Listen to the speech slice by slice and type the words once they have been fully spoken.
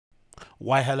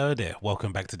Why, hello there.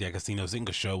 Welcome back to the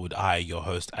AgostinhoZinga show with your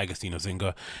host,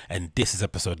 AgostinhoZinga, and this is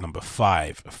episode number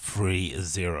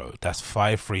 530. That's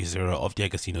 530 of the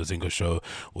AgostinhoZinga show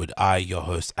with your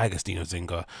host,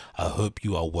 AgostinhoZinga. I hope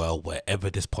you are well wherever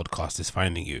this podcast is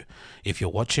finding you. If you're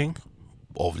watching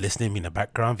or listening in the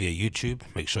background via YouTube,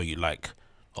 make sure you like.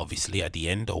 Obviously at the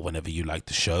end or whenever you like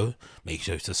the show, make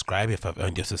sure you subscribe if I've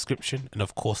earned your subscription, and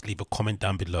of course leave a comment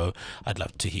down below. I'd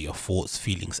love to hear your thoughts,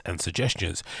 feelings and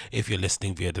suggestions. If you're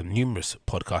listening via the numerous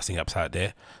podcasting apps out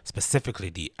there, specifically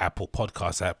the Apple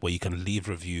Podcast app where you can leave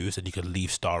reviews and you can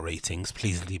leave star ratings,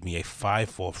 please leave me a 5,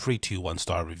 4, 3, 2, 1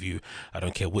 star review. I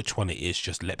don't care which one it is,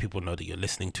 just let people know that you're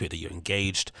listening to it, that you're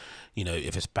engaged. You know,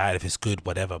 if it's bad, if it's good,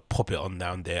 whatever, pop it on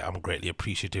down there. I'm greatly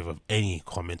appreciative of any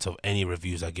comments, of any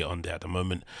reviews I get on there at the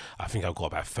moment. I think I've got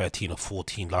about 13 or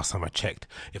 14 last time I checked.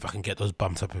 If I can get those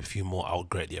bumped up a few more, I would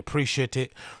greatly appreciate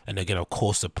it. And again, of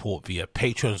course, support via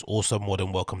Patreon is also more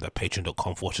than welcome at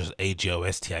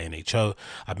patreon.com/AGOSTINHO.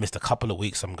 I've missed a couple of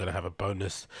weeks. I'm going to have a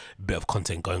bonus bit of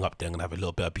content going up there. I'm going to have a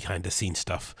little bit of behind the scenes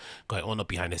stuff going on, not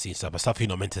behind the scenes stuff, but stuff you're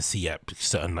not meant to see at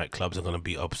certain nightclubs. I'm going to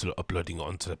be uploading it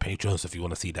onto the Patreon. So if you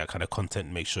want to see that kind of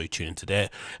content, make sure you tune into there.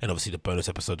 And obviously the bonus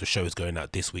episode of the show is going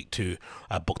out this week too.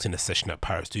 I booked in a session at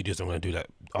Pirate Studios. I'm going to do that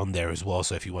on there as well.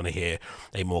 So if you want to hear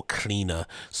a more cleaner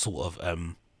sort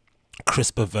of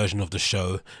crisper version of the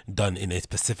show done in a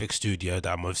specific studio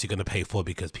that I'm obviously going to pay for,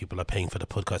 because people are paying for the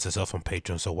podcast itself on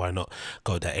Patreon, so why not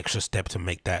go that extra step to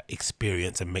make that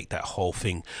experience and make that whole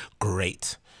thing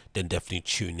great? Then definitely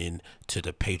tune in to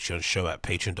the Patreon show at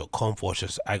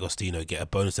patreon.com/Agostino. Get a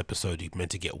bonus episode. You're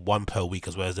meant to get one per week,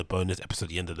 as well as a bonus episode at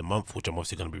the end of the month, which I'm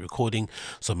obviously going to be recording.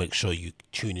 So make sure you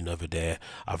tune in over there.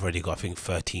 I've already got, I think,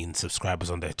 13 subscribers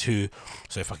on there too.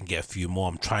 So if I can get a few more,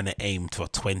 I'm trying to aim for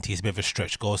 20. It's a bit of a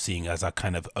stretch goal, seeing as I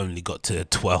kind of only got to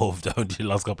 12 the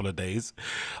last couple of days.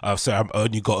 So I've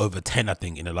only got over 10, I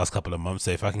think, in the last couple of months.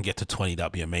 So if I can get to 20,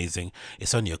 that'd be amazing.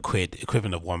 It's only £1,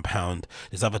 equivalent of £1.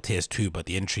 There's other tiers too, but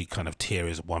the entry kind of tier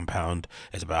is £1.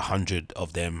 There's about 100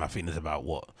 of them. I think there's about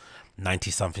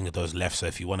 90 something of those left. So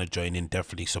if you want to join in,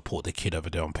 definitely support the kid over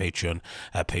there on Patreon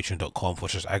at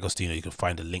patreon.com/Agostino. You can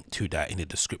find a link to that in the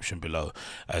description below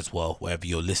as well, wherever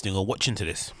you're listening or watching to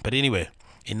this. But anyway,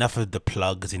 enough of the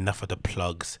plugs, enough of the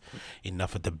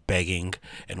begging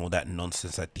and all that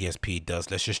nonsense that DSP does.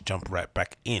 Let's just jump right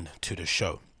back into the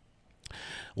show.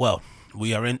 Well,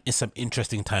 we are in some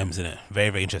interesting times, in it.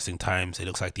 Very, very interesting times. It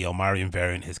looks like the Omarion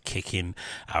variant is kicking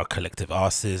our collective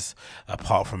asses.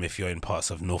 Apart from if you're in parts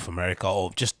of North America,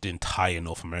 or just the entire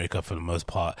North America for the most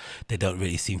part, they don't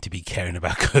really seem to be caring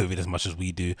about COVID as much as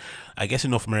we do. I guess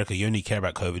in North America, you only care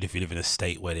about COVID if you live in a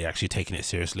state where they're actually taking it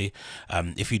seriously.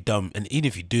 If you don't, and even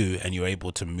if you do, and you're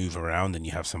able to move around and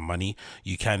you have some money,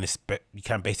 you can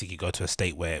basically go to a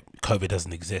state where COVID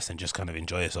doesn't exist and just kind of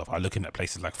enjoy yourself. I look at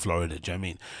places like Florida. Do you know what I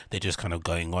mean? They're just kind of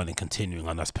going on and continuing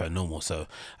on as per normal. So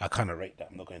I kind of rate that.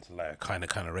 I'm not going to lie. I kind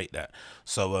of rate that.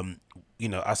 So you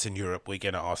know, us in Europe, we're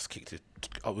getting our ass kicked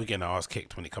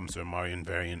when it comes to a Omarion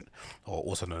variant, or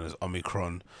also known as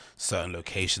Omicron. Certain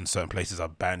locations, certain places are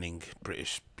banning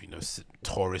British,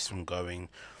 tourists from going.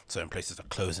 Certain places are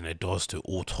closing their doors to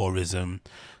all tourism.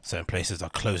 Certain places are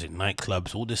closing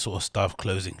nightclubs, all this sort of stuff,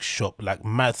 closing shop, like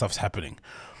mad stuff's happening.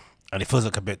 And it feels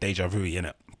like a bit deja vu,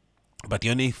 innit? But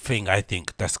the only thing I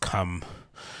think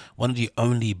one of the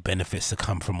only benefits to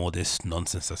come from all this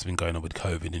nonsense that's been going on with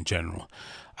COVID in general,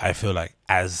 I feel like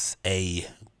as a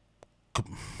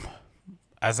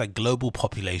global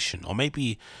population, or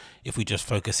maybe if we just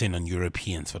focus in on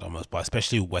Europeans for the most part,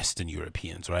 especially Western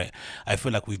Europeans, right? I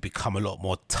feel like we've become a lot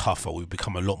more tougher. We've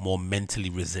become a lot more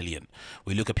mentally resilient.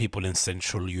 We look at people in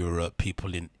Central Europe,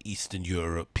 people in Eastern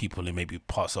Europe, people in maybe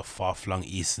parts of far-flung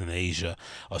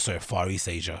Far East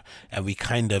Asia, and we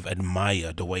kind of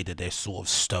admire the way that they're sort of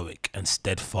stoic and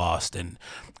steadfast and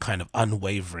kind of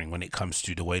unwavering when it comes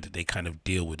to the way that they kind of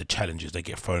deal with the challenges they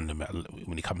get thrown at them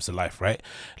when it comes to life, right?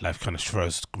 Life kind of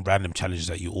throws random challenges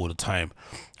at you all the time.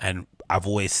 And I've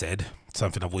always said,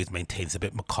 something I've always maintained, it's a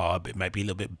bit macabre, it might be a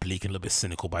little bit bleak and a little bit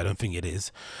cynical, but I don't think it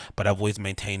is. But I've always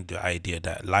maintained the idea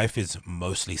that life is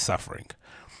mostly suffering.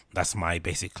 That's my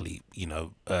basically,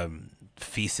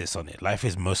 thesis on it. Life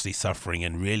is mostly suffering,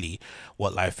 and really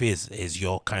what life is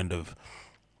your kind of,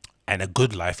 and a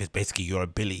good life is basically your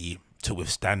ability to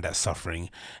withstand that suffering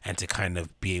and to kind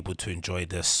of be able to enjoy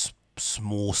the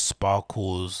small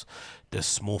sparkles, the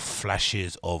small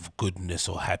flashes of goodness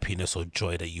or happiness or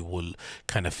joy that you will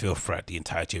kind of feel throughout the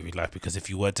entirety of your life. Because if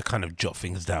you were to kind of jot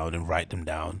things down and write them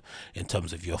down in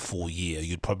terms of your full year,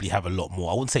 you'd probably have a lot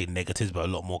more, I wouldn't say negatives, but a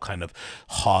lot more kind of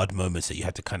hard moments that you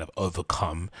had to kind of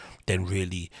overcome than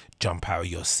really jump out of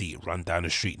your seat, run down the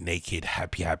street naked,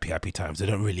 happy times. They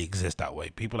don't really exist that way.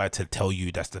 People like to tell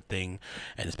you that's the thing,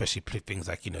 and especially things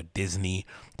like, you know, Disney,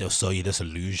 they'll sell you this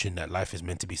illusion that life is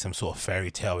meant to be some sort of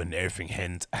fairy tale and everything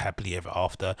ends happily ever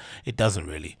after. It doesn't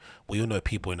really. We all know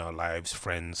people in our lives,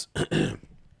 friends,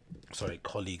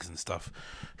 colleagues and stuff,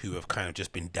 who have kind of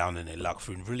just been down in their luck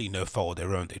through really no fault of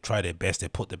their own. They try their best, they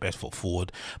put their best foot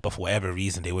forward, but for whatever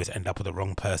reason they always end up with the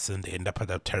wrong person. They end up at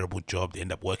a terrible job, they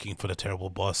end up working for the terrible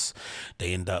boss,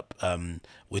 they end up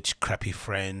with crappy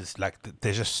friends. Like,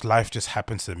 there's just, life just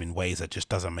happens to them in ways that just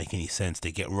doesn't make any sense.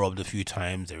 They get robbed a few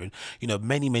times. They're in, you know,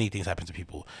 many things happen to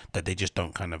people that they just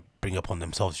don't kind of bring upon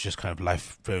themselves. It's just kind of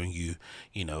life throwing you,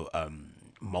 you know,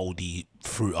 moldy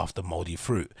fruit after moldy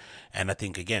fruit. And I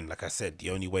think, again, like I said,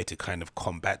 the only way to kind of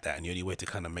combat that, and the only way to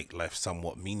kind of make life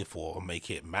somewhat meaningful or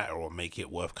make it matter or make it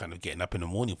worth kind of getting up in the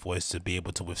morning for, is to be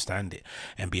able to withstand it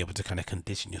and be able to kind of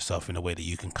condition yourself in a way that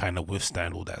you can kind of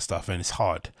withstand all that stuff. And it's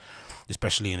hard,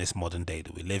 especially in this modern day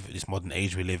that we live, this modern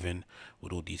age we live in,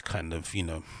 with all these kind of, you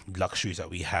know, luxuries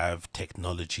that we have,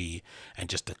 technology, and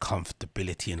just the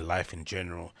comfortability in life in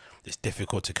general. It's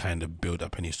difficult to kind of build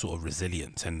up any sort of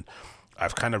resilience. And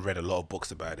I've kind of read a lot of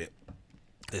books about it.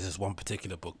 There's this one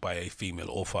particular book by a female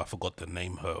author, I forgot the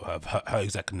name, her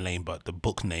exact name, but the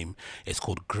book name is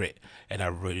called Grit, and I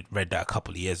read that a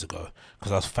couple of years ago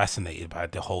because I was fascinated by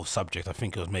the whole subject. I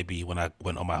think it was maybe when I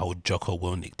went on my whole Jocko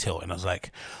Willink tilt, and I was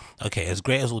like, okay, as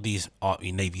great as all these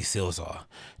Army Navy SEALs are,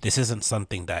 this isn't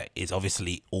something that is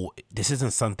obviously this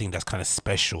isn't something that's kind of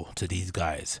special to these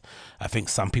guys. I think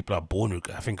some people are born with,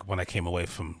 I think when I came away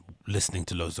from listening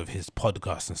to loads of his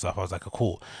podcasts and stuff, I was like, oh,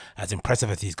 cool, as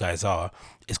impressive as these guys are,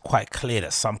 it's quite clear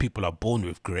that some people are born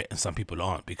with grit and some people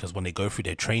aren't, because when they go through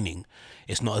their training,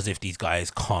 it's not as if these guys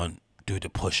can't do the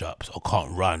push-ups or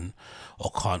can't run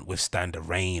or can't withstand the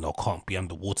rain or can't be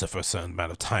underwater for a certain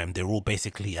amount of time. They're all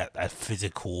basically at a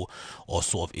physical or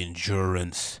sort of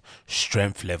endurance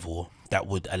strength level that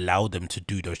would allow them to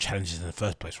do those challenges in the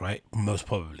first place, right? Most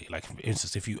probably. Like, for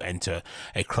instance, if you enter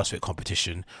a CrossFit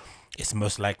competition, it's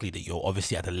most likely that you're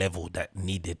obviously at the level that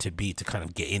needed to be to kind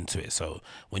of get into it. So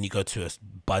when you go to a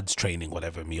buds training,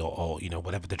 whatever, or you know,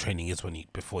 whatever the training is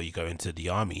before you go into the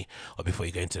army or before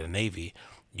you go into the Navy,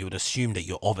 you would assume that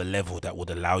you're of a level that would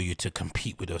allow you to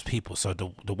compete with those people. So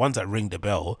the ones that ring the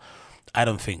bell, I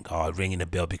don't think are ringing the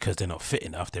bell because they're not fit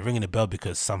enough. They're ringing the bell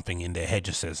because something in their head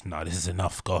just says, no, this is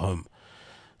enough, go home.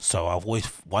 So I've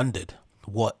always wondered,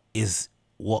 why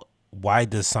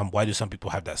do some people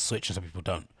have that switch and some people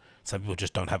don't? Some people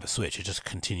just don't have a switch. They just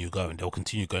continue going. They'll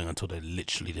continue going until their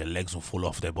legs will fall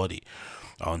off their body,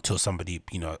 or until somebody,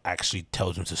 you know, actually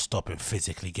tells them to stop and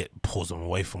physically pulls them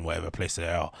away from whatever place they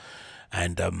are.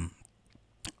 And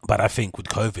but I think with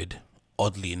COVID,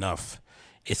 oddly enough,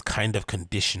 it's kind of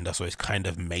conditioned us, or it's kind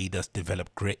of made us develop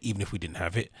grit, even if we didn't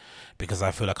have it. Because I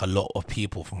feel like a lot of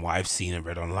people, from what I've seen and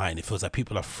read online, it feels like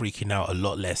people are freaking out a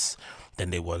lot less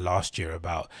than they were last year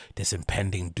about this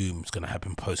impending doom that's going to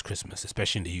happen post-Christmas,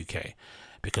 especially in the UK.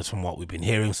 Because from what we've been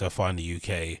hearing so far in the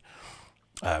UK,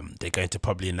 they're going to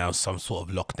probably announce some sort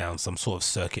of lockdown, some sort of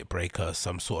circuit breaker,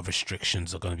 some sort of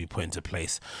restrictions are going to be put into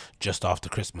place just after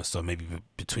Christmas. So maybe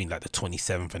between like the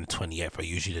 27th and the 28th are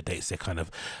usually the dates they're kind of,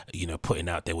 you know, putting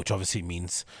out there, which obviously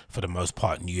means for the most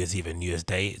part New Year's Eve and New Year's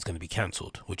Day is going to be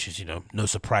cancelled, which is, you know, no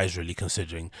surprise really,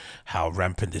 considering how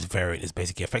rampant this variant is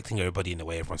basically affecting everybody in the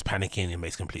way everyone's panicking. It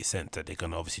makes complete sense that they're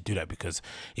going to obviously do that, because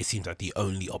it seems like the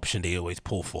only option they always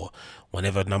pull for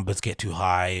whenever numbers get too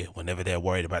high, whenever they're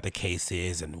worried about the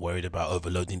cases and worried about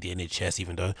overloading the NHS,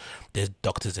 even though there's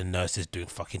doctors and nurses doing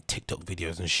fucking TikTok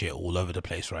videos and shit all over the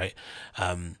place, right?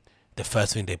 The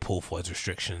first thing they pull for is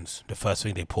restrictions. The first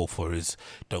thing they pull for is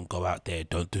don't go out there,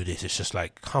 don't do this. It's just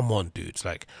like, come on, dudes,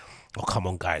 like, oh, come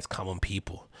on, guys, come on,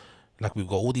 people. Like, we've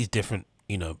got all these different,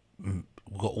 you know,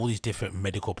 we've got all these different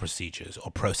medical procedures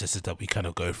or processes that we kind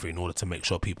of go through in order to make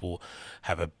sure people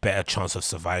have a better chance of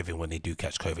surviving when they do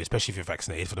catch COVID, especially if you're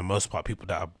vaccinated. For the most part, people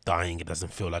that are dying, it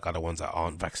doesn't feel like are the ones that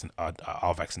are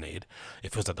vaccinated.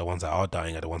 It feels like the ones that are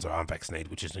dying are the ones that aren't vaccinated,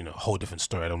 which is, you know, a whole different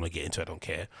story. I don't want to get into it, I don't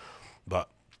care. But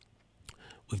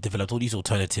we've developed all these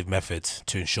alternative methods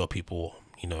to ensure people,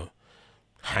 you know,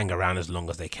 hang around as long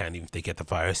as they can, even if they get the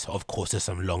virus. Of course, there's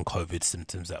some long COVID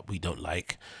symptoms that we don't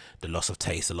like. The loss of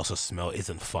taste, the loss of smell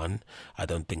isn't fun. I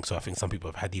don't think so. I think some people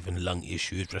have had even lung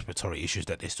issues, respiratory issues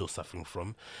that they're still suffering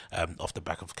from off the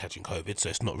back of catching COVID. So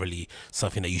it's not really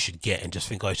something that you should get and just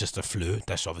think, oh, it's just a flu.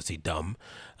 That's obviously dumb,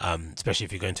 especially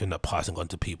if you're going to end up passing on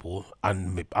to people.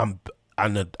 I'm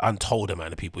an untold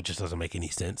amount of people. It just doesn't make any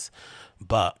sense.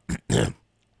 But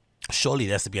surely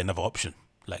there has to be another option,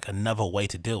 like another way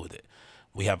to deal with it.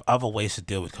 We have other ways to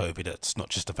deal with COVID that's not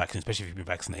just the vaccine, especially if you've been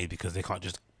vaccinated, because they can't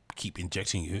just keep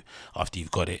injecting you after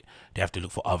you've got it. They have to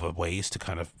look for other ways to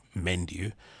kind of mend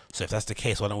you. So if that's the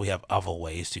case, why don't we have other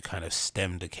ways to kind of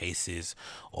stem the cases,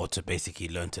 or to basically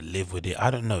learn to live with it?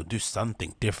 I don't know, do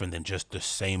something different than just the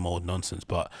same old nonsense.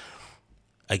 But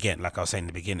again, like I was saying in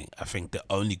the beginning, I think the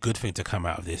only good thing to come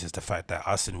out of this is the fact that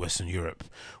us in Western Europe,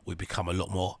 we become a lot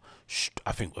more,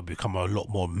 I think we've become a lot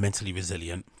more mentally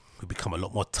resilient. We've become a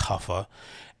lot more tougher,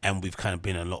 and we've kind of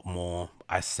been a lot more,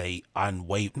 I say,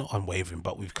 not unwavering,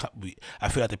 but I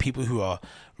feel like the people who are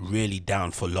really down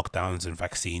for lockdowns and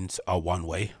vaccines are one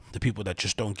way. The people that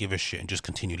just don't give a shit and just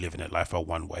continue living their life are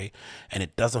one way. And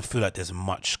it doesn't feel like there's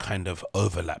much kind of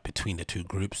overlap between the two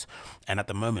groups. And at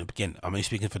the moment, again, I'm only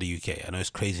speaking for the UK. I know it's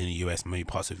crazy in the US, many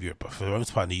parts of Europe, but for the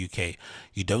most part in the UK,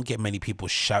 you don't get many people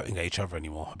shouting at each other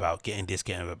anymore about getting this,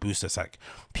 getting a booster. It's like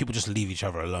people just leave each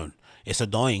other alone. It's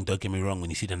annoying, don't get me wrong, when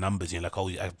you see the numbers, you're like, oh,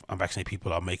 unvaccinated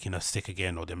people are making us sick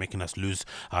again, or they're making us lose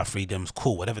our freedoms.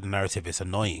 Cool, whatever the narrative is,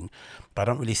 annoying, but I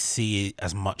don't really see it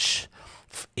as much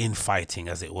infighting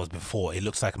as it was before. It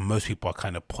looks like most people are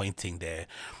kind of pointing their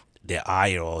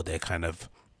ire or their kind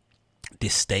of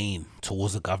disdain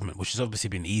towards the government, which has obviously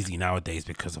been easy nowadays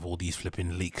because of all these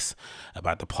flipping leaks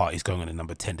about the parties going on in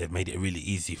number 10. They've made it really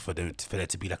easy for there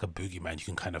to be like a boogeyman you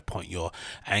can kind of point your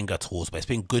anger towards. But it's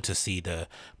been good to see the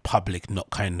public not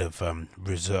kind of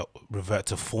revert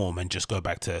to form and just go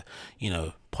back to, you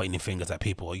know, pointing fingers at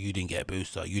people. Oh, you didn't get a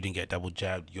booster, you didn't get double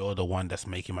jabbed, you're the one that's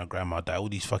making my grandma die. All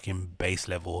these fucking base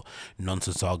level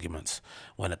nonsense arguments,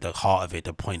 when at the heart of it,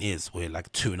 the point is, we're like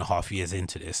 2.5 years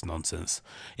into this nonsense.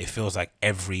 It feels like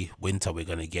every winter we're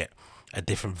going to get a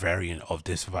different variant of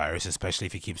this virus, especially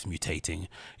if it keeps mutating,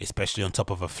 especially on top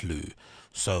of a flu.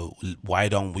 So why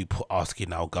don't we put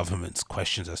asking our governments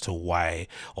questions as to why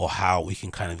or how we can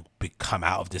kind of come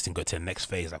out of this and go to the next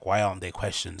phase? Like, why aren't there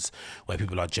questions where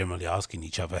people are generally asking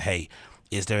each other, hey,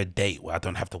 is there a date where I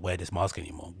don't have to wear this mask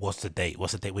anymore? What's the date?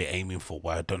 What's the date we're aiming for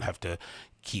where I don't have to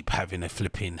keep having a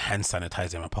flipping hand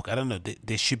sanitizer in my pocket? I don't know.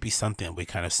 There should be something that we're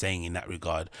kind of saying in that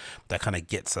regard that kind of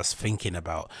gets us thinking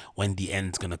about when the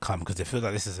end's going to come, because it feels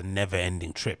like this is a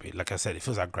never-ending trip. Like I said, it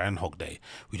feels like Groundhog Day.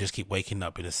 We just keep waking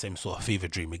up in the same sort of fever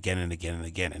dream again and again and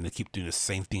again, and they keep doing the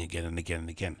same thing again and again and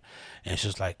again. And it's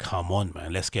just like, come on,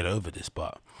 man, let's get over this.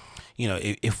 But, you know,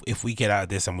 if we get out of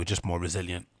this and we're just more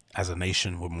resilient as a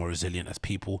nation, we're more resilient as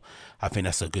people, I think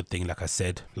that's a good thing. Like I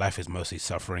said, life is mostly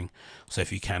suffering, so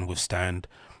if you can withstand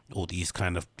all these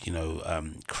kind of, you know,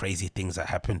 crazy things that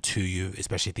happen to you,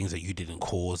 especially things that you didn't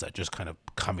cause, that just kind of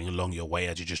coming along your way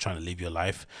as you're just trying to live your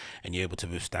life, and you're able to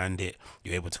withstand it,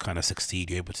 you're able to kind of succeed,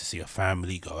 you're able to see your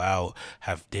family, go out,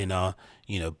 have dinner,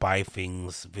 you know, buy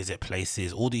things, visit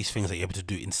places, all these things that you're able to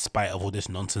do in spite of all this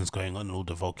nonsense going on and all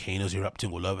the volcanoes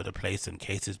erupting all over the place and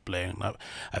cases blaring up.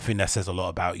 I think that says a lot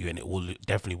about you, and it will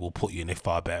definitely will put you in a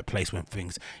far better place when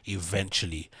things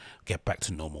eventually get back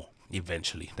to normal.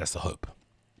 Eventually, that's the hope.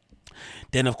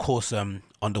 Then, of course, on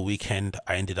the weekend,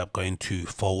 I ended up going to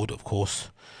Fold, of course.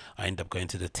 I ended up going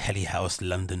to the Telehouse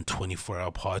London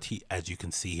 24-hour party, as you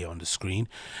can see here on the screen,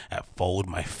 at Fold,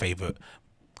 my favourite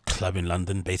club in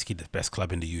London, basically the best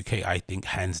club in the UK, I think,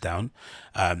 hands down.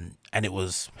 And it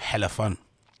was hella fun.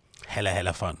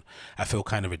 Hella fun. I feel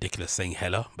kind of ridiculous saying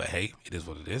hella, but hey, it is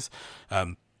what it is.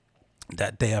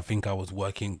 That day, I think I was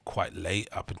working quite late,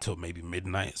 up until maybe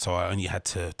midnight, so I only had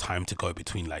time to go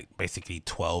between like basically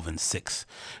 12 and 6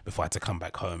 before I had to come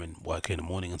back home and work in the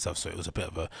morning and stuff. So it was a bit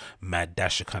of a mad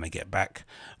dash to kind of get back.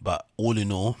 But all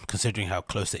in all, considering how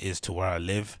close it is to where I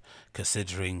live,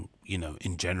 considering, you know,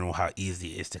 in general how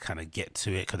easy it is to kind of get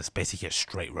to it, because it's basically a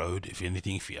straight road. If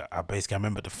anything, I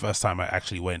remember the first time I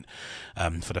actually went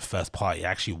for the first party,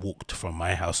 I actually walked from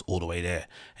my house all the way there,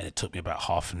 and it took me about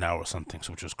half an hour or something,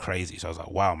 so which was crazy. So I was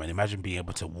like, wow, man, imagine being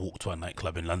able to walk to a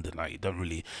nightclub in London. Like, you don't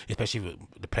really, especially with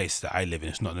the place that I live in,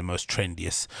 it's not the most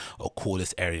trendiest or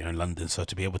coolest area in London, so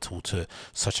to be able to walk to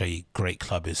such a great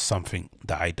club is something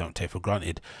that I don't take for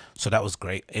granted. So that was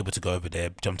great. Able to go over there,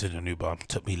 jumped in an Uber,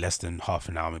 took me less than half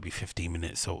an hour, maybe maybe 15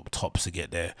 minutes or tops to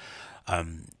get there.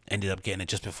 Ended up getting it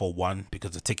just before 1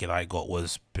 because the ticket I got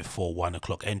was before 1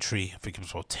 o'clock entry. I think it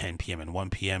was for 10 p.m. and 1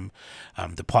 p.m.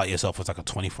 The party itself was like a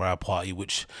 24-hour party,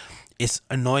 which is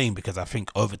annoying because I think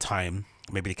over time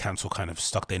maybe the council kind of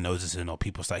stuck their noses in or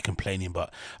people started complaining.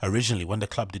 But originally when the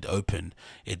club did open,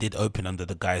 it did open under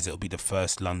the guise it'll be the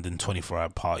first London 24-hour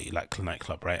party, like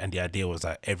nightclub, right? And the idea was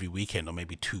that every weekend or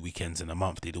maybe 2 weekends in a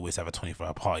month they'd always have a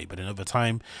 24-hour party. But then over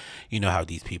time, you know how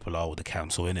these people are with the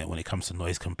council, in it, when it comes to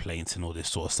noise complaints and all this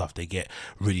sort of stuff, they get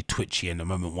really twitchy. And the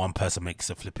moment one person makes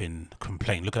a flipping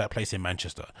complaint, look at that place in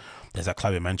Manchester, there's that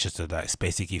club in Manchester that's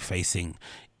basically facing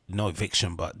no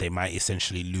eviction, but they might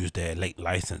essentially lose their late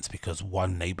license because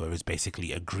one neighbor is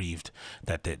basically aggrieved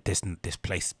that this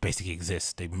place basically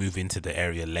exists. They move into the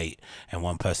area late, and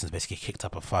one person's basically kicked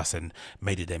up a fuss and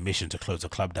made it their mission to close the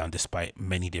club down, despite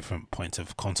many different points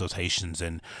of consultations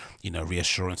and, you know,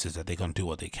 reassurances that they're going to do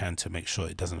what they can to make sure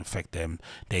it doesn't affect them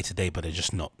day to day, but they're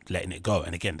just not letting it go.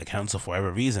 And again, the council, for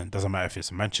whatever reason, doesn't matter if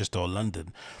it's Manchester or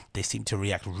London, they seem to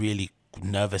react really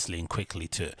nervously and quickly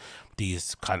to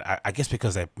these kind of, I guess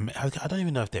because I don't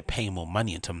even know if they're paying more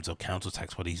money in terms of council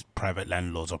tax for these private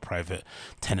landlords or private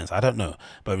tenants. I don't know,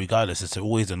 but regardless, it's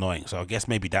always annoying. So I guess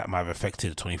maybe that might have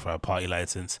affected the 24-hour party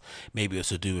license. Maybe it's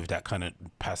to do with that kind of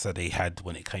pass that they had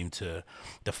when it came to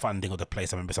the funding of the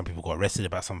place. I remember some people got arrested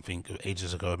about something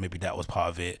ages ago. Maybe that was part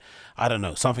of it. I don't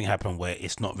know. Something happened where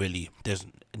it's not really, there's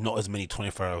not as many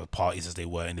 24-hour parties as they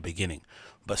were in the beginning,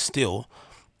 but still,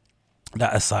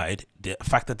 that aside, the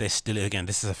fact that there's still, again,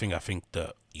 this is a thing, I think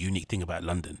the unique thing about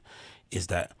London is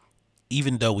that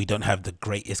even though we don't have the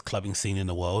greatest clubbing scene in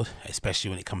the world, especially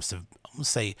when it comes to, I would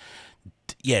say,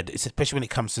 yeah, it's especially when it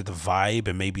comes to the vibe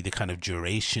and maybe the kind of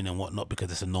duration and whatnot,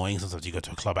 because it's annoying sometimes you go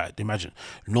to a club at, imagine,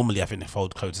 normally I think the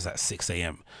fold closes at 6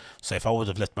 a.m. So if I would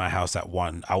have left my house at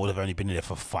 1, I would have only been in there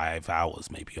for 5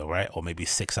 hours maybe, all right? Or maybe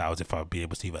 6 hours if I would be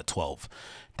able to leave at 12.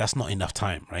 That's not enough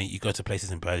time, right? You go to places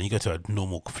in Berlin, you go to a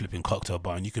normal flipping cocktail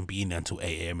bar and you can be in there until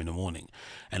 8 a.m. in the morning.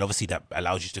 And obviously that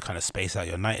allows you to kind of space out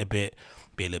your night a bit,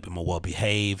 be a little bit more well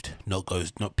behaved, not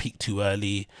peak too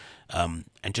early, and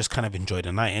just kind of enjoy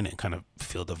the night in it and kind of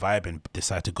feel the vibe and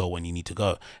decide to go when you need to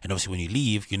go. And obviously when you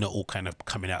leave, you're not all kind of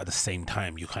coming out at the same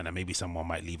time. You kind of, maybe someone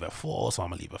might leave at 4,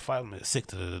 someone might leave at 5, someone at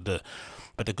 6,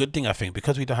 But the good thing, I think,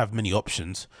 because we don't have many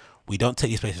options, we don't take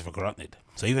these places for granted.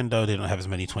 So even though they don't have as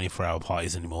many 24-hour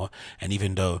parties anymore, and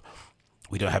even though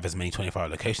we don't have as many 24-hour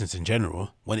locations in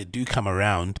general, when it do come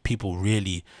around, people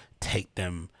really take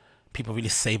them, people really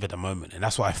savor the moment. And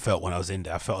that's what I felt when I was in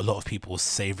there. I felt a lot of people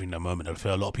savoring the moment. I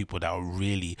felt a lot of people that were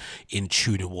really in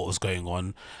tune with what was going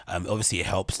on. Obviously it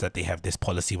helps that they have this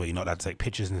policy where you're not allowed to take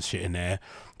pictures and shit in there.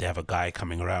 They have a guy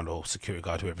coming around, or security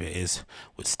guard, whoever it is,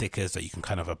 with stickers that you can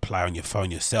kind of apply on your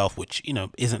phone yourself, which, you know,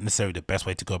 isn't necessarily the best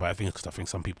way to go about things, because I think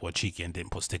some people are cheeky and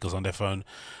didn't put stickers on their phone.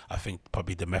 I think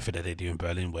probably the method that they do in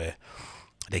Berlin, where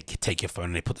they take your phone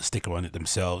and they put the sticker on it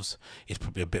themselves, it's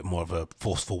probably a bit more of a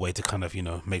forceful way to kind of, you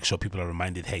know, make sure people are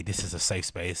reminded, hey, this is a safe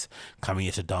space, come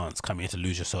here to dance, come here to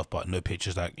lose yourself, but no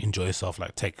pictures, like enjoy yourself,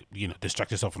 like take, you know,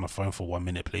 distract yourself from the phone for 1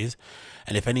 minute, please.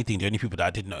 And if anything, the only people that I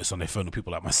did notice on their phone were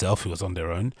people like myself who was on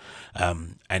their own,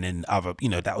 and then other, you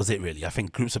know, that was it really. I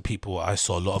think groups of people, I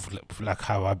saw a lot of, like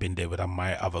how I've been there with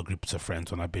my other groups of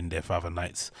friends when I've been there for other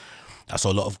nights, I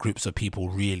saw a lot of groups of people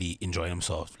really enjoying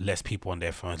themselves, less people on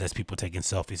their phones, less people taking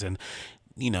selfies. And,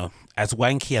 you know, as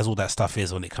wanky as all that stuff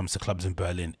is when it comes to clubs in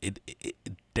Berlin,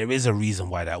 there is a reason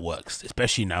why that works,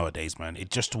 especially nowadays, man. It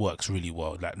just works really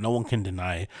well. Like, no one can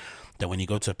deny that when you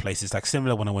go to places, like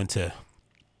similar when I went to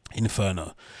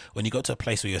Inferno, when you go to a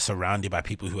place where you're surrounded by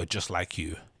people who are just like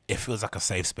you, it feels like a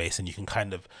safe space, and you can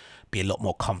kind of be a lot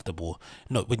more comfortable.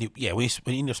 No, when you're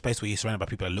in a space where you're surrounded by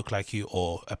people that look like you,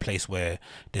 or a place where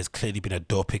there's clearly been a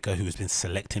door picker who's been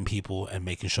selecting people and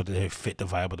making sure that they fit the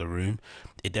vibe of the room,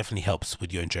 it definitely helps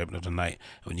with your enjoyment of the night.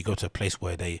 When you go to a place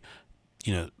where they,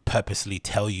 you know, purposely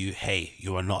tell you, hey,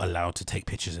 you are not allowed to take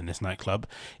pictures in this nightclub,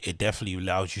 it definitely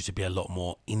allows you to be a lot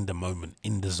more in the moment,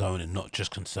 in the zone, and not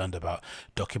just concerned about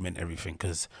document everything,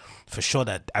 because for sure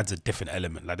that adds a different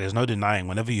element. Like, there's no denying,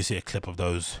 whenever you see a clip of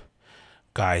those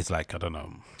guys, like, I don't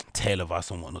know, Tale of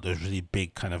Us and whatnot, those really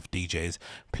big kind of DJs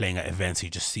playing at events, you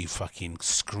just see fucking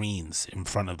screens in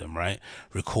front of them, right,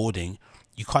 recording.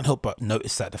 You can't help but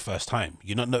notice that the first time.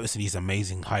 You're not noticing these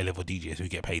amazing high-level DJs who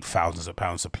get paid thousands of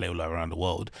pounds to play all around the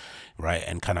world, right,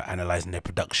 and kind of analysing their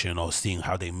production or seeing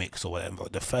how they mix or whatever.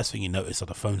 The first thing you notice are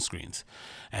the phone screens.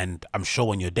 And I'm sure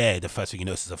when you're there, the first thing you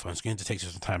notice is the phone screens. It takes you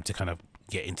some time to kind of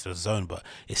get into the zone, but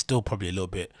it's still probably a little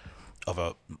bit of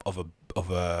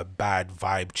a bad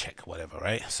vibe check, whatever,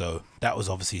 right? So that was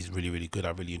obviously really, really good.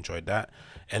 I really enjoyed that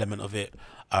element of it.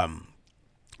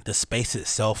 the space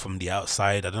itself from the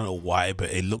outside, I don't know why,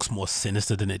 but it looks more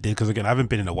sinister than it did. Because again, I haven't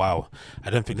been in a while. I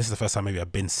don't think this is the first time maybe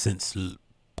I've been since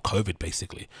COVID,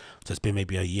 basically. So it's been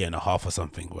maybe a year and a half or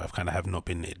something where I've kind of have not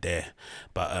been there.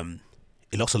 But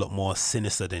it looks a lot more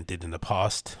sinister than it did in the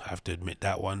past. I have to admit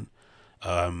that one.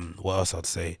 What else I'd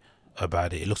say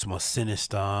about it? It looks more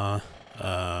sinister.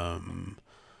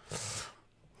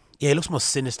 Yeah, it looks more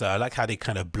sinister. I like how they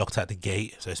kind of blocked out the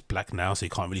gate, so it's black now, so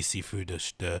you can't really see through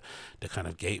the kind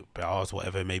of gate bars,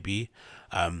 whatever it may be.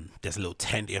 There's a little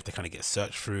tent you have to kind of get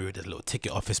searched through. There's a little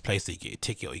ticket office place that you get your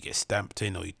ticket, or you get stamped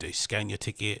in, or they scan your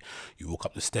ticket. You walk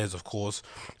up the stairs, of course,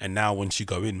 and now once you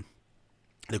go in,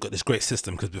 they've got this great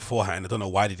system, because beforehand, I don't know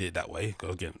why they did it that way.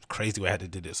 Again, crazy way how they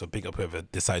did it. So big up whoever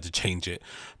decided to change it.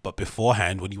 But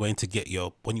beforehand, when you went to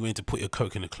put your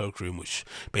coke in the cloakroom, which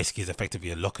basically is effectively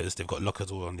your lockers, they've got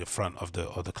lockers all on the front of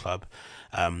the club,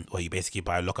 where you basically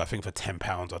buy a locker, I think for £10.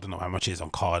 I don't know how much it is on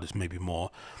card. It's maybe more,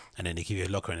 and then they give you a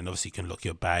locker, and then obviously you can lock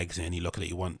your bags and any locker that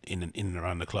you want in and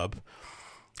around the club.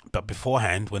 But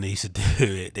beforehand, when they used to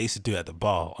do it, they used to do it at the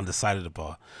bar, on the side of the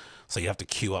bar. So you have to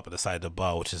queue up at the side of the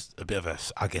bar, which is a bit of a,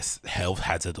 I guess, health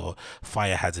hazard or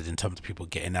fire hazard in terms of people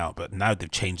getting out. But now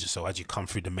they've changed it. So as you come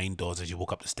through the main doors, as you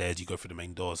walk up the stairs, you go through the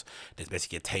main doors, there's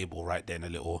basically a table right there in a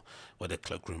little, where the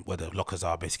cloakroom, where the lockers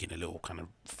are, basically in a little kind of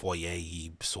foyer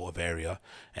sort of area.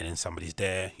 And then somebody's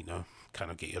there, you know,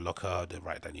 kind of get your locker, they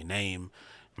write down your name,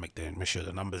 make sure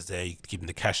the number's there, you give them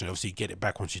the cash, and obviously you get it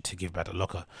back once you give back the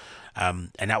locker.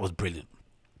 And that was brilliant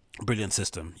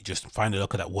system. You just find a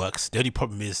locker that works. The only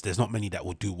problem is there's not many that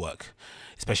will do work,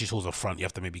 especially towards the front. You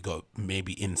have to maybe go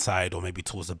inside, or maybe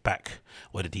towards the back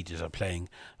where the DJs are playing.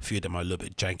 A few of them are a little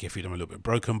bit janky, a few of them are a little bit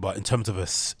broken, but in terms of a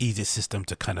easy system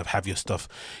to kind of have your stuff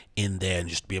in there and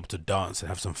just be able to dance and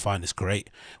have some fun, it's great.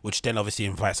 Which then obviously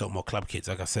invites out more club kids.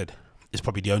 Like I said, it's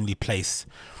probably the only place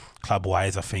club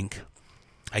wise, I think,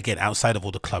 again, outside of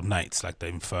all the club nights like the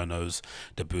Infernos,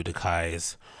 the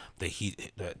Budokais, the He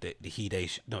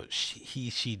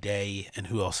Day, and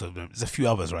who else of them? There's a few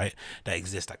others, right, that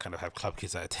exist that kind of have club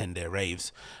kids that attend their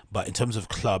raves. But in terms of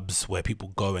clubs where people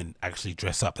go and actually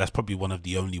dress up, that's probably one of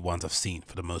the only ones I've seen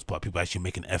for the most part. People actually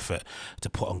make an effort to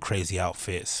put on crazy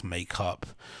outfits, makeup,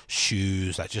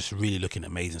 shoes, like just really looking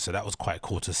amazing. So that was quite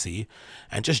cool to see.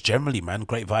 And just generally, man,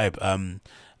 great vibe.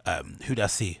 Who did I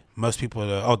see? Most people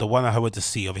the one I went to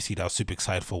see, obviously, that I was super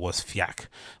excited for was FJAAK.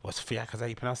 Is that how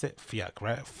you pronounce it? FJAAK,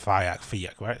 right?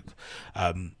 FJAAK, right?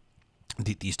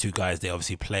 These two guys, they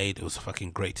obviously played. It was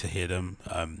fucking great to hear them.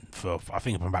 For I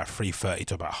think from about 3:30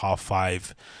 to about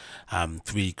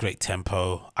 5:30. Really great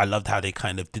tempo. I loved how they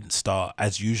kind of didn't start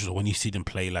as usual. When you see them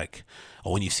play, like,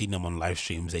 or when you've seen them on live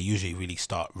streams, they usually really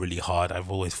start really hard,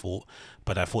 I've always thought.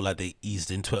 But I thought like they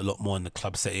eased into it a lot more in the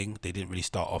club setting. They didn't really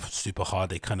start off super hard.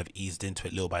 They kind of eased into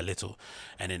it little by little.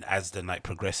 And then as the night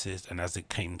progresses and as it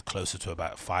came closer to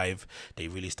about 5, they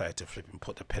really started to flip and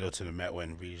put the pedal to the metal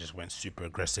and really just went super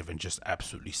aggressive and just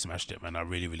absolutely smashed it, man. I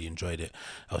really, really enjoyed it.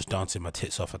 I was dancing my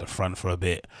tits off at the front for a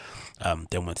bit.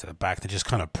 Then went to the back to just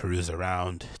kind of peruse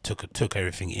around, took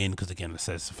everything in, because again, it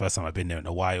says it's the first time I've been there in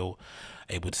a while.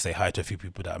 Able to say hi to a few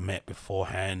people that I met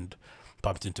beforehand.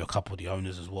 Bumped into a couple of the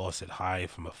owners as well, said hi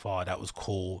from afar. That was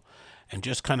cool. And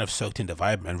just kind of soaked in the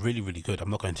vibe, man. Really, really good. I'm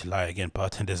not going to lie. Again,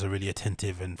 bartenders are really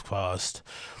attentive and fast.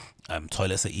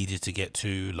 Toilets are easy to get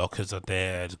to. Lockers are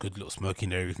there. There's a good little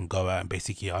smoking area. You can go out and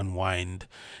basically unwind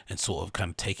and sort of kind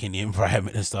of take in the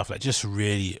environment and stuff. Like, just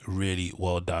really, really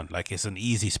well done. Like, it's an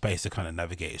easy space to kind of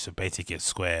navigate. So basically it's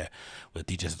square with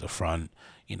DJs at the front,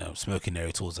 you know, smoking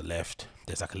area towards the left.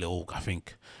 There's like a little, I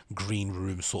think, green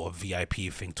room sort of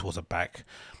VIP thing towards the back.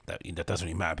 That doesn't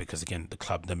really matter, because again,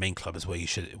 the main club is where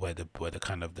the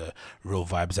kind of the real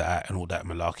vibes are at and all that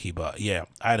malarkey. But yeah,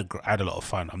 I had a lot of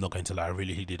fun. I'm not going to lie, I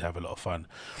really did have a lot of fun.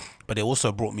 But it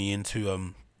also brought me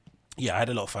into yeah, I had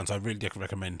a lot of fun. So I really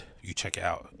recommend you check it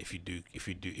out if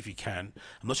you can.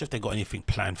 I'm not sure if they got anything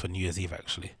planned for New Year's Eve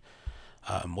actually.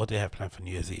 What do they have planned for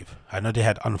New Year's Eve? I know they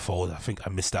had Unfold. I think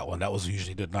I missed that one. That was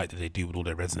usually the night that they do with all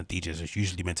their resident DJs. It's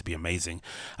usually meant to be amazing.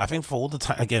 I think for all the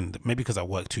time, again, maybe because I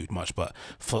work too much, but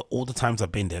for all the times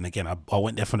I've been there, and again, I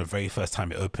went there from the very first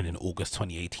time it opened in August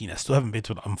 2018. I still haven't been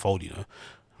to an Unfold, you know.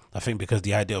 I think because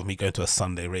the idea of me going to a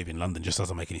Sunday rave in London just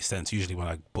doesn't make any sense. Usually when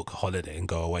I book a holiday and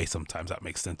go away, sometimes that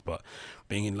makes sense. But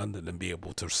being in London and be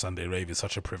able to Sunday rave is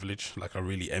such a privilege. Like, I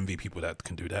really envy people that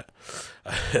can do that.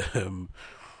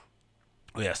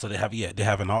 Yeah, so they have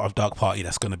an Art of Dark party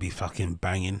that's going to be fucking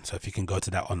banging. So if you can go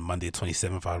to that on Monday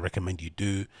 27th, I recommend you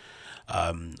do.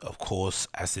 Of course,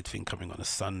 Acid thing coming on a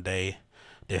Sunday.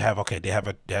 They have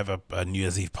a New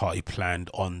Year's Eve party planned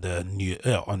on the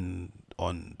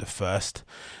on the 1st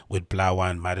with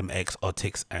Blawan, Madam X,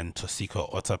 Otix, and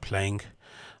Tosiko Otta playing.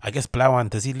 I guess Blawan,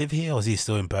 does he live here or is he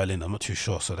still in Berlin? I'm not too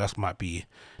sure. So that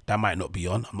might not be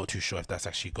on. I'm not too sure if that's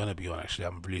actually gonna be on. Actually,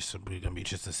 I'm really gonna be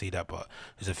interested to see that. But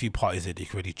there's a few parties that you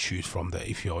can really choose from that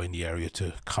if you're in the area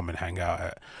to come and hang out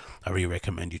at. I really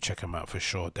recommend you check them out for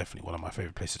sure. Definitely one of my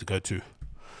favorite places to go to.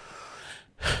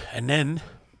 And then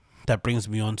that brings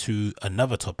me on to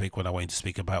another topic what I wanted to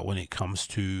speak about when it comes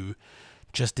to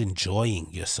just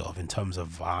enjoying yourself in terms of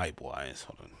vibe wise.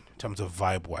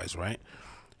 Right?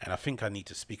 And I think I need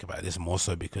to speak about this more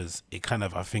so because it kind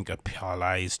of, I think,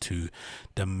 applies to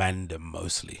the mandem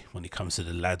mostly when it comes to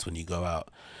the lads when you go out.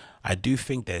 I do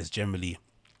think there's generally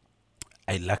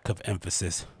a lack of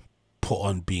emphasis put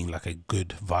on being like a good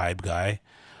vibe guy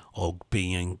or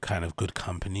being in kind of good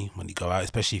company when you go out,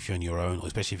 especially if you're on your own or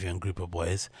especially if you're in a group of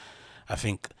boys. I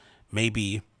think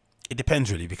maybe it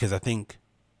depends really, because I think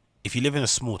if you live in a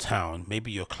small town,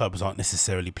 maybe your clubs aren't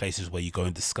necessarily places where you go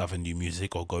and discover new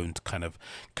music or go and kind of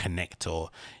connect or,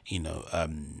 you know,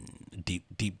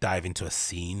 deep dive into a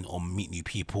scene or meet new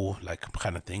people, like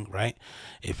kind of thing, right?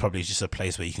 It probably is just a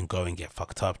place where you can go and get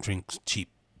fucked up, drink cheap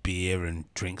beer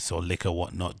and drinks or liquor,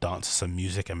 whatnot, dance to some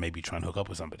music and maybe try and hook up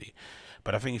with somebody.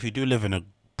 But I think if you do live in a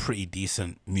pretty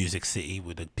decent music city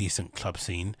with a decent club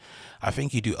scene, I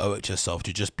think you do owe it to yourself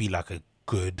to just be like a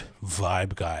good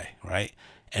vibe guy, right?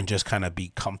 And just kind of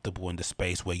be comfortable in the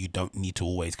space where you don't need to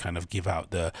always kind of give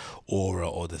out the aura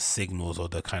or the signals or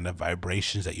the kind of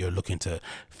vibrations that you're looking to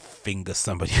finger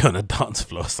somebody on a dance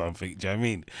floor or something. Do you know what I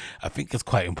mean? I think it's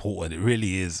quite important. It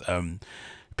really is.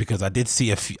 Because I did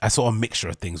see I saw a mixture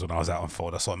of things when I was out on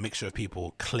Fold. I saw a mixture of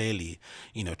people clearly,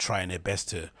 you know, trying their best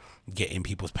to get in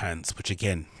people's pants, which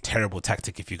again, terrible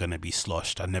tactic if you're going to be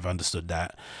sloshed. I never understood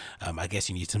that. I guess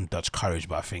you need some Dutch courage,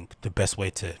 but I think the best way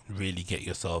to really get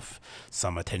yourself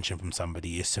some attention from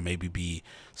somebody is to maybe be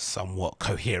somewhat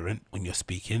coherent when you're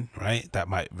speaking, right? That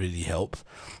might really help.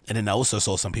 And then I also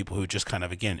saw some people who just kind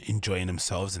of, again, enjoying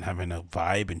themselves and having a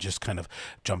vibe and just kind of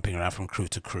jumping around from crew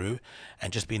to crew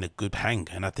and just being a good hang.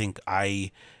 And I think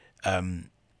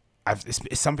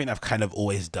it's something I've kind of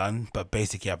always done, but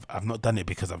basically I've not done it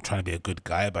because I'm trying to be a good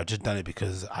guy, but I've just done it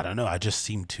because, I don't know, I just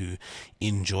seem to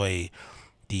enjoy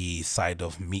the side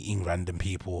of meeting random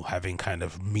people, having kind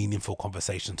of meaningful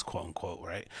conversations, quote unquote,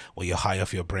 right? Where you're high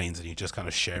off your brains and you're just kind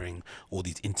of sharing all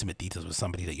these intimate details with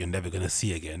somebody that you're never going to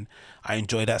see again. I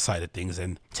enjoy that side of things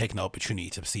and taking the opportunity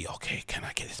to see, okay, can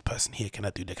I get this person here? Can I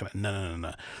do that?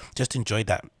 No. Just enjoy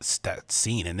that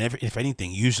scene. And if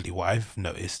anything, usually what I've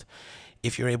noticed,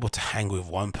 if you're able to hang with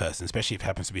one person, especially if it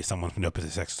happens to be someone from the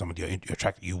opposite sex, somebody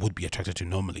you would be attracted to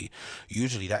normally,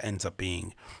 usually that ends up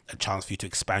being a chance for you to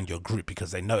expand your group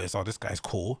because they notice, oh, this guy's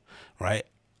cool, right?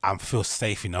 I feel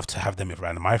safe enough to have them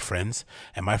around my friends,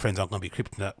 and my friends aren't going to be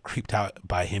creeped out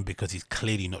by him because he's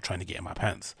clearly not trying to get in my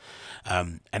pants.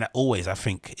 And that always, I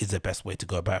think, is the best way to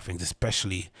go about things,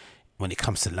 especially when it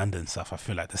comes to London stuff. I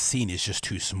feel like the scene is just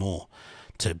too small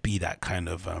to be that kind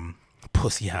of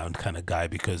pussy hound kind of guy,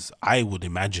 because I would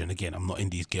imagine, again, I'm not in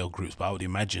these girl groups, but I would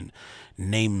imagine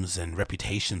names and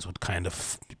reputations would kind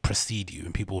of precede you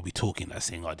and people will be talking, like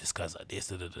saying, oh, this guy's like this,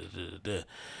 da, da, da, da, da.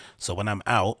 So when I'm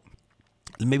out,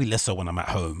 maybe less so when I'm at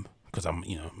home, because I'm,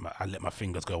 you know, I let my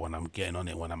fingers go when I'm getting on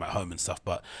it when I'm at home and stuff.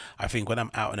 But I think when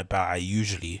I'm out and about, I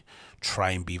usually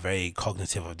try and be very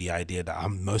cognitive of the idea that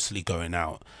I'm mostly going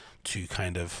out to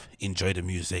kind of enjoy the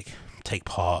music, take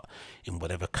part in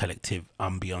whatever collective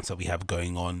ambience that we have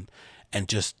going on, and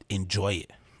just enjoy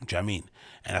it. Do you know what I mean?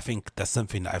 And I think that's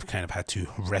something that I've kind of had to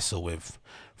wrestle with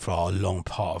for a long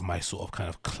part of my sort of kind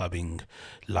of clubbing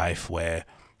life, where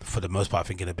for the most part, I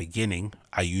think in the beginning,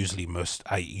 I used it mostly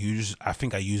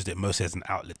as an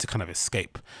outlet to kind of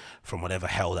escape from whatever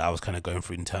hell that I was kind of going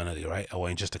through internally, right? I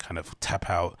wanted just to kind of tap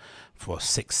out for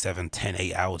 6, 7, 10,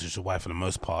 8 hours, which is why for the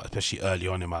most part, especially early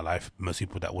on in my life, most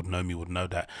people that would know me would know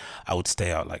that I would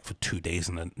stay out like for 2 days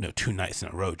and 2 nights in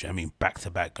a row. I mean, back to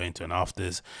back, going to an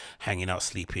afters, hanging out,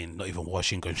 sleeping, not even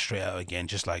washing, going straight out again,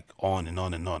 just like on and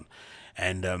on and on.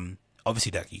 And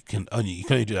obviously that you can only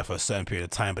do that for a certain period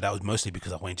of time, but that was mostly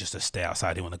because I wanted just to stay outside.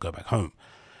 I didn't want to go back home.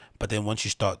 But then once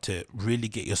you start to really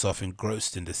get yourself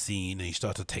engrossed in the scene and you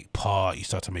start to take part, you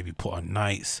start to maybe put on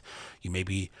nights, you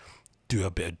maybe do a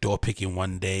bit of door picking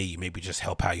one day, you maybe just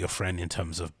help out your friend in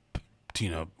terms of, you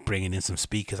know, bringing in some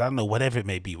speakers, I don't know, whatever it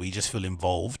may be, where you just feel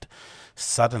involved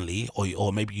suddenly,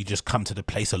 or maybe you just come to the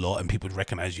place a lot and people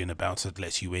recognize you and the bouncer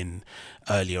lets you in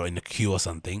earlier in the queue or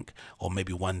something, or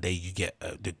maybe one day you get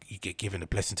given the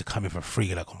blessing to come in for free.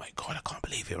 You're like, oh my god, I can't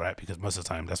believe it, right? Because most of the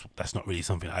time that's not really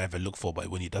something I ever look for, but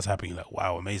when it does happen, you're like,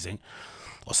 wow, amazing.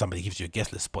 Or somebody gives you a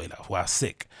guest list spot, you're like, wow,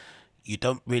 sick. you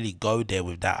don't really go there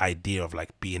with that idea of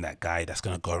like being that guy that's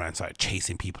gonna go around start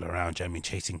chasing people around. You know what I mean,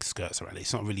 chasing skirts around.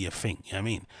 It's not really a thing. You know what I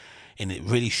mean, and it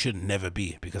really should never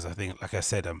be, because I think, like I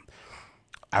said,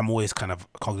 I'm always kind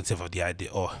of cognitive of the idea,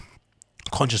 or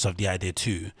conscious of the idea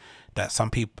too, that some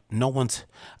people, no one's,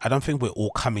 I don't think we're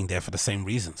all coming there for the same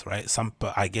reasons, right?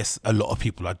 But I guess a lot of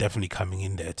people are definitely coming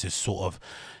in there to sort of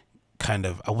kind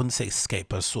of, I wouldn't say escape,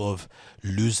 but sort of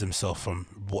lose themselves from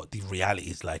what the reality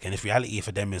is like. And if reality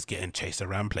for them is getting chased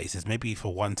around places, maybe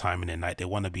for one time in their night they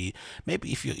want to be,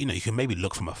 maybe if you know, you can maybe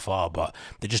look from afar, but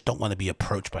they just don't want to be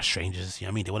approached by strangers. You know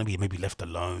what I mean? They want to be maybe left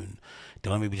alone. They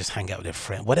want to maybe just hang out with their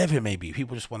friend, whatever it may be.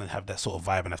 People just want to have that sort of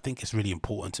vibe, and I think it's really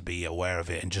important to be aware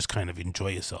of it and just kind of enjoy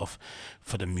yourself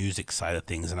for the music side of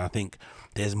things. And I think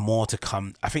there's more to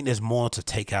come. I think there's more to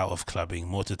take out of clubbing,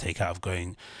 more to take out of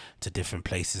going to different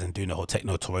places and doing the whole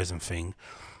techno tourism thing.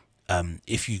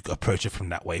 If you approach it from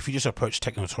that way, if you just approach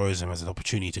techno tourism as an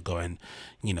opportunity to go and,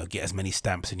 you know, get as many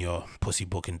stamps in your pussy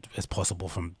book as possible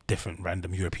from different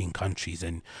random European countries,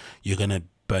 and you're gonna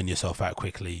burn yourself out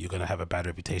quickly, you're going to have a bad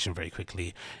reputation very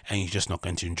quickly, and you're just not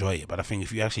going to enjoy it. But I think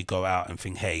if you actually go out and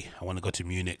think, hey, I want to go to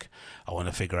Munich, I want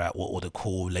to figure out what all the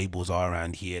cool labels are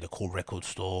around here, the cool record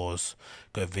stores,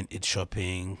 go vintage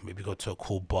shopping, maybe go to a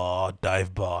cool bar,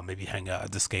 dive bar, maybe hang out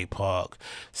at the skate park,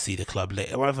 see the club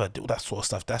later, whatever, do that sort of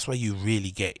stuff. That's where you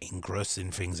really get engrossed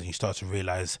in things, and you start to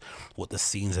realize what the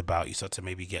scene's about. You start to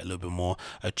maybe get a little bit more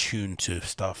attuned to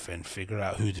stuff and figure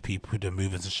out who the people, who the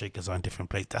movers and shakers are in different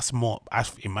places. That's more,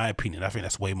 in my opinion, I think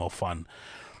that's way more fun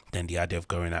than the idea of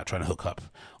going out trying to hook up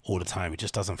all the time. It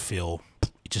just doesn't feel,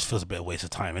 it just feels a bit of a waste of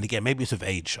time. And again, maybe it's with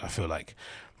age, I feel like,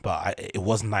 but it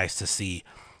was nice to see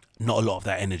not a lot of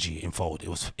that energy involved.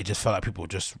 It just felt like people were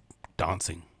just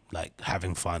dancing, like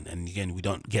having fun. And again, we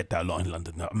don't get that a lot in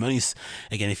London.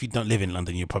 Again, if you don't live in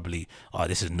London, you're probably, oh,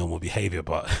 this is normal behavior.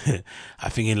 But I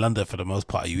think in London, for the most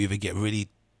part, you either get really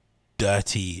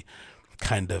dirty,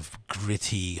 kind of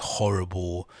gritty,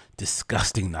 horrible,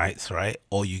 disgusting nights, right?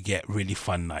 Or you get really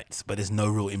fun nights, but there's no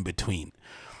real in between,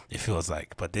 it feels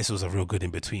like. But this was a real good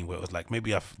in between, where it was like,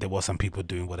 maybe there was some people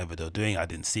doing whatever they were doing I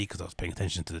didn't see because I was paying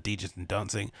attention to the DJs and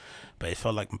dancing, but it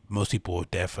felt like most people were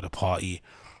there for the party.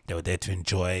 They were there to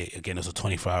enjoy. Again, it was a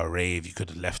 24-hour rave. You could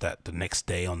have left that the next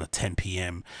day on the 10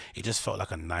 p.m. It just felt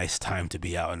like a nice time to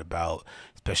be out and about,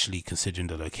 especially considering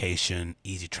the location,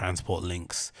 easy transport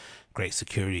links, great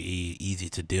security, easy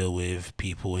to deal with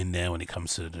people in there when it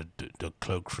comes to the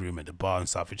cloakroom and the bar and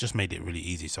stuff. It just made it really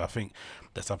easy. So I think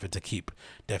that's something to keep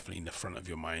definitely in the front of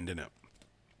your mind, innit?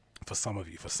 For some of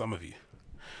you.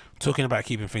 Talking about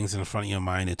keeping things in the front of your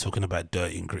mind and talking about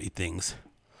dirty and gritty things,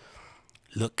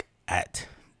 look at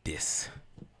this.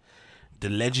 The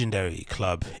legendary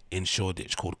club in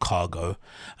Shoreditch called Cargo,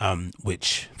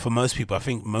 which for most people, I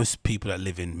think most people that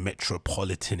live in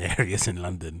metropolitan areas in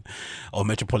London, or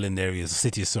metropolitan areas,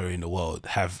 cities, sorry, in the world,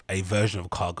 have a version of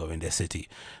Cargo in their city.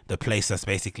 The place that's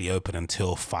basically open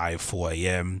until 4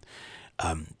 a.m.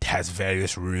 Has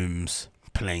various rooms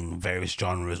playing various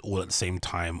genres all at the same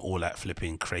time, all at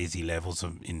flipping crazy levels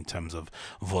in terms of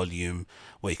volume,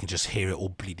 where you can just hear it all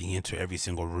bleeding into every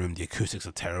single room. The acoustics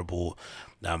are terrible.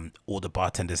 All the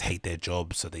bartenders hate their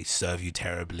jobs, so they serve you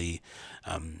terribly.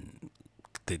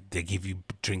 They give you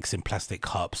drinks in plastic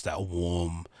cups that are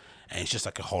warm, and it's just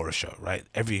like a horror show, right?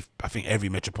 I think every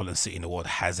metropolitan city in the world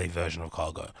has a version of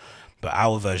Cargo, but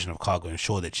our version of Cargo in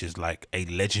Shoreditch is like a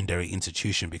legendary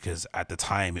institution, because at the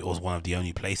time it was one of the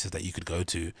only places that you could go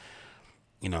to,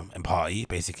 you know, and party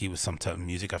basically with some type of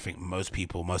music. I think most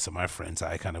of my friends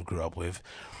that I kind of grew up with,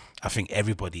 I think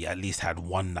everybody at least had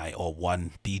one night or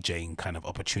one DJing kind of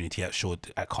opportunity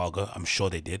at Cargo. I'm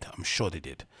sure they did.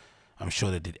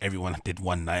 Everyone did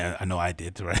one night. I know I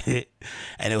did, right?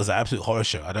 And it was an absolute horror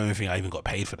show. I don't even think I even got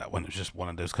paid for that one. It was just one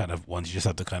of those kind of ones you just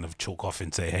have to kind of chalk off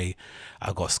and say, hey,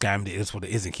 I got scammed. It is what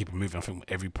it is, and keep it moving. I think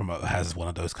every promoter has one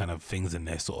of those kind of things in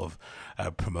their sort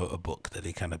of promoter book that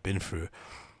they kind of been through.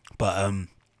 But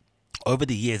over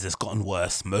the years, it's gotten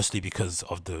worse, mostly because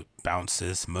of the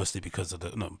bouncers, mostly because of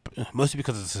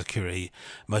the security,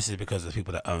 mostly because of the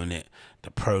people that own it,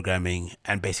 the programming,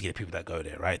 and basically the people that go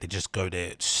there, right? They just go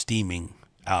there steaming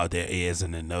out of their ears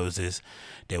and their noses.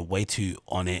 They're way too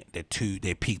on it.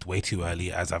 They peaked way too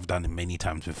early, as I've done many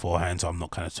times beforehand. So I'm not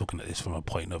kind of talking at this from a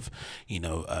point of,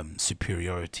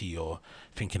 superiority or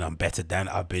thinking I'm better than.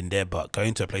 I've been there, but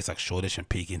going to a place like Shoreditch and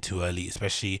peaking too early,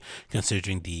 especially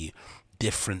considering the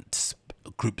different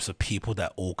groups of people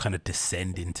that all kind of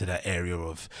descend into that area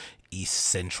of East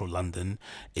Central London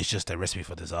is just a recipe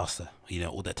for disaster. You know,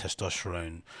 all that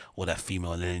testosterone, all that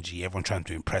female energy, everyone trying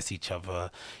to impress each other,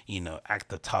 you know, act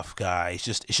the tough guy. It's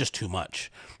just too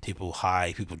much. People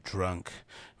high, people drunk,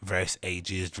 various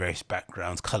ages, various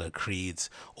backgrounds, color creeds,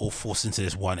 all forced into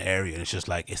this one area, and it's just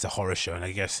like it's a horror show. And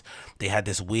I guess they had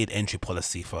this weird entry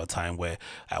policy for a time where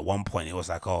at one point it was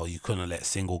like, oh, you couldn't let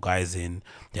single guys in,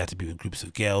 they had to be with groups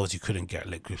of girls, you couldn't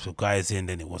let groups of guys in.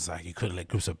 Then it was like you couldn't let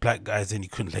groups of black guys in, you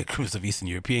couldn't let groups of Eastern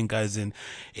European guys in,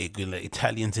 it could let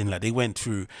Italians in. Like they went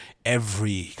through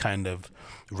every kind of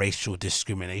racial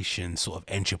discrimination sort of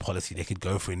entry policy they could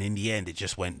go for, and in the end it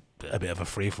just went a bit of a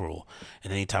free-for-all.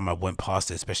 And anytime I went past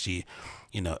it, especially,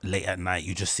 you know, late at night,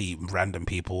 you just see random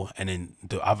people. And then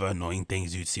the other annoying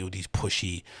things, you'd see all these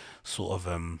pushy sort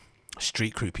of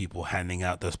street crew people handing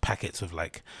out those packets of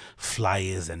like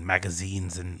flyers and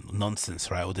magazines and nonsense,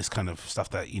 right? All this kind of stuff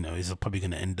that, you know, is probably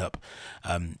going to end up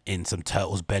in some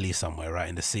turtle's belly somewhere, right,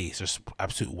 in the sea. It's just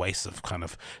absolute waste of kind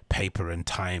of paper and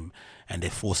time, and they're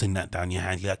forcing that down your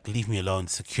hand. You're like, leave me alone,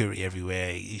 security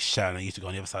everywhere. You shouting. I used to go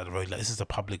on the other side of the road, like, this is a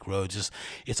public road. Just,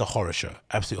 it's a horror show,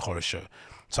 absolute horror show.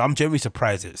 So I'm generally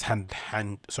surprised it's I'm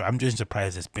just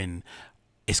surprised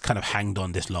it's kind of hanged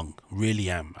on this long. Really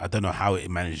am. I don't know how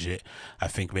it managed it. I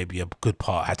think maybe a good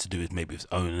part had to do with maybe its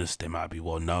owners. They might be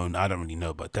well known. I don't really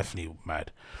know, but definitely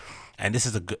mad. And this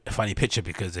is a funny picture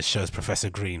because it shows Professor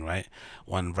Green, right?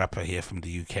 One rapper here from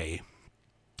the UK.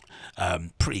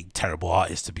 Pretty terrible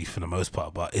artist to be for the most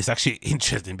part, but it's actually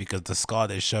interesting because the scar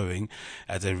they're showing,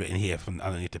 as they're written here from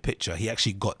underneath the picture, he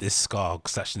actually got this scar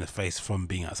slashed in the face from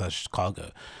being outside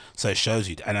Chicago. So it shows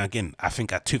you. And again, I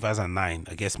think at 2009,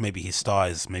 I guess maybe his star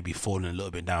is maybe falling a little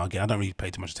bit now. Again, I don't really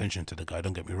pay too much attention to the guy,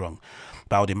 don't get me wrong,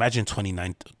 but I would imagine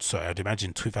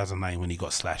 2009 when he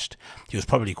got slashed, he was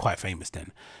probably quite famous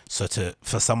then. So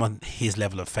for someone his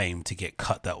level of fame to get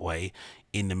cut that way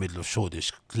in the middle of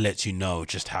Shoreditch lets you know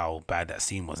just how bad that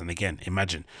scene was. And again,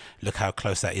 imagine, look how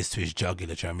close that is to his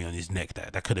jugular, Jeremy, on his neck.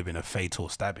 That could have been a fatal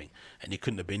stabbing, and he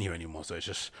couldn't have been here anymore. So it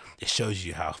shows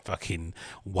you how fucking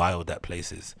wild that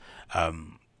place is.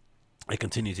 It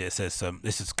continues here. It says,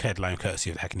 this is headline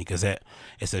courtesy of the Hackney Gazette.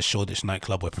 It says, Shoreditch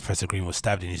nightclub where Professor Green was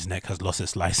stabbed in his neck has lost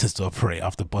its license to operate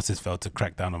after bosses failed to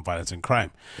crack down on violence and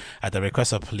crime. At the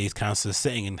request of police, councillors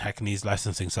sitting in Hackney's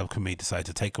licensing subcommittee decided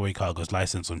to take away Cargo's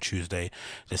license on Tuesday,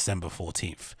 December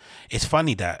 14th. It's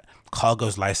funny that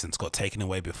Cargo's license got taken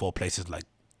away before places like,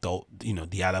 you know,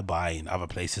 the Alibi and other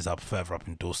places up further up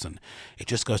in Dawson. It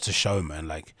just goes to show, man,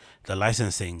 like the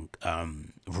licensing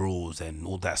rules and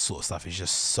all that sort of stuff is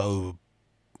just so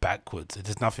backwards. It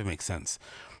does nothing make sense.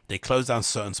 They close down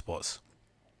certain spots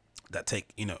that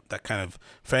take, you know, that kind of,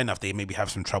 fair enough, they maybe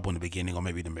have some trouble in the beginning or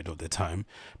maybe the middle of their time,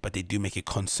 but they do make a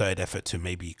concerted effort to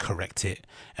maybe correct it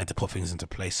and to put things into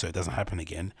place so it doesn't happen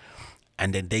again.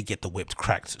 And then they get the whip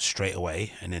cracked straight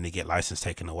away, and then they get license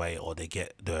taken away, or they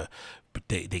get they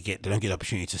don't get the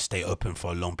opportunity to stay open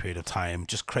for a long period of time.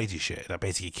 Just crazy shit that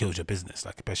basically kills your business.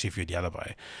 Like, especially if you're the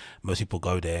Alibi, most people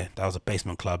go there. That was a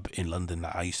basement club in London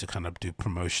that I used to kind of do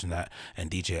promotion at and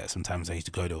DJ at. Sometimes I used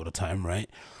to go there all the time, right?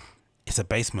 It's a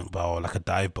basement bar or like a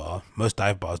dive bar. Most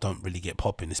dive bars don't really get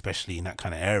popping, especially in that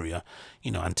kind of area,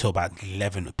 you know, until about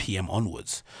 11 p.m.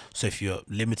 onwards. So if you're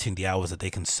limiting the hours that they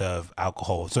can serve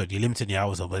alcohol, so you're limiting the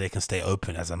hours of where they can stay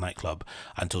open as a nightclub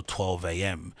until 12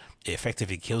 a.m., it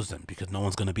effectively kills them because no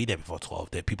one's going to be there before 12.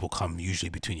 There, people come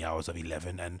usually between the hours of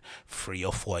 11 and 3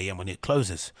 or 4 a.m. when it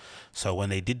closes. So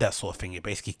when they did that sort of thing, it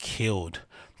basically killed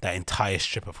that entire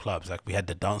strip of clubs. Like, we had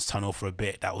the Dance Tunnel for a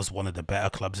bit. That was one of the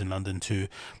better clubs in London too.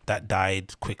 That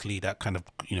died quickly. That kind of,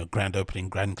 you know, grand opening,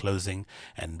 grand closing,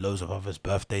 and loads of others'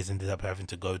 birthdays ended up having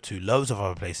to go to. Loads of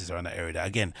other places around that area that,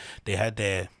 again, they had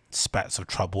their spats of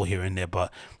trouble here and there,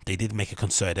 but they did make a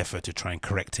concerted effort to try and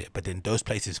correct it. But then those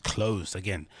places closed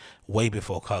again way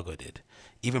before Cargo did.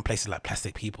 Even places like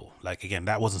Plastic People, like, again,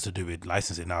 that wasn't to do with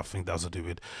licensing. I think that was to do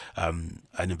with an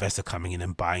investor coming in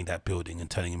and buying that building and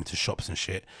turning them into shops and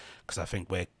shit. Because I think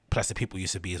where Plastic People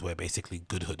used to be is where basically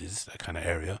Good Hood is, that kind of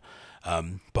area.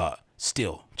 But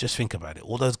still, just think about it.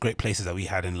 All those great places that we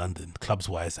had in London, clubs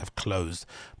wise, have closed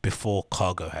before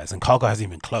Cargo has, and Cargo hasn't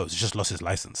even closed. It's just lost its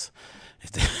license.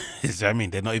 I mean,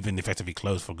 they're not even effectively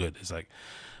closed for good. It's like,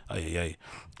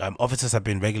 officers have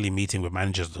been regularly meeting with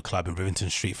managers of the club in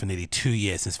Rivington Street for nearly 2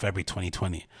 years, since February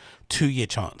 2020. 2-year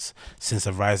chance since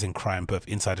a rise in crime both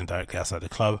inside and directly outside the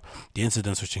club. The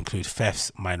incidents, which include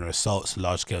thefts, minor assaults,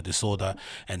 large-scale disorder,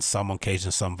 and some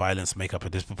occasions some violence, make up a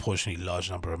disproportionately large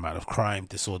amount of crime,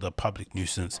 disorder, public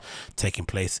nuisance taking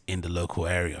place in the local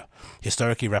area.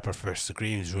 Historically, rapper Professor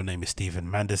Green, whose real name is Stephen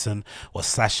Manderson, was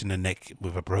slashed in the neck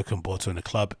with a broken bottle in the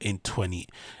club in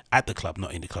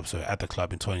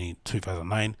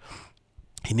 2009.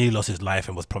 He nearly lost his life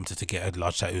and was prompted to get a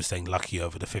large tattoo saying "lucky"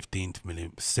 over the 15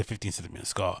 centimeter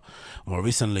scar. More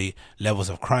recently, levels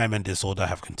of crime and disorder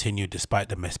have continued despite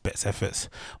the best efforts.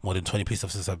 More than 20 police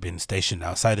officers have been stationed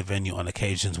outside the venue on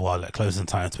occasions, while at closing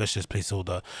time, specialist police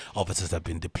order officers have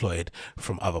been deployed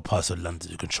from other parts of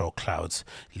London to control crowds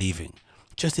leaving.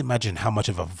 Just imagine how much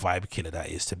of a vibe killer that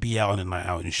is to be out on a night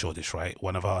out in Shoreditch, right?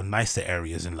 One of our nicer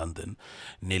areas in London,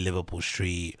 near Liverpool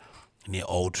Street, near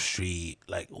Old Street,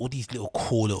 like all these little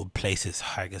cool little places,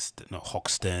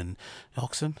 Hoxton,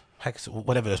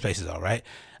 whatever those places are, right?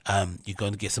 You're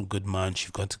going to get some good munch,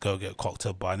 you're going to go get a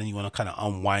cocktail bar, and then you want to kind of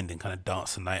unwind and kind of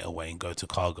dance the night away and go to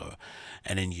Cargo.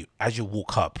 And then as you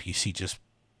walk up, you see just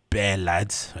bare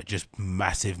lads, just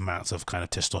massive amounts of kind of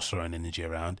testosterone energy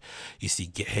around. You see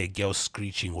girls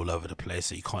screeching all over the place,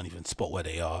 so you can't even spot where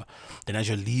they are. Then as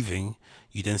you're leaving,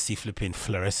 you then see flipping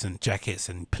fluorescent jackets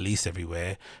and police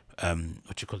everywhere.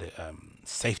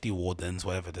 Safety wardens,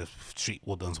 whatever, the street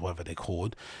wardens, whatever they're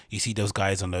called. You see those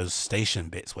guys on those station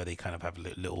bits where they kind of have a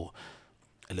little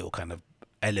kind of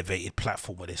elevated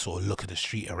platform where they sort of look at the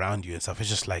street around you and stuff. It's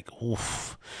just like,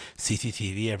 oof,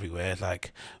 CCTV everywhere,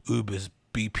 like Ubers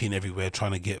beeping everywhere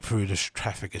trying to get through the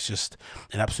traffic. It's just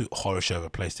an absolute horror show of a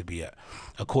place to be at.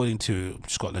 According to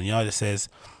Scotland Yard, it says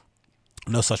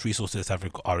no such resources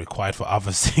are required for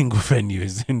other single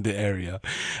venues in the area,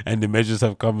 and the measures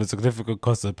have come at significant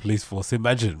cost of police force.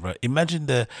 Imagine, right? Imagine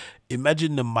the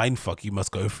mindfuck you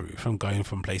must go through from going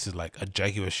from places like a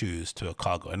Jaguar Shoes to a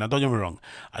Cargo. And don't get me wrong,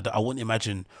 I wouldn't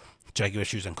imagine Jaguar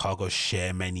Shoes and Cargo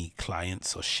share many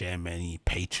clients or share many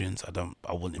patrons.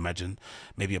 I wouldn't imagine.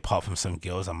 Maybe apart from some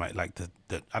girls, I might like the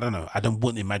I don't know.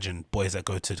 Wouldn't imagine boys that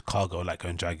go to Cargo like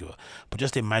going Jaguar. But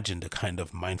just imagine the kind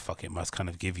of mindfuck it must kind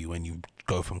of give you when you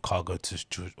go from Cargo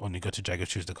when you go to Jaguar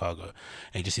Shoes to Cargo,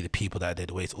 and you just see the people that are there,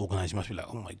 the way it's organized. You must be like,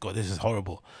 oh my god, this is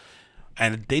horrible.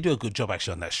 And they do a good job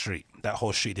actually on that street. That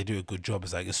whole street, they do a good job.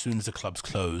 It's like as soon as the clubs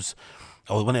close,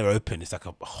 or when they're open, it's like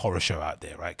a horror show out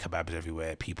there, right? Kebabs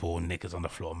everywhere, people, niggas on the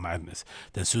floor, madness.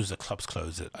 Then as soon as the clubs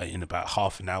close, in about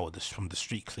half an hour, from the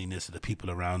street cleaners to the people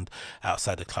around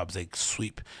outside the clubs, they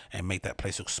sweep and make that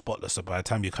place look spotless. So by the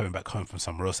time you're coming back home from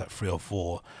somewhere else at 3 or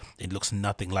 4, it looks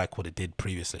nothing like what it did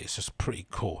previously. It's just pretty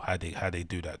cool how they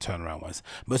do that turnaround wise.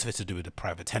 Most of it's to do with the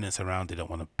private tenants around. They don't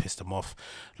want to piss them off.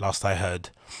 Last I heard,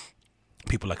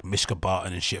 people like Mishka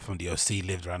Barton and shit from the OC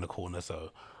lived around the corner,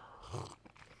 so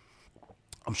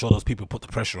I'm sure those people put the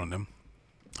pressure on them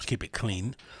to keep it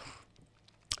clean.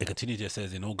 It continues. It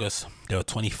says in August there were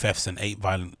 20 thefts and 8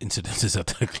 violent incidences at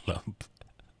the club.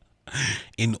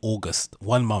 In August,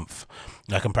 1 month.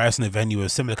 Now, comparison, the venue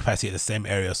with similar capacity at the same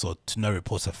area saw no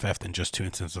reports of theft and just 2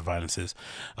 incidents of violence.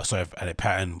 And a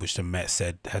pattern which the Met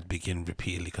said had begun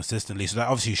repeatedly, consistently. So that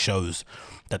obviously shows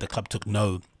that the club took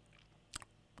no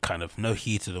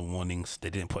heed to the warnings.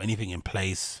 They didn't put anything in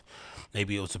place.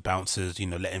 Maybe it was the bouncers,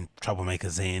 letting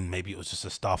troublemakers in. Maybe it was just the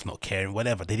staff not caring,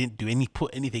 whatever. They didn't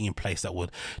put anything in place that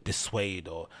would dissuade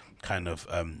or kind of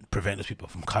prevent those people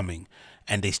from coming,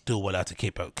 and they still were allowed to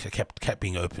kept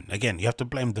being open. Again, you have to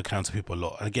blame the council people a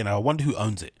lot. And again, I wonder who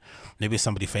owns it. Maybe it's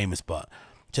somebody famous, but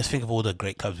just think of all the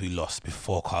great clubs we lost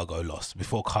before Cargo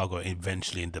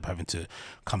eventually ended up having to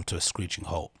come to a screeching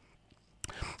halt.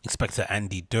 Inspector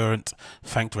Andy Durant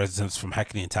thanked residents from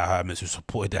Hackney and Tower Hamlets who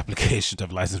supported the application to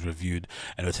have license reviewed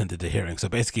and attended the hearing. So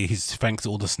basically, he's thanks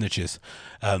all the snitches.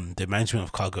 The management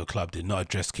of Cargo Club did not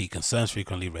address key concerns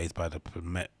frequently raised by the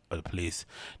police.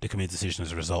 The committee's decision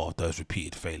as a result of those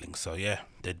repeated failings. So yeah,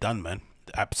 they're done, man.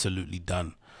 They're absolutely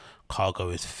done. Cargo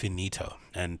is finito.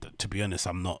 And to be honest,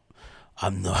 I'm not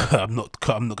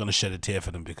gonna shed a tear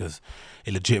for them, because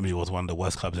it legitimately was one of the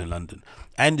worst clubs in London.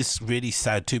 And it's really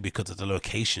sad too because of the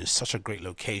location. It's such a great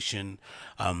location.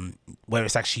 Where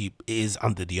it actually is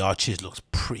under the arches looks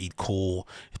pretty cool,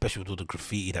 especially with all the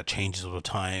graffiti that changes all the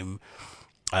time.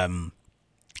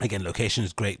 Again, location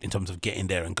is great in terms of getting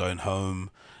there and going home.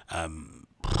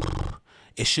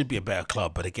 It should be a better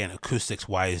club, but again, acoustics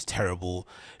wise terrible,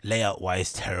 layout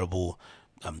wise terrible.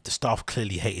 The staff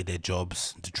clearly hated their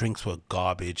jobs. The drinks were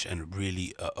garbage and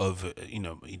really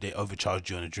they overcharged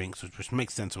you on the drinks, which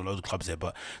makes sense with a lot of clubs there,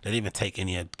 but they didn't even take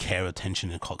any care,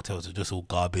 attention in cocktails. They're just all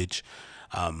garbage.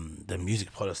 The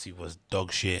music policy was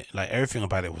dog shit. Like, everything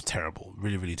about it was terrible,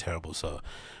 really, really terrible. So,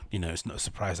 it's not a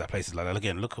surprise that places like that.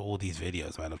 Again, look at all these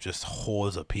videos, man, of just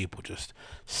hordes of people just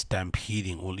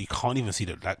stampeding. You can't even see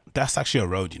that's actually a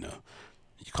road, you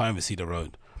can't even see the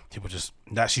road. People just,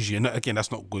 that's usually, again,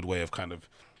 that's not a good way of kind of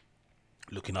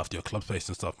looking after your club space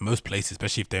and stuff. Most places,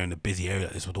 especially if they're in a busy area,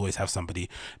 this would always have somebody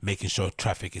making sure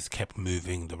traffic is kept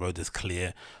moving, the road is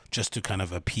clear, just to kind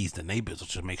of appease the neighbors, or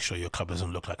to make sure your club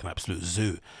doesn't look like an absolute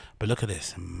zoo. But look at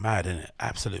this, mad, isn't it?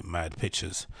 Absolute mad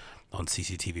pictures on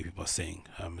CCTV people are seeing.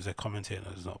 Is there comments here?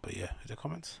 No, there's not, but yeah, is there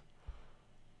comments?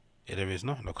 Yeah, there is.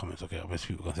 No comments. Okay, I guess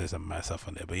people are gonna say some mad stuff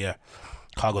on there, but yeah,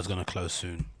 Cargo's gonna close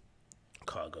soon.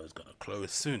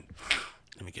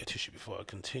 Let me get a tissue before I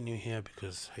continue here,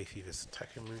 because hay fever is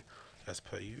attacking me as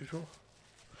per usual.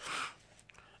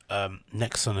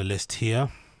 Next on the list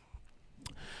here,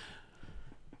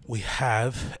 we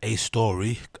have a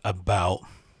story about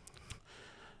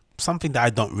something that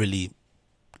I'm not really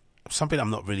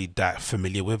that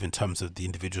familiar with in terms of the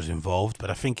individuals involved, but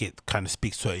I think it kind of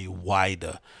speaks to a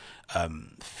wider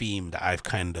theme that I've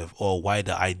or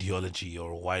wider ideology,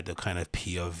 or a wider kind of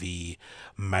POV,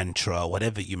 mantra,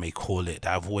 whatever you may call it,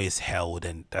 that I've always held,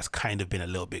 and that's kind of been a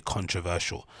little bit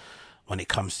controversial when it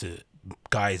comes to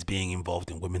guys being involved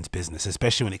in women's business,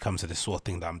 especially when it comes to this sort of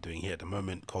thing that I'm doing here at the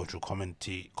moment, cultural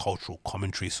commentary,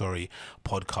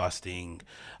 podcasting,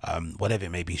 whatever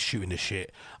it may be, shooting the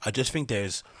shit. I just think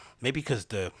there's, maybe because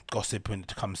the gossip when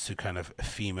it comes to kind of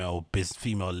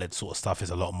female-led sort of stuff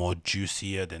is a lot more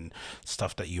juicier than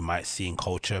stuff that you might see in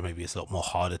culture. Maybe it's a lot more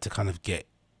harder to kind of get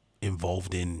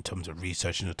involved in terms of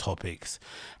researching the topics,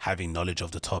 having knowledge of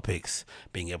the topics,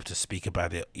 being able to speak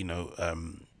about it,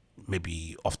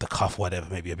 maybe off the cuff, whatever,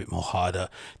 maybe a bit more harder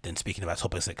than speaking about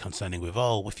topics that concerning with,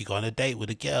 if you go on a date with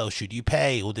a girl, should you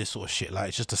pay, all this sort of shit. Like,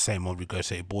 it's just the same old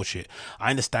regurgitated bullshit. I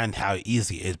understand how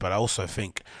easy it is, but I also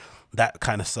think that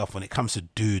kind of stuff, when it comes to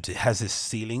dudes, it has this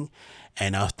ceiling,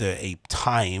 and after a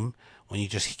time, when you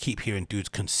just keep hearing dudes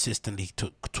consistently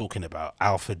talking about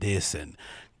alpha this and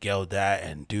girl that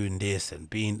and doing this and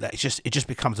being that, it just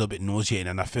becomes a little bit nauseating.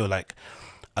 And I feel like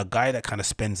a guy that kind of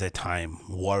spends their time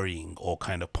worrying or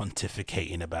kind of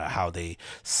pontificating about how they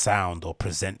sound or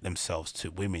present themselves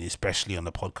to women, especially on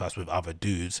the podcast with other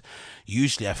dudes,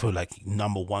 usually I feel like,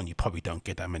 number one, you probably don't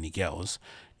get that many girls.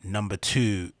 Number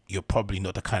two, you're probably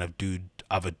not the kind of dude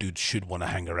other dudes should want to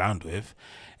hang around with.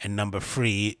 And number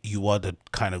three, you are the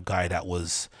kind of guy that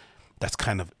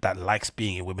likes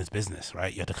being in women's business,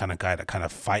 right? You're the kind of guy that kind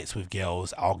of fights with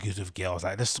girls, argues with girls,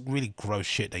 like this really gross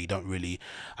shit that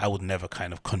I would never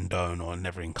kind of condone or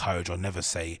never encourage or never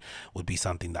say would be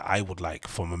something that I would like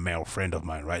from a male friend of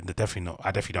mine, right? I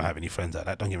definitely don't have any friends like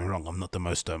that. Don't get me wrong, I'm not the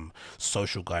most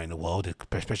social guy in the world,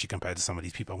 especially compared to some of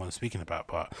these people I want to speaking about.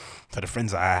 But for the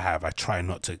friends that I have, I try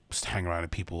not to hang around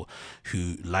with people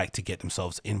who like to get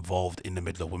themselves involved in the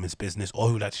middle of women's business, or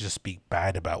who like to just speak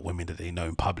bad about women that they know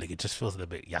in public. It just feels a little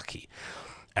bit yucky.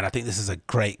 And I think this is a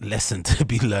great lesson to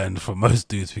be learned for most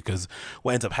dudes, because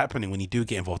what ends up happening when you do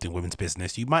get involved in women's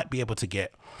business, you might be able to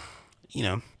get,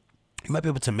 you might be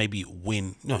able to maybe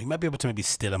win, you might be able to maybe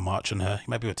steal a march on her, you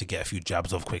might be able to get a few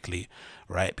jabs off quickly,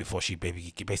 right, before she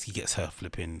basically gets her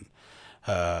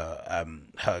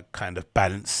her kind of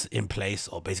balance in place,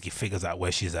 or basically figures out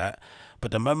where she's at.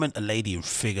 But the moment a lady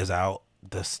figures out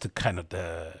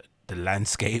the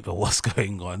landscape of what's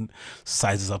going on,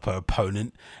 sizes up her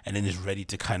opponent, and then is ready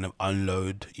to kind of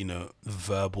unload,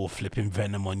 verbal flipping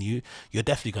venom on you, you're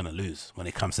definitely going to lose when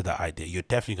it comes to that idea. You're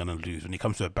definitely going to lose when it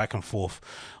comes to a back and forth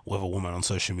with a woman on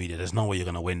social media. There's no way you're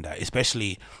going to win that,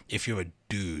 especially if you're a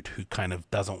dude who kind of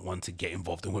doesn't want to get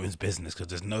involved in women's business, because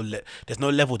there's no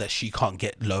level that she can't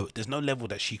get low. There's no level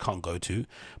that she can't go to,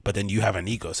 but then you have an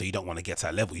ego, so you don't want to get to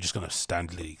that level. You're just going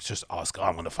to just ask,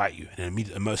 I'm going to fight you. And then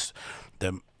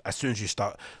immediately, as soon as you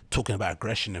start talking about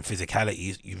aggression and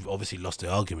physicality, you've obviously lost the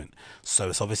argument. So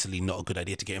it's obviously not a good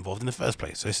idea to get involved in the first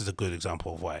place. So this is a good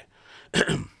example of why.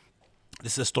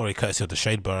 This is a story courtesy of the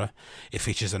Shade Borough. It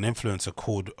features an influencer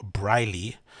called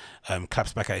Breeny,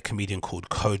 claps back at a comedian called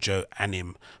Kojo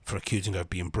Amin for accusing her of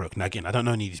being broke. Now again, I don't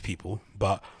know any of these people,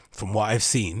 but from what I've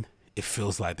seen, it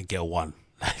feels like the girl won.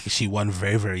 Like, she won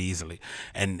very, very easily.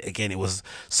 And again, it was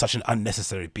such an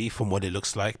unnecessary beef from what it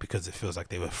looks like, because it feels like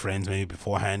they were friends maybe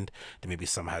beforehand. They maybe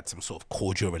some had some sort of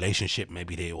cordial relationship.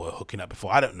 Maybe they were hooking up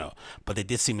before. I don't know. But it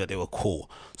did seem that they were cool.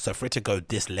 So for it to go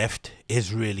this left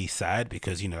is really sad,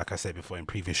 because, you know, like I said before in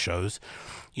previous shows,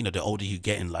 you know, the older you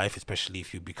get in life, especially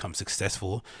if you become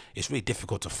successful, it's really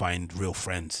difficult to find real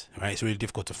friends, right? It's really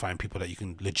difficult to find people that you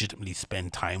can legitimately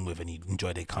spend time with and you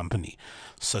enjoy their company.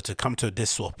 So to come to this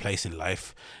sort of place in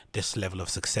life, this level of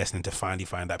success, and to finally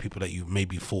find out people that you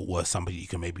maybe thought were somebody you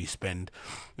can maybe spend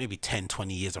maybe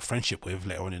 10-20 years of friendship with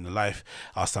later on in the life,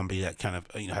 are somebody that kind of,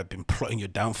 you know, have been plotting your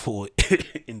downfall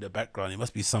in the background. It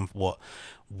must be somewhat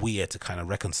weird to kind of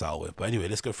reconcile with. But anyway,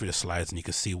 let's go through the slides and you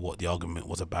can see what the argument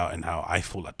was about and how I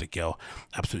feel like the girl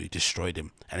absolutely destroyed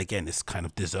him. And again, it's kind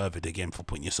of deserved again for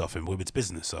putting yourself in women's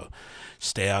business, so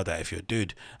stay out of that if you're a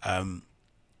dude.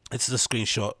 This is a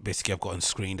screenshot basically I've got on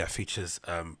screen that features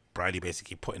Breeny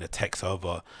basically putting a text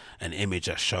over an image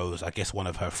that shows, I guess, one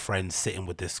of her friends sitting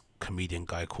with this comedian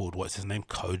guy called, what's his name,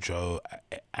 Kojo,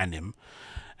 Amin,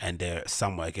 and they're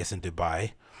somewhere, I guess, in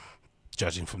Dubai,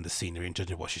 judging from the scenery and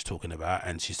judging what she's talking about.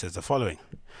 And she says the following: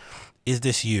 "Is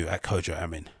this you at Kojo,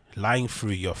 Amin? Lying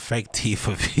through your fake teeth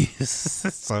of views?"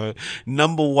 So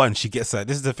number one, she gets that.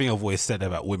 This is the thing I've always said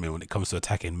about women when it comes to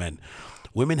attacking men.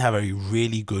 Women have a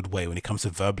really good way when it comes to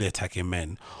verbally attacking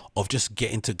men of just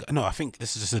getting to, no, I think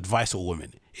this is just advice to all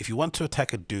women. If you want to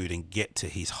attack a dude and get to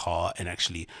his heart and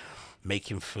actually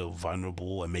make him feel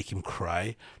vulnerable and make him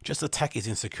cry, just attack his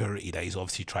insecurity that he's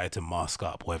obviously tried to mask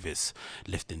up, whether it's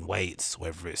lifting weights,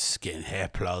 whether it's getting hair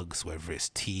plugs, whether it's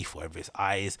teeth, whether it's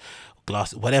eyes,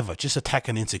 glasses, whatever. Just attack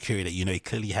an insecurity that you know he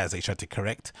clearly has that he tried to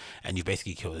correct, and you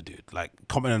basically kill the dude. Like,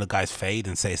 comment on a guy's fade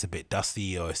and say it's a bit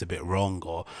dusty, or it's a bit wrong,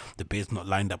 or the beard's not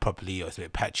lined up properly, or it's a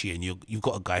bit patchy, and you've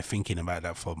got a guy thinking about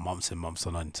that for months and months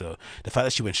on end. So the fact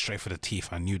that she went straight for the teeth,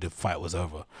 I knew the fight was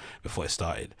over before it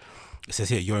started. It says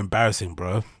here, "You're embarrassing,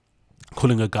 bro."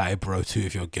 Calling a guy bro too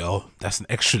if you're a girl, that's an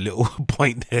extra little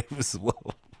point there as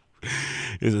well.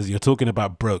 It says, "You're talking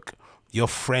about broke. Your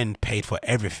friend paid for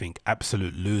everything.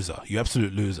 Absolute loser. You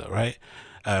absolute loser," right?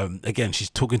 Again,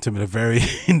 she's talking to him in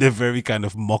a very kind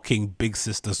of mocking big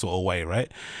sister sort of way,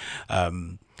 right?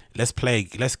 Let's play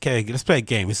a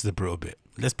game. This is a brutal bit.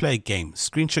 Let's play a game.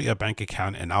 Screenshot your bank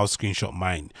account and I'll screenshot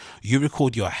mine. You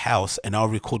record your house and I'll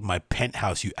record my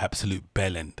penthouse, you absolute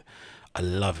bellend. I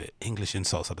love it. English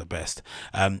insults are the best.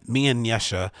 Me and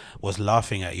Nyasha was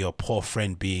laughing at your poor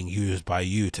friend being used by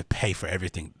you to pay for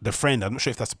everything. The friend, I'm not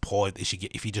sure if that's poor,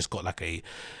 if he just got like a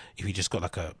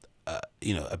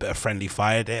you know, a bit of friendly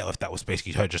fire there, or if that was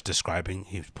basically her just describing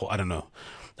he was poor. I don't know.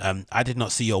 I did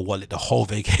not see your wallet the whole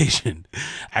vacation.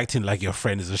 Acting like your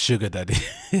friend is a sugar daddy.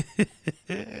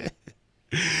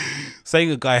 Saying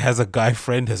a guy has a guy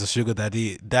friend has a sugar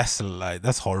daddy, that's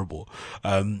horrible.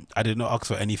 I did not ask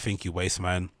for anything, you waste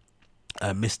man.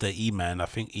 Mr. E-Man, I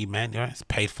think E-Man, yeah,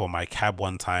 paid for my cab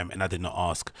one time and I did not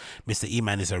ask. Mr.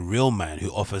 E-Man is a real man who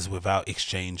offers without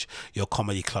exchange. Your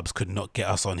comedy clubs could not get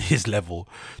us on his level.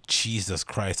 Jesus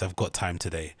Christ, I've got time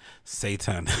today.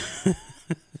 Satan.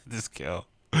 This girl.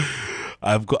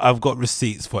 I've got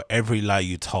receipts for every lie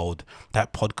you told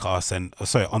that podcast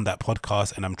on that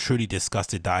podcast, and I'm truly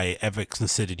disgusted that I ever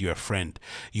considered you a friend.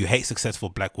 You hate successful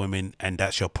black women and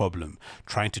that's your problem.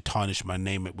 Trying to tarnish my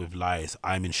name with lies.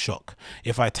 I'm in shock.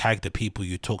 If I tagged the people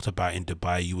you talked about in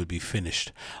Dubai, you would be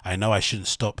finished. I knew I shouldn't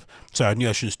stoop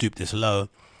this low.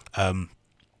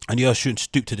 I knew I shouldn't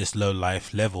stoop to this low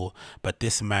life level, but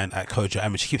this man at Kojo, I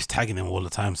mean, she keeps tagging him all the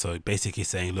time. So basically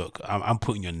saying, look, I'm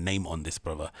putting your name on this,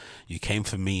 brother. You came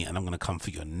for me and I'm going to come for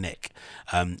your neck.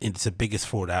 It's the biggest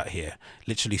fraud out here.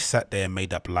 Literally sat there and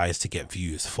made up lies to get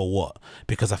views. For what?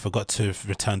 Because I forgot to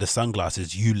return the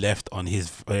sunglasses you left on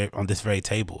this very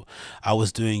table. I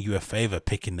was doing you a favor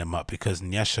picking them up because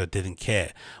Nyasha didn't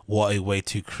care. What a way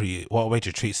to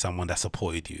treat someone that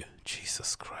supported you.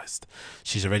 Jesus Christ.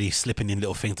 She's already slipping in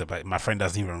little things about my friend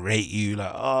doesn't even rate you,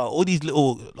 like, oh, all these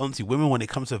little, honestly, women, when it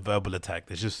comes to verbal attack,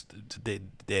 there's just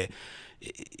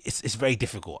it's very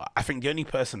difficult. I think the only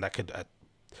person that could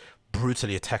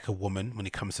brutally attack a woman when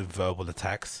it comes to verbal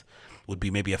attacks would be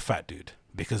maybe a fat dude,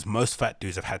 because most fat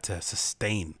dudes have had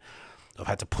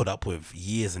to put up with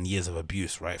years and years of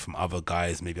abuse, right, from other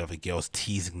guys, maybe other girls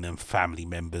teasing them, family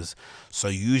members. So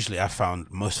usually I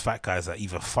found most fat guys are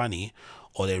either funny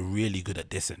or they're really good at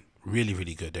dissing, really,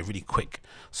 really good. They're really quick.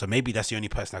 So maybe that's the only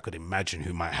person I could imagine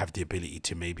who might have the ability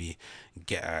to maybe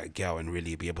get a girl and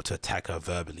really be able to attack her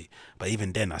verbally. But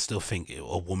even then, I still think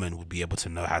a woman would be able to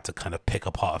know how to kind of pick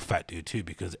apart a fat dude too,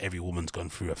 because every woman's gone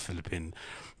through a Philippine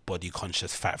body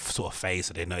conscious fat sort of phase,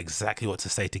 so they know exactly what to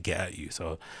say to get at you.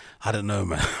 So I don't know,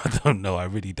 man. I don't know. I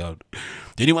really don't.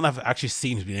 The only one I've actually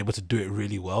seen who's been able to do it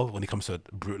really well when it comes to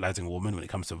brutalizing a woman, when it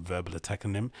comes to verbal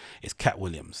attacking them, is Cat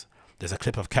Williams. There's a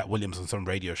clip of Cat Williams on some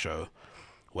radio show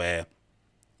where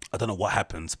I don't know what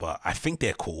happens, but I think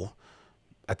they're cool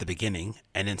at the beginning,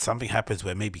 and then something happens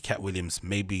where maybe Cat Williams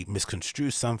maybe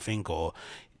misconstrues something, or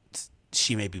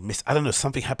she may be I don't know,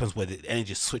 something happens where the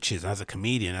energy switches, and as a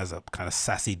comedian, as a kind of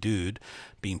sassy dude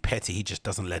being petty, he just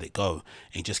doesn't let it go, and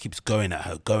he just keeps going at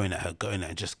her,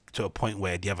 and just to a point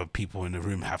where the other people in the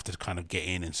room have to kind of get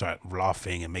in and start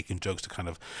laughing and making jokes to kind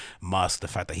of mask the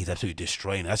fact that he's absolutely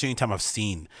destroying. That's the only time I've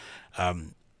seen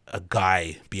a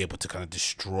guy be able to kind of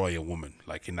destroy a woman,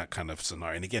 like in that kind of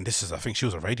scenario. And again, this is, I think she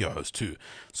was a radio host too,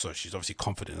 so she's obviously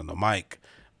confident on the mic,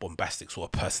 bombastic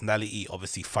sort of personality,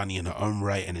 obviously funny in her own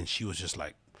right, and then she was just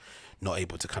like not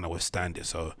able to kind of withstand it.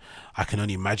 So I can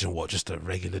only imagine what just a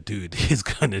regular dude is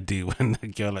gonna do when a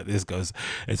girl like this goes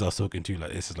and starts talking to you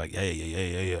like this. Is like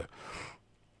yeah.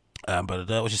 But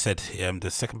what she said,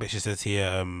 the second bit she says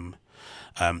here,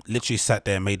 literally sat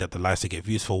there and made up the lies to get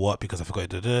views for what? Because I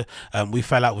forgot. We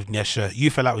fell out with Nyesha.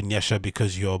 You fell out with Nyesha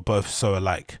because you're both so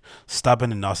alike,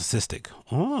 stubborn and narcissistic.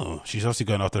 Oh, she's obviously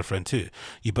going after a friend too.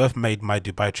 You both made my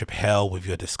Dubai trip hell with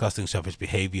your disgusting selfish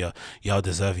behavior. Y'all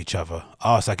deserve each other.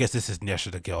 Oh, so I guess this is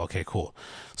Nyesha the girl. Okay, cool.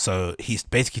 So he's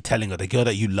basically telling her the girl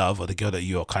that you love, or the girl that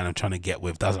you're kind of trying to get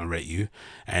with, doesn't rate you,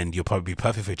 and you'll probably be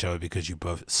perfect for each other because you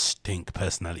both stink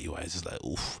personality wise. It's like,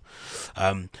 oof.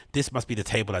 This must be the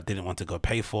table I didn't want to go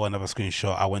pay for. Another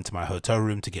screenshot. I went to my hotel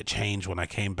room to get changed. When I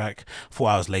came back 4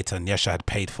 hours later, Nyesha had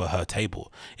paid for her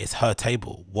table. It's her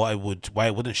table. Why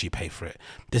wouldn't she pay for it?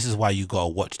 This is why you gotta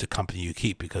watch the company you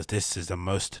keep, because this is the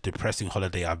most depressing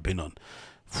holiday I've been on.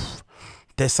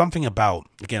 There's something about,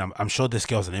 again, I'm sure this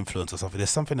girl's an influencer or something.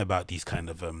 There's something about these kind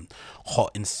of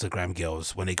hot Instagram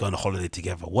girls when they go on a holiday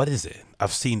together. What is it?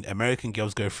 I've seen American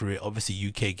girls go through it, obviously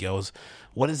UK girls.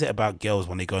 What is it about girls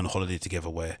when they go on a holiday together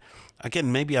where,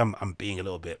 again, maybe I'm being a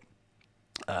little bit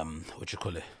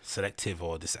selective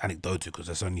or this anecdotal, because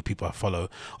there's only people I follow,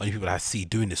 only people I see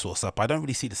doing this sort of stuff. But I don't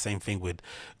really see the same thing with,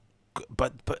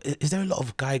 but is there a lot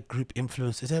of guy group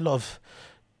influence? Is there a lot of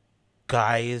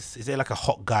guys? Is there like a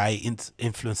hot guy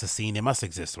influencer scene? It must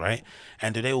exist, right?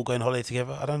 And do they all go on holiday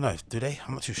together? I don't know. Do they?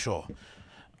 I'm not too sure.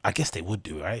 I guess they would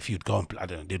do, right? If you'd go on, I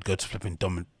don't know, they'd go to flipping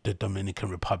the Dominican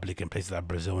Republic and places like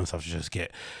Brazil and stuff to just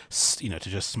get, to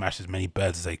just smash as many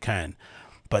birds as they can.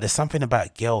 But there's something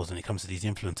about girls when it comes to these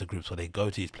influencer groups where they go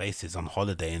to these places on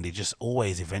holiday and they just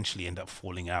always eventually end up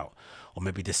falling out, or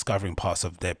maybe discovering parts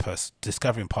of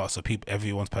people,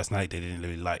 everyone's personality they didn't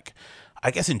really like.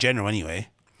 I guess in general anyway,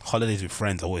 holidays with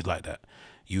friends are always like that.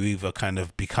 You either kind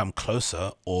of become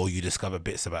closer, or you discover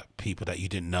bits about people that you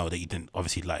didn't know, that you didn't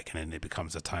obviously like, and then it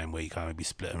becomes a time where you kind of be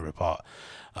split and apart.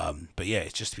 But yeah,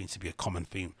 it just seems to be a common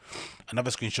theme.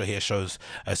 Another screenshot here shows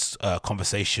a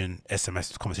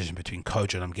SMS conversation between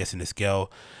Kojo and I'm guessing this girl,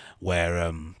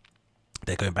 where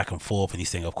they're going back and forth, and he's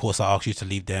saying, of course I asked you to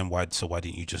leave them, why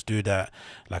didn't you just do that?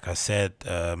 Like I said,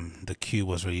 the queue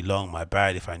was really long, my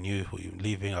bad. If I knew who you were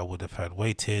leaving, I would have had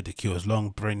waited. The queue was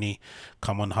long. Breeny,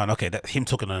 come on, hun. Okay, that him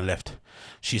talking on the left.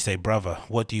 She say, brother,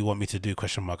 what do you want me to do?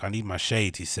 I need my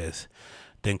shades, he says.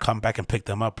 Then come back and pick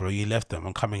them up, bro. You left them.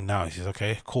 I'm coming now. He says,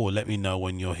 okay, cool, let me know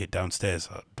when you're hit downstairs.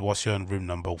 What's your room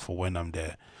number for when I'm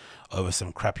there? Over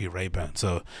some crappy Ray-Ban.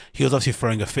 So he was obviously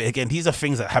throwing a fit. Again, these are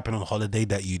things that happen on holiday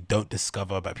that you don't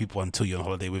discover about people until you're on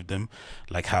holiday with them.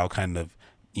 Like how kind of,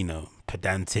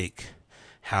 pedantic,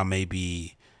 how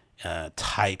maybe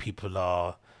tight people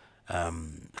are,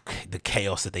 the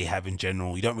chaos that they have in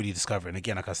general. You don't really discover it. And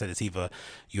again, like I said, it's either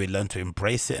you learn to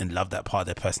embrace it and love that part of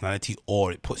their personality,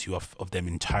 or it puts you off of them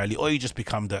entirely, or you just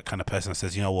become that kind of person that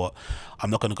says, you know what, I'm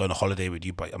not going to go on a holiday with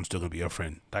you, but I'm still going to be your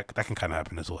friend. That can kind of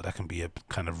happen as well. That can be a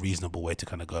kind of reasonable way to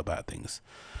kind of go about things.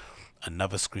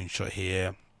 Another screenshot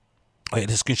here. Oh yeah,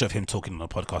 this screenshot of him talking on a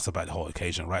podcast about the whole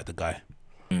occasion, right? The guy.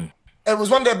 It was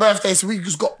one of their birthdays, so we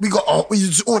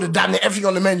just ordered damn near everything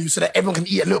on the menu so that everyone can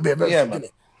eat a little bit of everything. Yeah, man.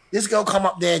 This girl come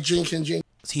up there drinking.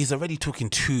 So he's already talking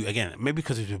too, again, maybe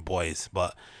because he's with boys,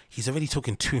 but he's already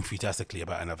talking too enthusiastically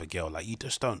about another girl. Like, you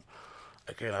just don't,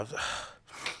 again,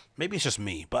 maybe it's just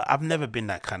me, but I've never been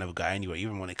that kind of guy anyway,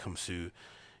 even when it comes to,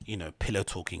 pillow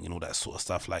talking and all that sort of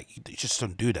stuff. Like, you just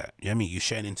don't do that. You know what I mean? You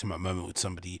share an intimate moment with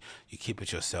somebody, you keep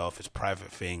it yourself, it's a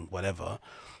private thing, whatever,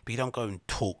 but you don't go and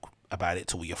talk about it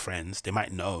to all your friends. They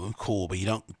might know, cool, but you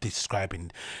don't describe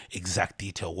in exact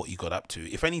detail what you got up to.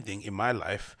 If anything, in my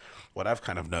life, what I've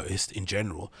kind of noticed in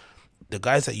general, the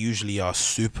guys that usually are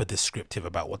super descriptive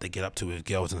about what they get up to with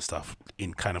girls and stuff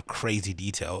in kind of crazy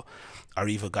detail are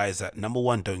either guys that, number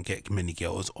one, don't get many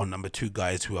girls, or number two,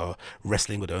 guys who are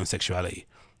wrestling with their own sexuality.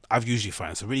 I've usually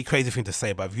found, it's a really crazy thing to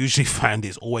say, but I've usually found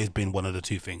it's always been one of the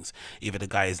two things. Either the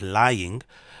guy is lying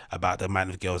about the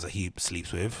amount of girls that he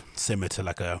sleeps with, similar to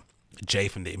like a Jay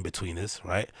from the In-Betweeners,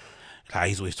 right? Like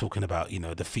he's always talking about, you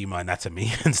know, the female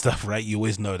anatomy and stuff, right? You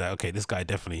always know that, okay, this guy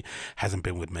definitely hasn't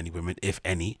been with many women, if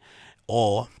any.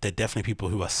 Or they're definitely people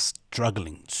who are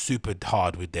struggling super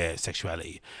hard with their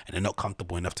sexuality and they're not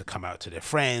comfortable enough to come out to their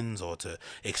friends or to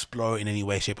explore it in any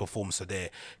way, shape or form. So they're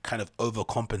kind of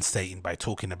overcompensating by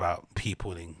talking about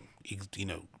people in, you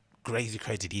know, crazy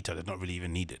detail that's not really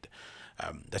even needed.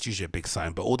 That's usually a big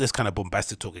sign. But all this kind of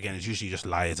bombastic talk, again, is usually just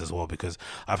liars as well, because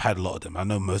I've had a lot of them. I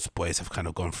know most boys have kind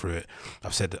of gone through it.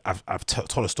 I've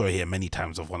told a story here many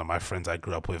times of one of my friends I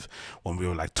grew up with when we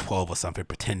were like 12 or something,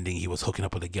 pretending he was hooking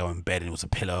up with a girl in bed and it was a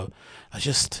pillow.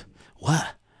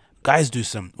 What? Guys do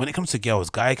when it comes to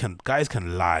girls, guys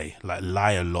can lie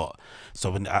a lot. So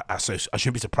when I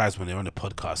shouldn't be surprised when they're on the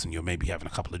podcast and you're maybe having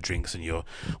a couple of drinks and you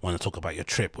want to talk about your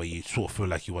trip where you sort of feel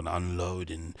like you want to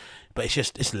unload, but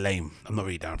it's lame. I'm not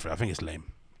really down for it. I think it's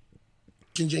lame.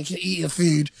 Drinking, eating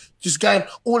food, just going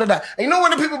all of that. And you know when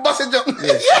the people busting jump, and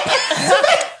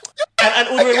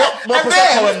ordering more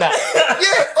prosecco and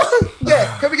that.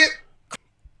 Yeah. Can we get?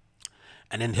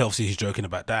 And then obviously he's joking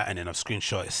about that, and then a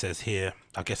screenshot, it says here,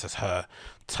 I guess that's her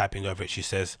typing over it. She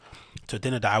says, to a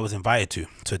dinner that I was invited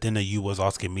to a dinner you was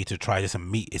asking me to try this and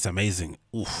meat. It's amazing.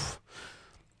 Oof.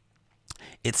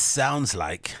 It sounds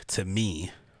like to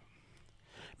me,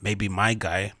 maybe my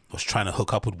guy was trying to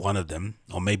hook up with one of them,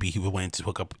 or maybe he was wanting to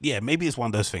hook up. Yeah, maybe it's one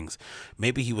of those things.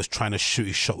 Maybe he was trying to shoot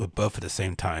his shot with both at the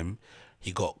same time.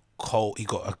 He got cold. He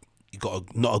got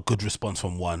not a good response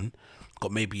from one.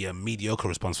 Got maybe a mediocre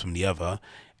response from the other,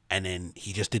 and then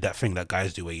he just did that thing that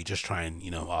guys do where you just try and,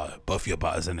 you know, both your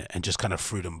butters in it, and just kind of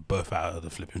threw them both out of the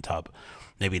flipping tub.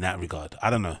 Maybe in that regard, I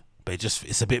don't know, but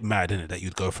it's a bit mad, isn't it, that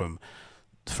you'd go from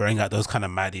throwing out those kind of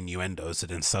mad innuendos to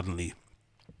then suddenly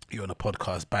you're on a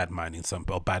podcast bad-mouthing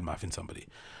somebody.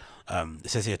 It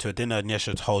says here, to a dinner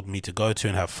Nyesha told me to go to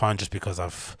and have fun. Just because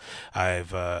I've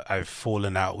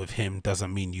fallen out with him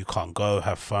doesn't mean you can't go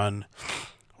have fun.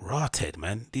 Rotted,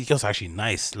 man. These girls are actually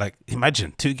nice. Like,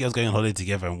 imagine 2 girls going on holiday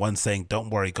together and one saying,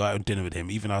 don't worry, go out and dinner with him,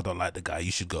 even though I don't like the guy,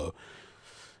 you should go.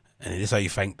 And this is how you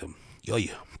thank them.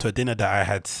 To a dinner that I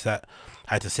had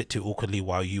to sit to awkwardly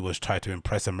while you was trying to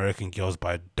impress American girls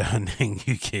by downing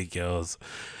UK girls.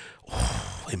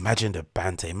 Oh, imagine the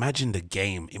banter, imagine the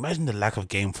game, imagine the lack of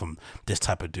game from this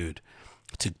type of dude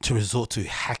to resort to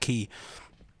hacky,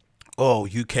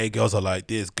 UK girls are like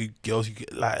this, good girls, you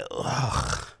get like,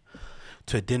 ugh.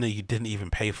 To a dinner you didn't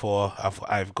even pay for.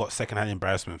 I've got secondhand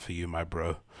embarrassment for you, my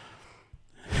bro.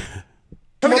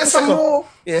 Can we get some more?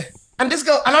 Yeah. And this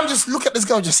girl, and I'm just look at this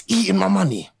girl just eating my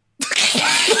money.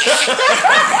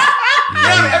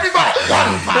 Everybody,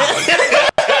 £1,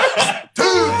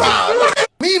 £2.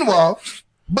 Meanwhile,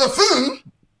 buffoon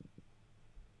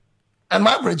and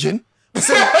my brethren are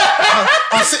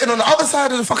sitting on the other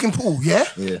side of the fucking pool, yeah?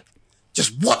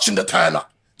 Just watching the turn up.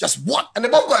 Just what? And they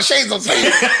both got shades on, so you know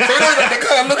that they're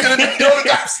kind of looking at the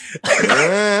gaps.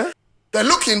 They're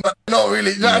looking, but not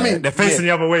really. You know what I mean? They're facing the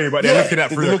other way, but they're looking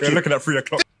at 3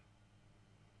 o'clock.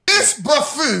 This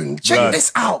buffoon, check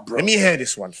this out, bro. Let me hear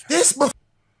this one. This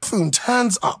buffoon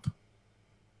turns up.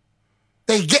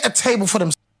 They get a table for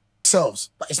themselves,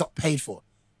 but it's not paid for.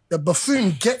 The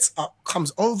buffoon gets up,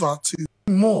 comes over to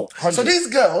more. 100. So these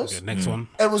girls, okay, next one.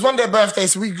 It was one of their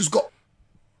birthdays, so we just got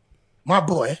my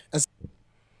boy and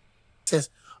says,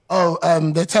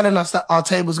 they're telling us that our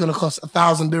table's going to cost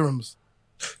 1,000 dirhams.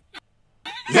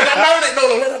 Let that marinate. No,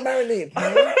 let that marinate,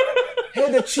 man.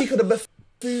 Hear the cheek of the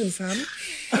buffoon, fam.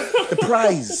 The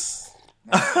prize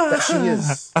that she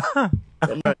is.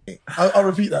 I'll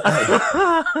repeat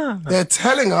that. They're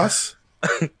telling us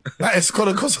that it's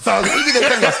going to cost 1,000. Maybe they're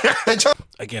telling us.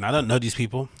 Again, I don't know these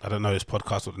people. I don't know this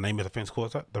podcast, what the name of the thing's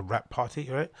called. That the rap party,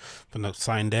 right? From the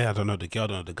sign there. I don't know the girl, I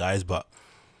don't know the guys, but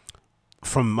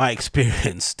from my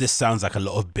experience, this sounds like a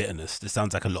lot of bitterness. This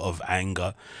sounds like a lot of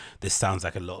anger. This sounds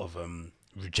like a lot of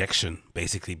rejection,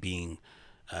 basically being,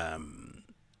 and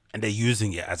they're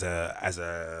using it as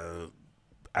a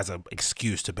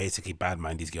excuse to basically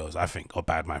badmouth these girls, I think, or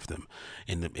badmouth them.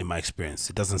 In my experience,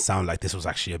 it doesn't sound like this was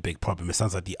actually a big problem. It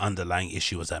sounds like the underlying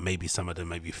issue was that maybe some of them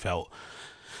maybe felt,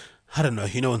 I don't know,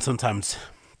 and sometimes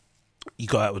you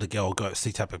go out with a girl, or go out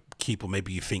see type of keep, or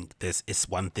maybe you think it's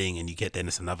one thing and you get there and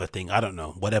it's another thing. I don't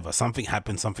know, whatever. Something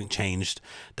happened, something changed,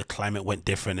 the climate went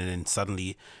different, and then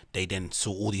suddenly they then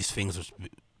saw all these things,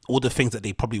 all the things that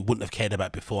they probably wouldn't have cared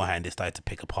about beforehand. They started to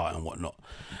pick apart and whatnot.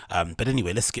 But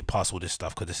anyway, let's skip past all this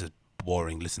stuff because this is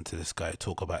boring. Listen to this guy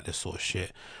talk about this sort of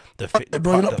shit.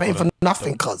 Bro, you're not paying for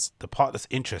nothing, cuz. The part that's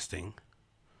interesting.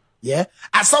 Yeah.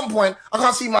 At some point, I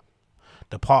can't see my.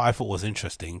 The part I thought was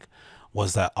interesting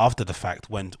was that after the fact,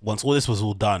 once all this was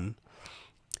all done,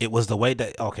 it was the way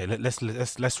that, okay, let's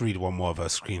read one more of her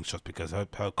screenshots because her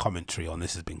commentary on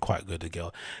this has been quite good. The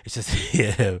girl, it's just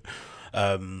yeah.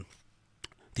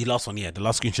 The last one, yeah, the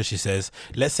last screenshot, she says,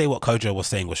 let's say what Kojo was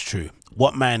saying was true.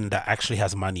 What man that actually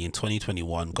has money in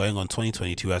 2021 going on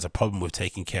 2022 has a problem with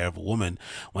taking care of a woman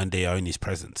when they are in his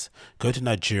presence? Go to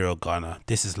Nigeria or Ghana.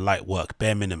 This is light work,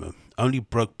 bare minimum. Only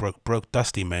broke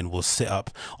dusty men will sit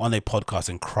up on a podcast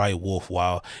and cry wolf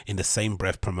while in the same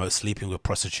breath promote sleeping with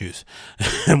prostitutes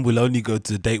and will only go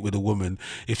to date with a woman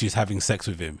if she's having sex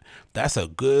with him. That's a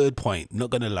good point,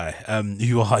 not gonna lie.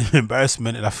 You are an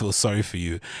embarrassment and I feel sorry for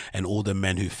you and all the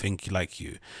men who think like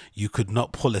you. You could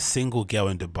not pull a single girl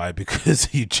in Dubai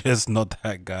because you're just not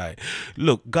that guy.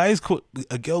 Look, guys,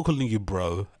 a girl calling you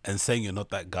bro and saying you're not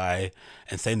that guy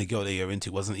and saying the girl that you're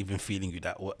into wasn't even feeling you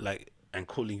that like, and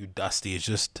calling you dusty is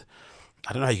just,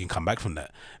 I don't know how you can come back from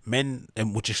that. Men,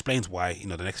 and which explains why, you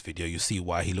know, the next video you see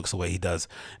why he looks the way he does.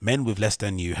 Men with less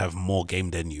than you have more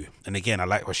game than you. And again, I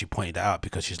like what she pointed out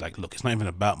because she's like, look, it's not even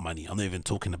about money. I'm not even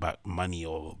talking about money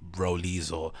or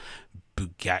Rollies or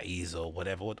Bugattis or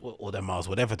whatever, or their miles,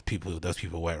 whatever those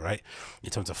people wear, right? In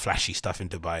terms of flashy stuff in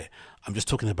Dubai, I'm just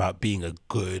talking about being a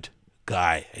good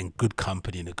guy and good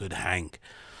company and a good hang.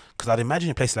 Because I'd imagine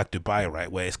a place like Dubai,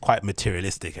 right, where it's quite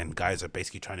materialistic and guys are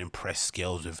basically trying to impress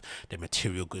girls with their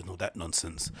material goods and all that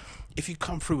nonsense. If you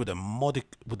come through with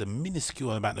a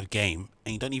minuscule amount of game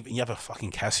and you have a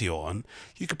fucking Casio on,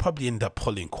 you could probably end up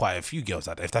pulling quite a few girls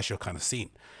out there if that's your kind of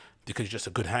scene. Because you're just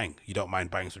a good hang. You don't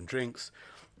mind buying some drinks.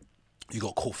 You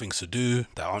got cool things to do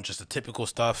that aren't just the typical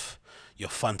stuff. You're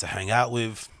fun to hang out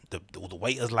with. All the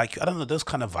waiters like you. I don't know, those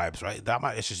kind of vibes, right? That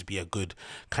might just be a good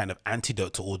kind of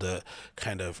antidote to all the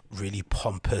kind of really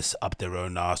pompous, up their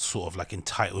own ass, sort of like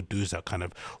entitled dudes that kind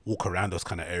of walk around those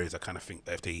kind of areas that kind of think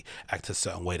that if they act a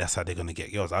certain way, that's how they're going to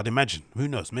get girls. I'd imagine. Who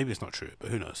knows? Maybe it's not true, but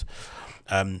who knows?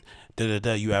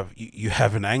 You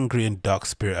have an angry and dark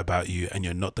spirit about you, and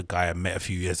you're not the guy I met a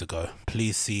few years ago.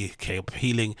 Please see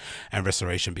healing and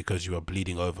restoration because you are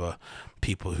bleeding over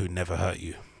people who never hurt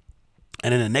you.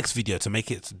 And in the next video, to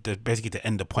make it basically to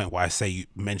end the point why I say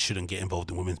men shouldn't get involved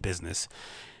in women's business,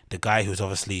 the guy who's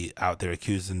obviously out there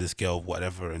accusing this girl of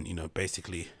whatever and, you know,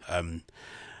 basically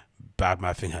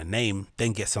bad-mouthing her name,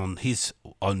 then gets on, he's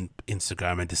on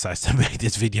Instagram and decides to make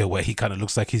this video where he kind of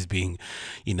looks like he's being,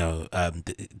 you know,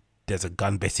 there's a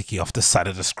gun basically off the side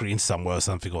of the screen somewhere or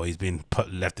something, or he's been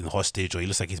left in hostage, or he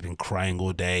looks like he's been crying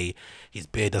all day. His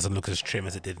beard doesn't look as trim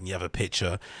as it did in the other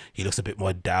picture. He looks a bit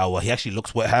more dour. He actually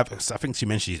looks I think she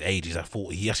mentioned his age. He's like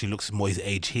 40. He actually looks more his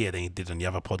age here than he did on the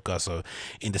other podcast. So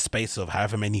in the space of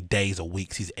however many days or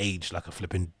weeks, he's aged like a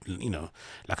flipping, you know,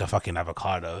 like a fucking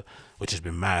avocado, which has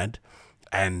been mad.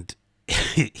 And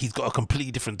he's got a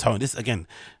completely different tone. This, again,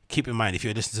 keep in mind, if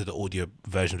you're listening to the audio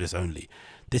version of this only,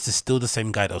 this is still the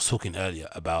same guy that was talking earlier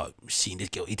about seeing this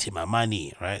girl eating my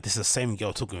money, right? This is the same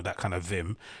girl talking with that kind of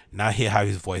vim. Now hear how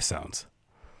his voice sounds.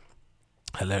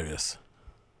 Hilarious.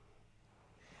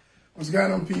 What's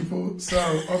going on, people?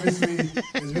 So, obviously,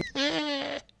 there's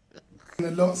been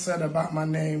a lot said about my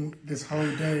name this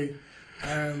whole day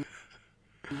on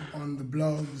the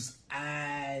blogs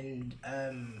and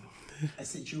a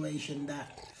situation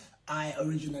that I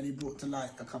originally brought to light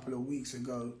a couple of weeks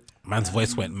ago. Man's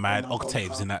voice went mad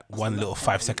octaves in that one little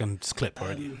 5-second clip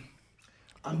already.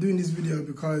 I'm doing this video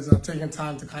because I've taken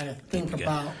time to kind of think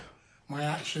about my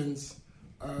actions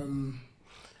on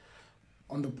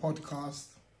the podcast,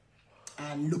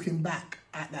 and looking back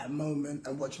at that moment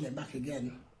and watching it back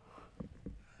again.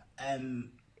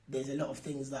 There's a lot of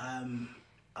things that I'm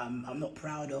not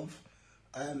proud of,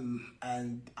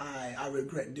 and I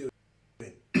regret doing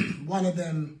it. One of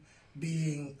them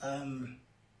being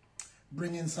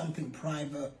bringing something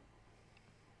private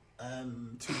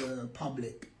to the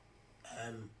public.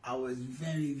 I was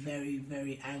very, very,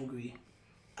 very angry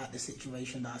at the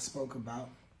situation that I spoke about.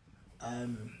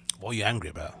 What are you angry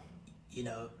about? You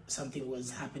know, something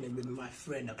was happening with my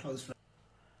friend, a close friend.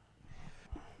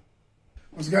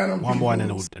 What's going on? One more and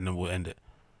then we'll end it.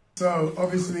 So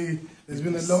obviously, there's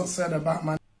been a lot said about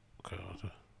my okay.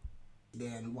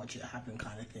 then watch it happen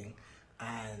kind of thing,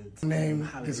 and name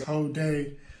how this it, whole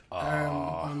day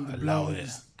on the allow it.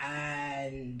 blogs.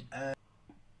 and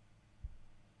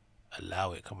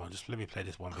Allow it. Come on, just let me play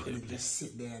this one video, couldn't please. just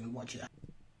sit there and watch it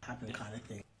happen, kind of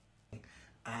thing.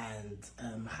 And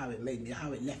how it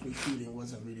left me feeling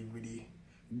wasn't really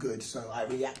good. So I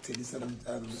reacted instead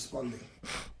of responding.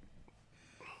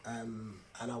 And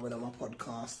I went on my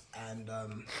podcast and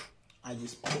I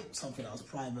just put something that was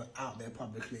private out there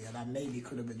publicly, and I maybe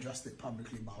could have addressed it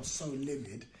publicly, but I was so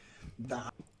livid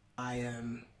that I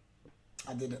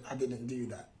didn't do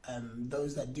that.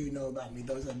 Those that do know about me,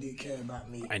 those that do care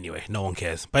about me. Anyway, no one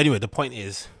cares. But anyway, the point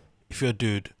is, if you're a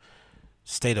dude,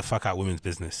 stay the fuck out of women's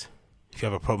business. If you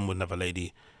have a problem with another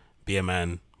lady, be a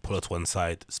man, pull her to one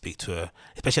side, speak to her,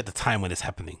 especially at the time when it's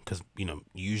happening. Because, you know,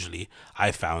 usually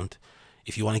I found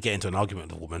if you want to get into an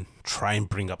argument with a woman, try and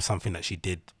bring up something that she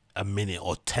did a minute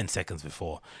or 10 seconds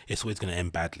before. It's always going to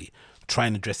end badly. Try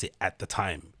and address it at the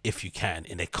time if you can,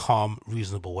 in a calm,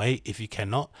 reasonable way. If you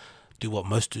cannot, do what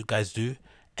most guys do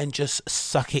and just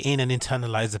suck it in and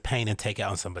internalize the pain and take it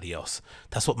out on somebody else.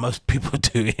 That's what most people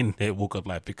do in their walk of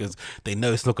life, because they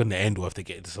know it's not going to end well if they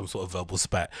get into some sort of verbal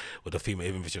spat with a female,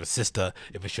 even if it's your sister,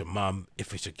 if it's your mum,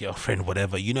 if it's your girlfriend,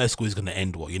 whatever. You know it's always going to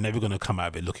end well. You're never going to come out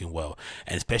of it looking well.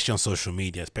 And especially on social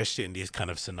media, especially in these kind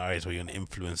of scenarios where you're an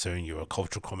influencer and you're a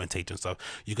cultural commentator and stuff,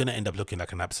 you're going to end up looking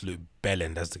like an absolute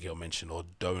bellend, as the girl mentioned, or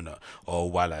donut, or a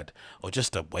wallad, or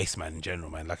just a waste man in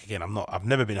general, man. Like, again, I've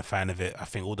never been a fan of it. I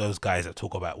think all those guys that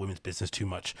talk about women's business too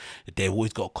much, they've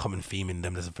always got a common theme in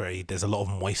them. There's a lot of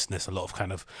moistness, a lot of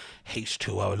kind of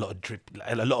H2O, a lot of drip,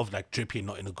 a lot of like drippy,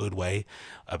 not in a good way,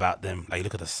 about them. Like,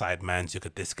 look at the sidemans, look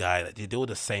at this guy, like, they're all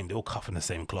the same, they're all cut from the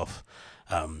same cloth.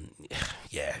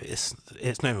 Yeah, it's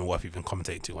not even worth even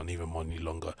commentating on even more any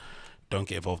longer. Don't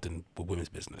get involved in with women's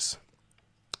business.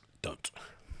 Don't.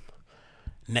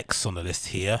 Next on the list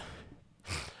here,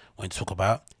 I want to talk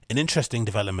about an interesting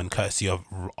development courtesy of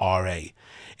RA.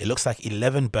 It looks like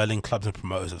 11 Berlin clubs and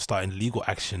promoters have started legal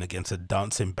action against a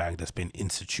dancing ban that's been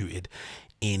instituted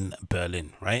in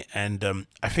Berlin, right? And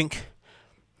I think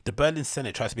the Berlin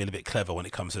Senate tries to be a little bit clever when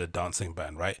it comes to the dancing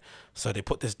ban, right? So they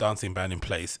put this dancing ban in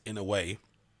place in a way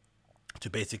to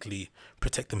basically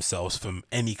protect themselves from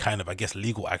any kind of, I guess,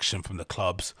 legal action from the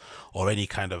clubs, or any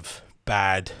kind of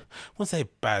bad, I won't say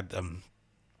bad, I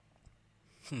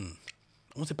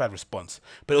won't say bad response,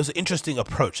 but it was an interesting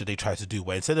approach that they tried to do,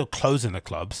 where instead of closing the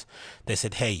clubs, they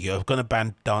said, hey, you're going to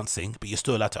ban dancing, but you're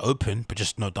still allowed to open, but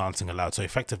just no dancing allowed. So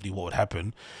effectively what would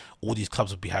happen, all these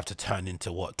clubs would have to turn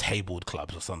into tabled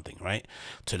clubs or something, right?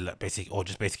 To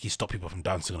basically stop people from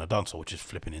dancing on a dance floor, which is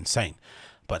flipping insane.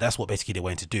 But that's what basically they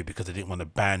wanted to do, because they didn't want to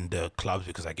ban the clubs,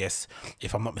 because I guess,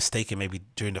 if I'm not mistaken, maybe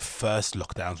during the first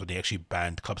lockdowns when they actually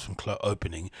banned clubs from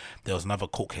opening, there was another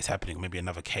court case happening, maybe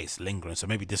another case lingering. So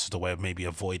maybe this is the way of maybe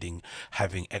avoiding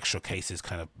having extra cases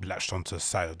kind of latched onto the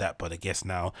side of that. But I guess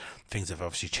now things have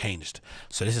obviously changed.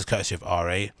 So this is courtesy of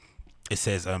RA. It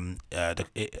says the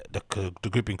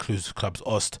group includes clubs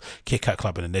Ost, KitKat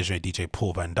Club, and the legendary DJ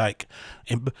Paul van Dyk.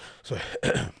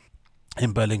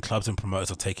 In Berlin, clubs and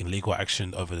promoters are taking legal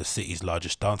action over the city's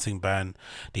largest dancing ban.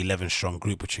 The 11-strong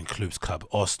group, which includes Club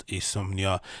Ost,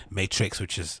 Insomnia, Matrix,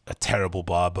 which is a terrible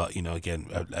bar, but, you know, again,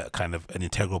 a kind of an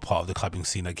integral part of the clubbing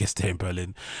scene, I guess, there in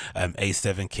Berlin.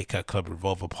 A7, KitKat Club,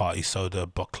 Revolver Party, Soda,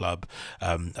 Bock Club,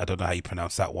 I don't know how you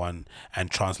pronounce that one,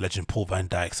 and trans legend Paul van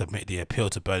Dyk submitted the appeal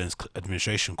to Berlin's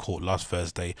administration court last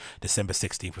Thursday, December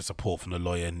 16th, for support from the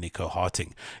lawyer Nico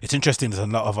Harting. It's interesting, there's a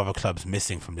lot of other clubs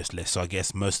missing from this list, so I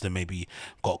guess most of them maybe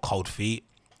got cold feet,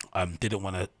 didn't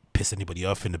want to piss anybody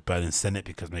off in the Berlin Senate,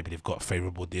 because maybe they've got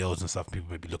favorable deals and stuff.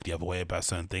 People maybe look the other way about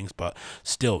certain things, but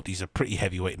still, these are pretty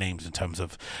heavyweight names in terms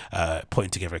of putting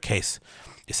together a case.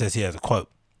 It says here, as a quote,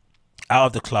 out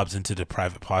of the clubs into the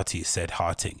private parties, said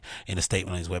Harting in a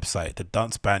statement on his website. The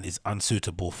dance ban is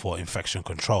unsuitable for infection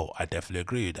control. I definitely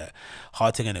agree with that.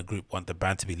 Harting and the group want the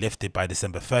ban to be lifted by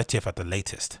December 30th at the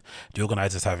latest. The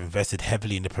organisers have invested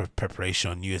heavily in the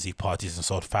preparation of New Year's Eve parties and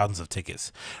sold thousands of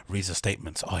tickets. Reads the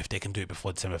statements. Oh, if they can do it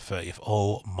before December 30th.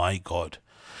 Oh my God.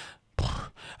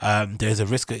 There's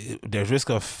risk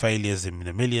of failures in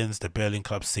the millions. The Berlin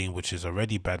club scene, which is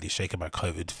already badly shaken by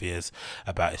COVID fears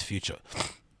about its future.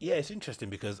 Yeah, it's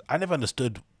interesting, because I never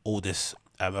understood all this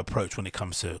approach when it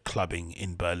comes to clubbing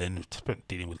in Berlin,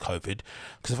 dealing with COVID.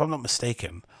 Because if I'm not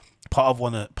mistaken, part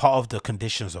of the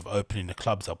conditions of opening the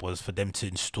clubs up was for them to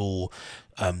install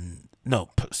no,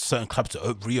 certain clubs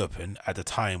to reopen at the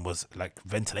time was like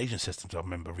ventilation systems. I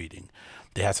remember reading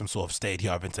they had some sort of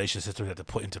state-of-the-art ventilation system that they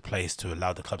put into place to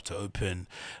allow the club to open.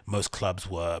 Most clubs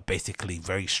were basically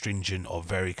very stringent or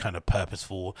very kind of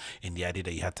purposeful in the idea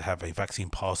that you had to have a vaccine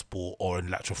passport or a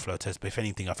lateral flow test. But if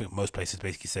anything, I think most places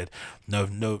basically said no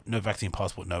vaccine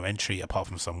passport, no entry, apart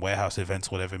from some warehouse events,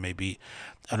 whatever it may be.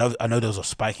 I know those are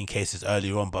spiking cases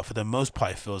earlier on, but for the most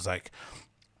part, it feels like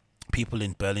people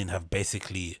in Berlin have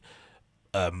basically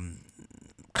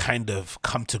kind of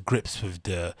come to grips with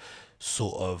the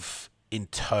sort of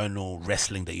internal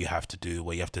wrestling that you have to do,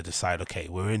 where you have to decide, okay,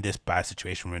 we're in this bad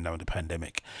situation, we're now in the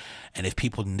pandemic, and if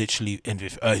people literally, and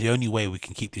if the only way we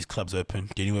can keep these clubs open,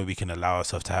 the only way we can allow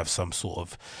ourselves to have some sort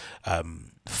of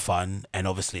fun, and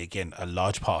obviously again a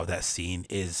large part of that scene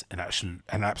is an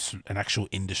actual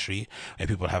industry where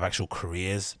people have actual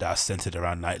careers that are centered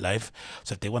around nightlife.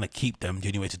 So if they want to keep them, the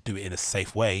only way to do it in a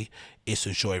safe way is to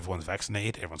ensure everyone's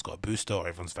vaccinated, everyone's got a booster, or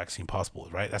everyone's vaccine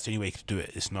passport, right? That's the only way to do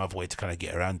it. It's no other way to kind of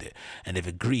get around it, and they've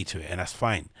agreed to it, and that's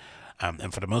fine.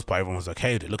 And for the most part, everyone was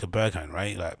okay with it. Look at Berghain,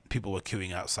 right? Like, people were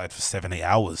queuing outside for 7-8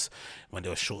 hours when they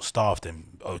were short-staffed,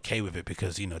 and okay with it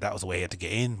because, you know, that was the way you had to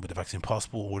get in with the vaccine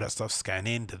passport, all that stuff, scan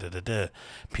in,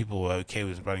 People were okay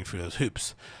with running through those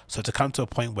hoops. So to come to a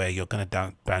point where you're going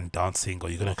to ban dancing,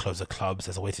 or you're going to close the clubs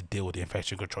as a way to deal with the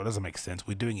infection control, doesn't make sense.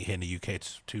 We're doing it here in the UK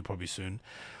too, probably soon.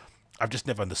 I've just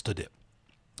never understood it.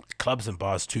 Clubs and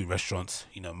bars too, restaurants,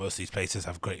 you know, most of these places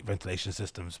have great ventilation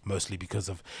systems, mostly because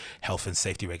of health and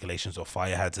safety regulations or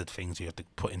fire hazard things you have to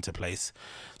put into place.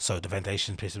 So the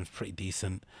ventilation system is pretty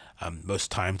decent. Most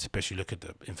times, especially look at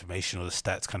the information or the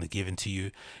stats kind of given to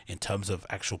you in terms of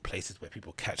actual places where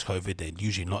people catch COVID, they're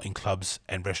usually not in clubs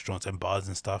and restaurants and bars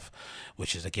and stuff,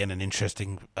 which is again an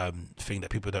interesting thing that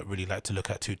people don't really like to look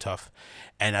at too tough.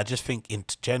 And I just think in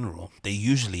general, they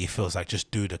usually, it feels like, just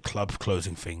do the club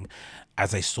closing thing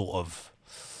as a sort of,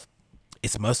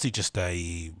 it's mostly just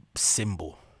a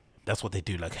symbol. That's what they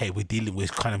do. Like, hey, we're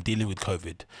kind of dealing with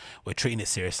COVID. We're treating it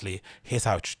seriously. Here's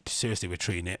how seriously we're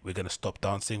treating it. We're going to stop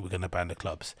dancing. We're going to ban the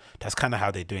clubs. That's kind of how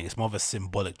they're doing it. It's more of a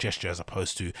symbolic gesture as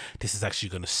opposed to this is actually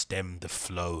going to stem the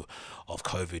flow of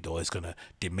COVID, or it's going to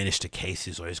diminish the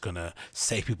cases, or it's going to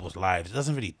save people's lives. It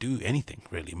doesn't really do anything,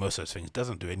 really. Most of those things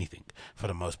doesn't do anything for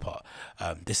the most part.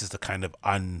 This is the kind of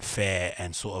unfair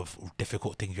and sort of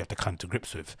difficult thing you have to come to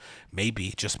grips with.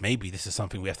 Maybe, just maybe, this is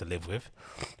something we have to live with.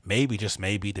 Maybe, just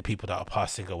maybe, the people that are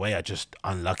passing away are just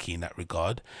unlucky in that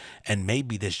regard, and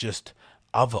maybe there's just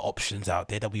other options out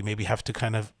there that we maybe have to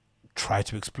kind of try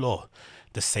to explore.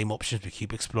 The same options we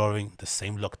keep exploring, the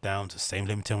same lockdowns, the same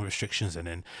limiting restrictions, and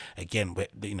then again,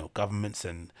 you know, governments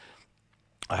and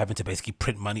are having to basically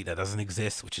print money that doesn't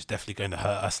exist, which is definitely going to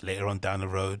hurt us later on down the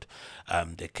road.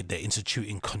 They're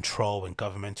instituting control and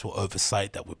governmental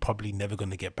oversight that we're probably never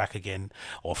going to get back again,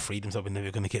 or freedoms that we're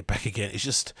never going to get back again. It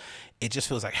just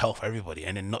feels like hell for everybody.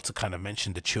 And then not to kind of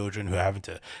mention the children who are having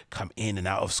to come in and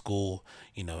out of school,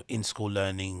 you know, in school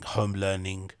learning, home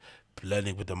learning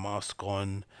with the mask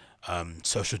on,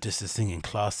 social distancing in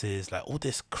classes, like all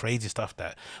this crazy stuff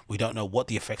that we don't know what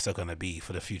the effects are going to be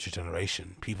for the future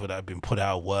generation. People that have been put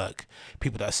out of work,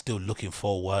 people that are still looking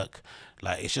for work.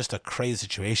 Like, it's just a crazy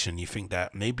situation. You think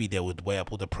that maybe they would weigh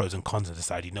up all the pros and cons and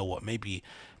decide, you know what, maybe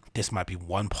this might be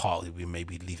one part that we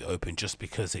maybe leave open just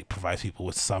because it provides people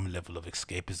with some level of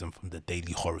escapism from the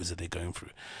daily horrors that they're going through.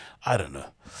 I don't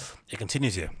know. It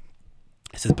continues here.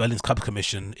 It says Berlin's Club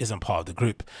Commission isn't part of the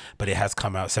group, but it has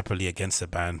come out separately against the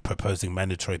ban, proposing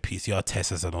mandatory PCR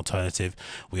tests as an alternative.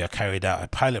 We have carried out a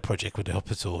pilot project with the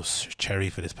hospital Cherry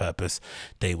for this purpose.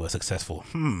 They were successful.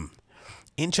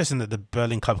 Interesting that the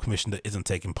Berlin Club Commission that isn't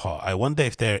taking part. I wonder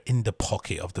if they're in the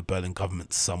pocket of the Berlin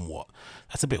government somewhat.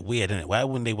 That's a bit weird, isn't it? Why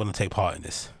wouldn't they want to take part in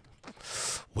this?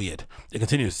 Weird. It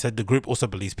continues. It said the group also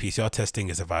believes PCR testing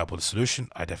is a viable solution.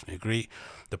 I definitely agree.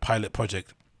 The pilot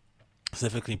project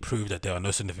specifically proved that there are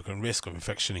no significant risk of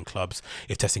infection in clubs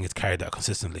if testing is carried out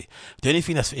consistently. The only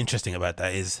thing that's interesting about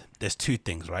that is there's two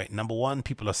things, right? Number one,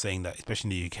 people are saying that, especially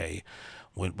in the UK,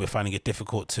 we're finding it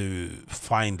difficult to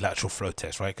find lateral flow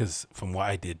tests, right? Because from what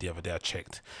I did the other day, I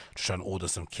checked to try and order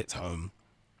some kits home,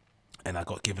 and I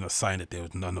got given a sign that there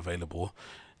was none available.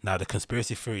 Now, the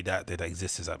conspiracy theory that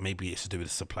exists is that maybe it's to do with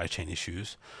the supply chain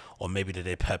issues, or maybe that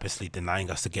they're purposely denying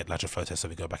us to get lateral flow tests so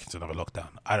we go back into another lockdown.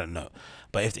 I don't know.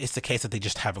 But if it's the case that they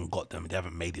just haven't got them, they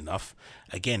haven't made enough,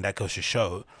 again, that goes to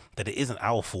show that it isn't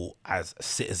our fault as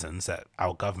citizens, that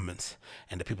our governments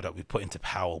and the people that we put into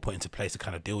power, put into place to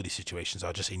kind of deal with these situations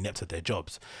are just inept at their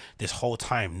jobs. This whole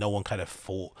time, no one kind of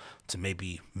thought to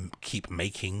maybe keep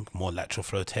making more lateral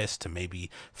flow tests, to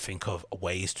maybe think of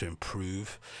ways to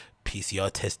improve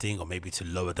PCR testing or maybe to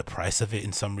lower the price of it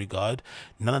in some regard.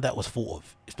 None of that was thought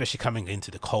of, especially coming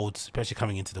into the colds, especially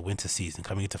coming into the winter season,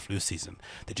 coming into flu season.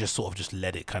 They just sort of just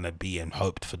let it kind of be and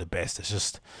hoped for the best. It's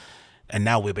just, and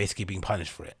now we're basically being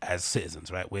punished for it as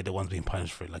citizens, right? We're the ones being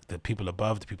punished for it. Like the people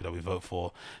above, the people that we vote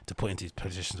for to put into these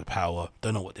positions of power,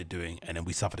 don't know what they're doing, and then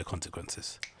we suffer the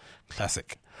consequences.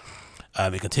 Classic.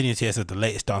 It continues here, so the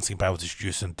latest dancing ban was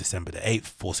introduced on December the 8th,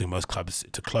 forcing most clubs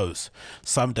to close.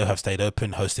 Some, though, have stayed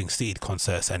open, hosting seated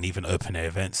concerts and even open-air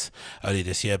events. Earlier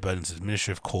this year, Berlin's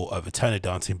administrative court overturned a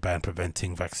dancing ban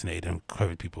preventing vaccinated and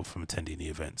COVID people from attending the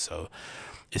event. So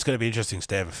it's going to be an interesting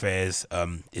state of affairs.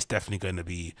 It's definitely going to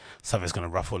be something that's going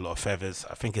to ruffle a lot of feathers.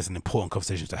 I think it's an important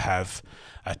conversation to have.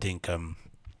 I think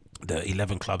the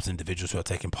 11 clubs, individuals who are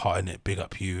taking part in it, big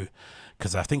up you.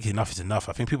 Because I think enough is enough.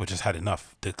 I think people just had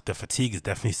enough. The fatigue is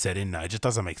definitely set in now. It just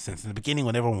doesn't make sense. In the beginning,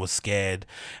 when everyone was scared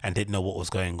and didn't know what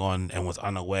was going on and was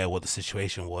unaware what the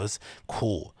situation was,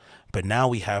 cool. But now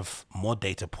we have more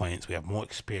data points. We have more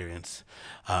experience,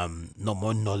 not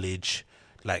more knowledge.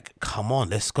 Like, come on,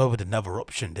 let's go with another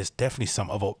option. There's definitely some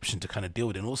other option to kind of deal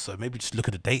with. And also maybe just look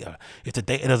at the data. If the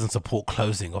data doesn't support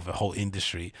closing of a whole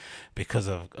industry because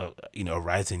of a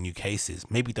rise in new cases,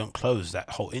 maybe don't close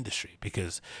that whole industry,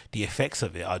 because the effects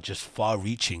of it are just far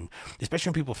reaching,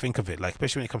 especially when people think of it, like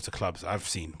especially when it comes to clubs. I've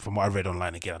seen from what I read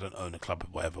online, again, I don't own a club or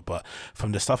whatever, but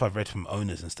from the stuff I've read from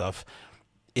owners and stuff,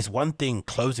 it's one thing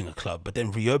closing a club, but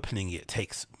then reopening it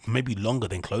takes maybe longer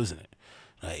than closing it.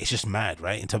 It's just mad,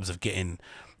 right? In terms of getting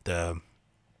the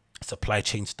supply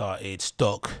chain started,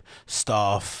 stock,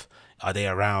 staff, are they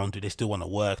around? Do they still want to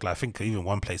work? Like, I think even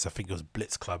one place, I think it was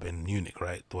Blitz Club in Munich,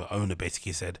 right? The owner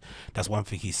basically said that's one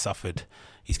thing he's suffered.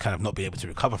 He's kind of not been able to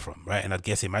recover from, right? And I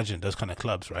guess imagine those kind of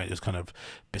clubs, right? Those kind of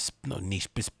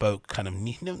bespoke, kind of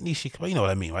niche, you know what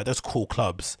I mean, right? Those cool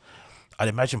clubs. I'd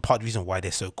imagine part of the reason why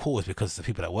they're so cool is because the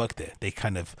people that work there, they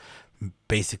kind of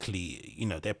basically,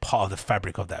 they're part of the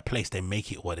fabric of that place. They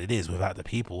make it what it is. Without the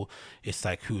people, it's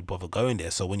like, who would bother going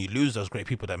there? So when you lose those great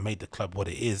people that made the club what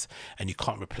it is, and you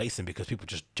can't replace them because people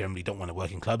just generally don't want to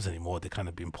work in clubs anymore, they're kind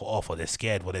of being put off or they're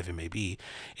scared, whatever it may be,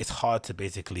 it's hard to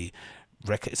basically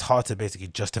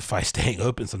justify staying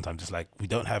open sometimes. It's like we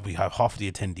have half of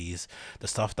the attendees, the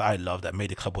stuff that I love that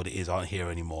made the club what it is aren't here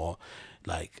anymore.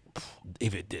 Like,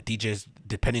 if DJs,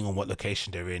 depending on what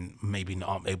location they're in, maybe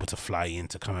not able to fly in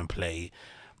to come and play.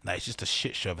 Like, it's just a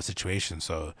shit show of a situation.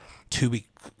 So 2-week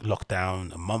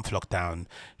lockdown, a month lockdown,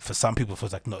 for some people it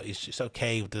feels like, no, it's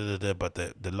okay, but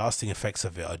the lasting effects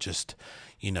of it are just,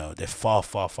 they're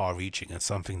far reaching, and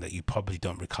something that you probably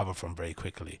don't recover from very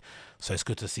quickly. So it's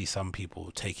good to see some people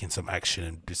taking some action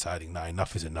and deciding, nah,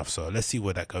 enough is enough. So let's see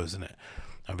where that goes, innit?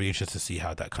 I'm really interested to see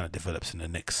how that kind of develops in the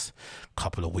next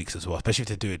couple of weeks as well, especially if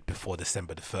they do it before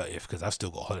December the 30th, because I've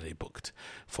still got a holiday booked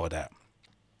for that.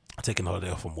 I'm taking a holiday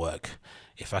off from work.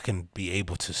 If I can be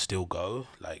able to still go,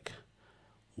 like,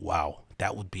 wow,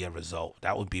 that would be a result.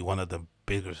 That would be one of the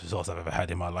biggest results I've ever had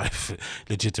in my life.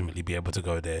 Legitimately be able to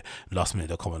go there last minute.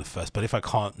 They'll come on the first. But if I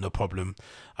can't, no problem.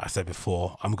 I said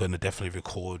before, I'm going to definitely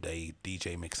record a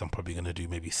DJ mix. I'm probably going to do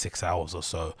maybe 6 hours or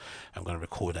so. I'm going to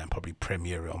record that and probably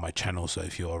premiere it on my channel. So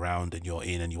if you're around and you're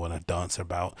in and you want to dance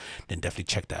about, then definitely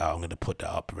check that out. I'm going to put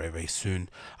that up very, very soon.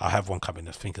 I'll have one coming,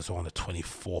 I think it's on the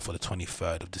 24th or the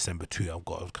 23rd of December too. I've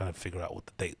got to kind of figure out what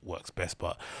the date works best,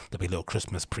 but there'll be a little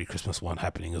pre-Christmas one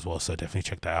happening as well. So definitely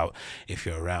check that out if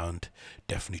you're around.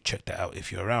 Definitely check that out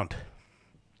if you're around.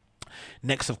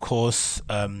 Next, of course,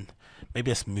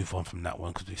 maybe let's move on from that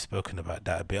one because we've spoken about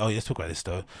that a bit. Oh, let's talk about this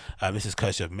though. This is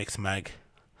courtesy of Mixed Mag.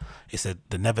 It said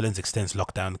the Netherlands extends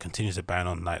lockdown, continues a ban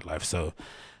on nightlife. So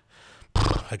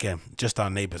again, just our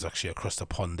neighbours actually across the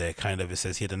pond there, kind of. It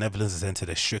says here the Netherlands has entered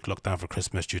a strict lockdown for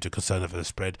Christmas due to concern over the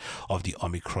spread of the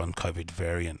Omicron COVID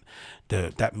variant.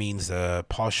 That means a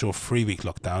partial 3-week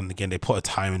lockdown. Again, they put a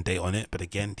time and date on it, but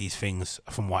again, these things,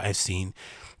 from what I've seen,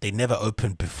 they never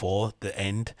open before the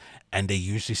end, and they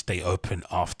usually stay open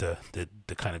after the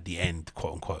kind of the end,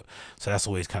 quote unquote. So that's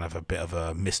always kind of a bit of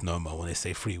a misnomer when they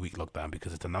say 3-week lockdown,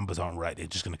 because if the numbers aren't right, they're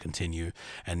just going to continue.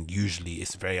 And usually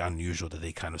it's very unusual that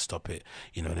they kind of stop it,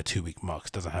 in a 2-week mark.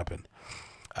 It doesn't happen.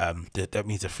 That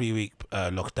means a 3-week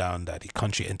lockdown that the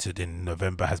country entered in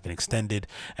November has been extended,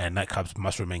 and nightclubs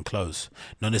must remain closed.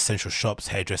 Non-essential shops,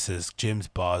 hairdressers, gyms,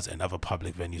 bars, and other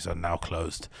public venues are now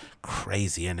closed.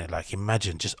 Crazy, isn't it? Like,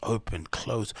 imagine just open,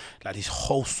 close, like these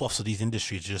whole swaths of these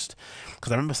industries. Just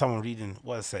because I remember someone reading,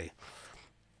 what did I say?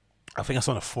 I think I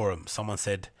saw on a forum, someone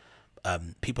said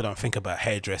people don't think about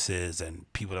hairdressers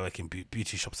and people that work in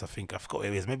beauty shops. I forgot what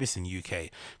it is. Maybe it's in UK,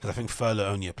 because I think furlough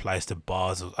only applies to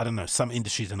bars, or I don't know, some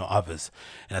industries and not others.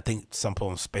 And I think some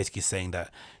people basically saying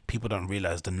that people don't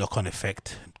realize the knock-on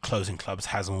effect closing clubs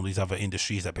has on all these other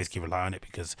industries that basically rely on it,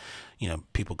 because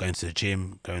people going to the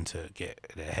gym, going to get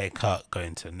their hair cut,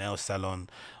 going to a nail salon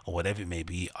or whatever it may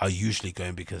be, are usually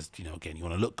going because again, you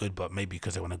want to look good, but maybe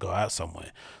because they want to go out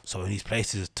somewhere. So when these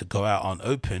places to go out aren't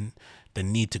open, the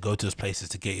need to go to those places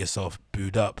to get yourself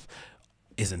booed up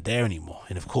isn't there anymore.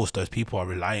 And of course, those people are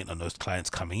reliant on those clients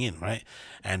coming in, right?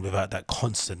 And without that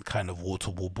constant kind of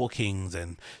wall-to-wall bookings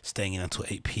and staying in until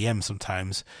 8 p.m.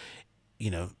 sometimes,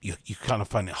 you kind of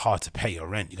find it hard to pay your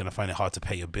rent. You're going to find it hard to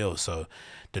pay your bills. So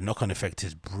the knock-on effect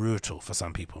is brutal for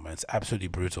some people, man. It's absolutely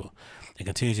brutal. It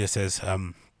continues, it says,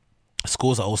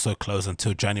 schools are also closed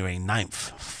until January 9th.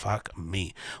 Fuck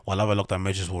me. While other lockdown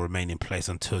measures will remain in place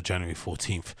until January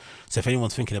 14th. So if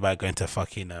anyone's thinking about going to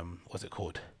fucking, what's it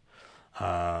called?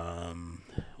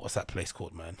 What's that place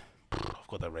called, man? I've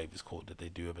got that rave is called that they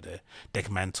do over there,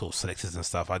 Deckmantle selectors and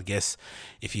stuff. I'd guess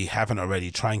if you haven't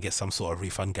already, try and get some sort of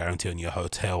refund guarantee on your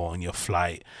hotel or on your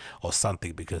flight or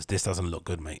something, because this doesn't look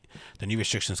good, mate. The new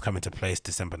restrictions come into place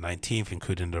December 19th,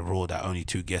 including the rule that only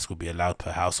 2 guests will be allowed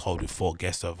per household, with 4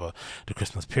 guests over the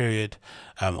Christmas period.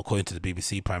 According to the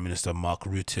BBC, Prime Minister Mark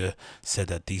Rutte said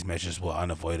that these measures were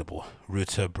unavoidable.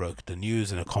 Rutte broke the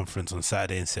news in a conference on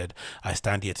Saturday and said, "I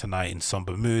stand here tonight in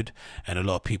somber mood, and a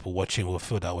lot of people watching will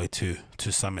feel that way too.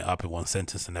 To sum it up in one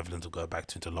sentence, the Netherlands will go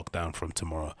back into lockdown from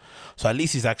tomorrow." So at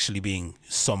least he's actually being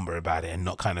somber about it and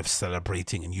not kind of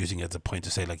celebrating and using it as a point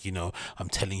to say, like, I'm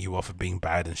telling you off for being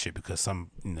bad and shit, because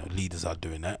some leaders are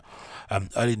doing that.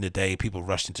 Early in the day, people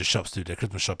rushed into shops to do their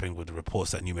Christmas shopping with the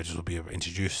reports that new measures will be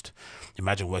introduced.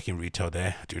 Imagine working retail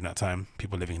there during that time.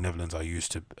 People living in Netherlands are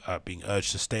used to being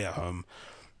urged to stay at home,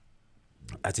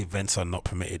 as events are not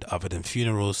permitted other than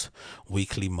funerals,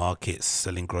 weekly markets,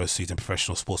 selling groceries, and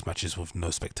professional sports matches with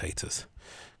no spectators.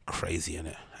 Crazy,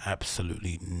 innit?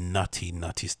 Absolutely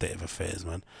nutty state of affairs,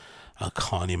 man. I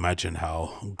can't imagine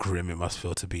how grim it must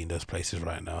feel to be in those places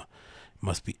right now. It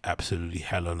must be absolutely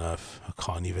hell on earth. I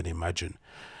can't even imagine.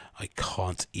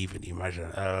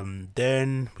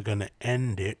 Then we're gonna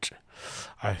end it,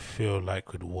 I feel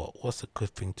like, with what's a good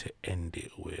thing to end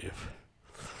it with?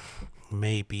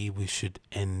 Maybe we should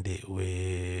end it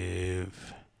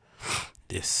with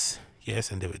this.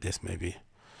 Yes, end it with this maybe.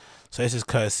 So this is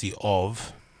courtesy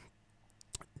of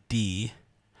the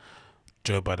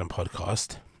Joe Biden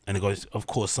podcast. And it goes, of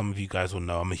course, some of you guys will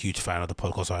know I'm a huge fan of the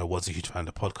podcast, or I was a huge fan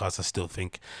of the podcast. I still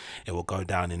think it will go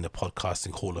down in the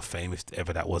podcasting Hall of Fame if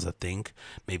ever that was a thing,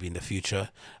 maybe in the future.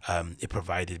 It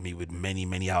provided me with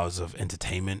many hours of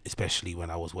entertainment, especially when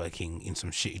I was working in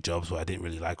some shitty jobs where I didn't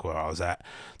really like where I was at.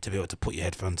 To be able to put your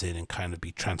headphones in and kind of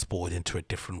be transported into a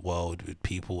different world with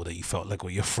people that you felt like were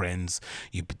your friends.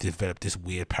 You developed this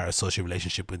weird parasocial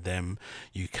relationship with them.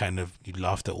 You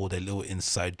laughed at all their little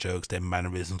inside jokes, their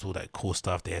mannerisms, all that cool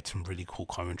stuff. They had some really cool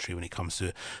commentary when it comes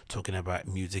to talking about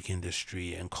music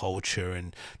industry and culture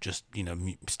and just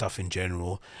stuff in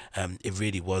general. It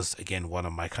really was, again, one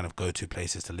of my kind of go-to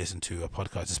places to listen to a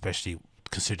podcast, especially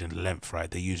considering the length, right?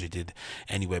 They usually did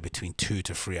anywhere between 2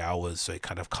 to 3 hours, so it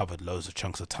kind of covered loads of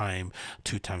chunks of time,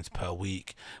 2 times per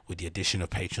week, with the addition of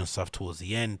Patreon stuff towards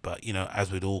the end. But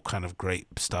as with all kind of great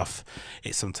stuff,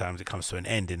 sometimes it comes to an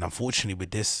end. And unfortunately,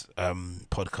 with this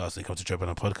podcast, when it comes to Joe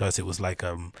Biden podcast, it was like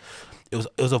it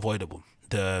was avoidable.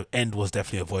 The end was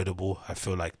definitely avoidable. I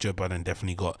feel like Joe Biden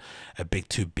definitely got a bit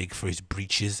too big for his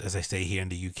breeches, as they say here in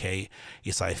the UK.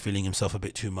 He started feeling himself a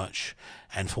bit too much,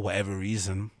 and for whatever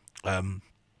reason,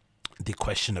 the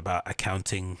question about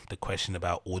accounting, the question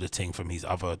about auditing from his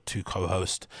other 2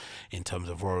 co-hosts in terms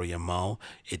of Rory and Mal,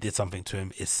 it did something to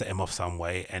him. It set him off some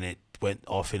way, and it went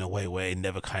off in a way where it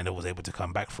never kind of was able to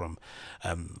come back from.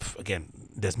 Again,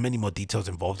 there's many more details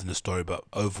involved in the story, but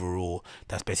overall,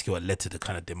 that's basically what led to the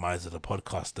kind of demise of the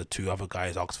podcast. The 2 other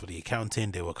guys asked for the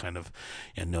accounting. They were kind of,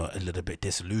 a little bit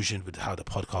disillusioned with how the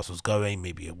podcast was going,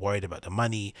 maybe worried about the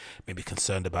money, maybe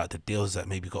concerned about the deals that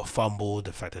maybe got fumbled,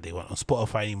 the fact that they weren't on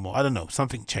Spotify anymore. I don't know,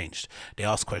 something changed. They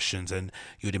asked questions, and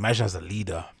you would imagine as a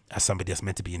leader, as somebody that's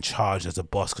meant to be in charge, as a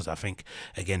boss, because I think,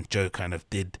 again, Joe kind of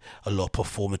did a lot of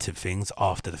performative things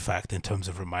after the fact in terms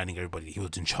of reminding everybody he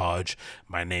was in charge.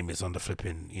 My name is on the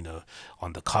flipping,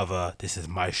 on the cover. This is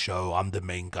my show. I'm the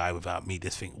main guy. Without me,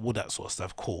 this thing, all that sort of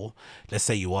stuff. Cool. Let's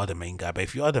say you are the main guy, but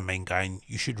if you are the main guy,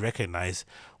 you should recognize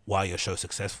why your show is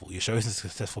successful. Your show isn't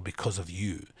successful because of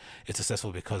you. It's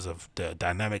successful because of the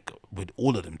dynamic with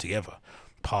all of them together.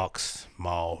 Parks,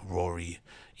 Mal, Rory,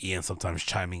 Ian sometimes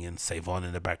chiming in, Savon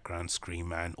in the background, Scream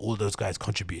Man, all those guys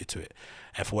contributed to it.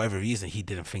 And for whatever reason, he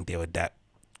didn't think they were that.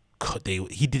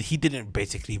 He didn't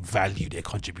basically value their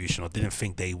contribution, or didn't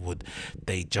think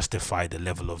they justified the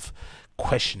level of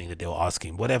questioning that they were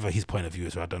asking. Whatever his point of view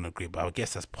is, I don't agree, but I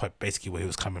guess that's basically where he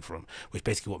was coming from, which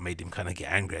basically what made him kind of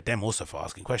get angry at them also for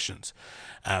asking questions.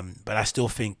 But I still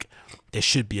think there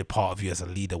should be a part of you as a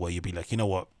leader where you'd be like, you know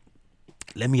what,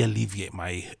 let me alleviate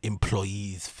my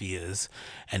employees' fears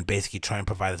and basically try and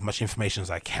provide as much information as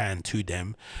I can to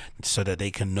them so that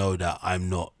they can know that I'm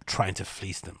not trying to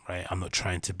fleece them, right? I'm not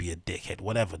trying to be a dickhead,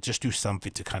 whatever. Just do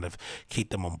something to kind of keep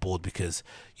them on board, because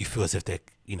you feel as if they're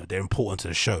important to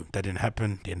the show. That didn't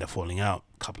happen. They end up falling out.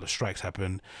 A couple of strikes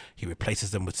happen. He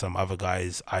replaces them with some other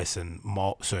guys, Ice and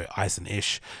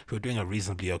Ish, who are doing a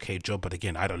reasonably okay job. But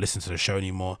again, I don't listen to the show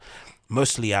anymore.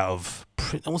 Mostly out of,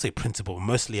 I won't say principle, but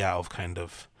mostly out of kind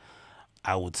of,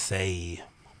 I would say,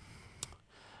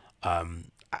 I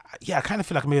kind of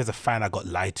feel like maybe as a fan I got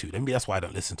lied to. Maybe that's why I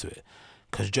don't listen to it.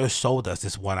 Because Joe sold us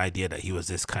this one idea that he was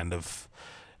this kind of,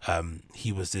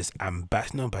 he was this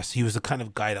ambassador. He was the kind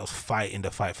of guy that was fighting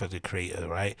the fight for the creator,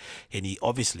 right? And he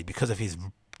obviously, because of his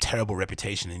terrible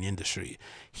reputation in the industry,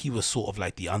 he was sort of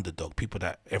like the underdog, people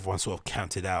that everyone sort of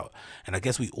counted out. And I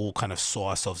guess we all kind of saw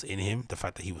ourselves in him, the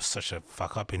fact that he was such a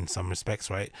fuck up in some respects,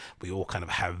 right? We all kind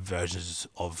of have versions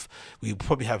of, we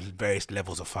probably have various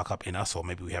levels of fuck up in us, or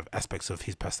maybe we have aspects of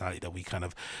his personality that we kind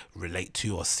of relate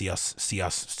to or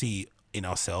see in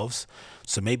ourselves.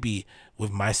 So maybe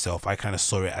with myself, I kind of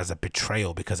saw it as a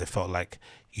betrayal, because it felt like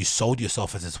you sold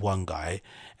yourself as this one guy,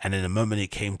 and then the moment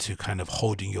it came to kind of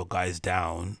holding your guys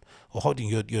down, or holding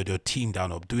your team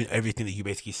down, or doing everything that you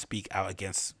basically speak out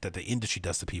against that the industry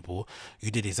does to people,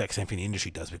 you did the exact same thing the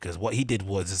industry does. Because what he did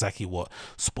was exactly what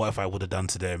Spotify would have done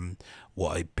to them,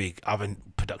 what a big other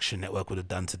production network would have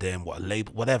done to them, what a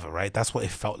label, whatever, right? That's what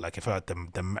it felt like. It felt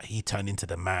like he turned into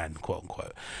the man, quote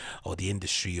unquote, or the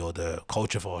industry, or the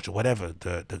culture vulture, whatever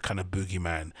the kind of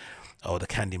boogeyman or the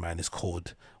Candyman is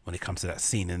called when it comes to that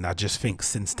scene. And I just think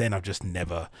since then I've just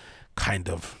never kind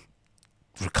of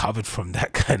recovered from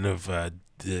that kind of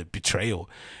the betrayal.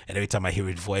 And every time I hear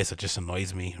his voice, it just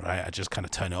annoys me, right? I just kind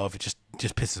of turn it off. It just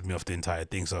pisses me off, the entire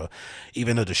thing. So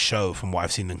even though the show, from what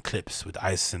I've seen in clips with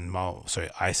Ice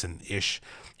and Ish,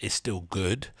 is still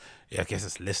good, I guess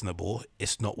it's listenable.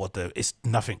 It's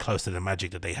nothing close to the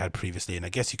magic that they had previously. And I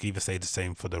guess you could even say the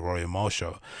same for the Rory and Mal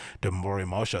show. The Rory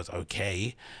and Mal show is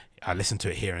okay. I listen to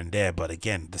it here and there, but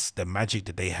again, the magic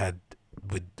that they had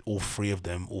with all three of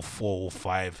them, all four, all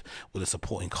five, with a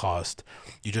supporting cast,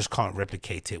 you just can't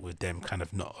replicate it with them kind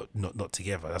of not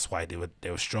together. That's why they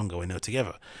were stronger when they were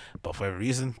together. But for whatever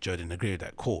reason, Joe didn't agree with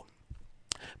that. Cool.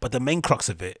 But the main crux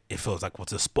of it feels like,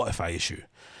 was a Spotify issue.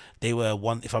 They were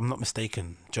one, if I'm not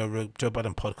mistaken, Joe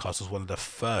Budden podcast was one of the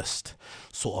first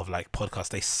sort of like podcasts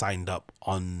they signed up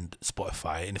on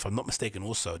Spotify. And if I'm not mistaken,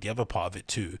 also the other part of it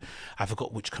too, I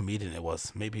forgot which comedian it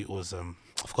was. Maybe it was I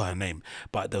forgot her name,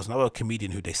 but there was another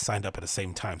comedian who they signed up at the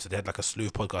same time. So they had like a slew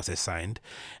of podcasts they signed,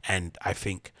 and I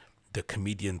think the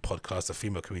comedian podcast, the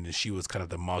female comedian, she was kind of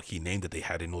the marquee name that they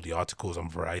had in all the articles on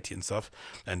Variety and stuff.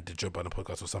 And the Joe Budden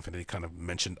podcast was something they kind of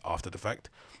mentioned after the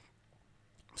fact.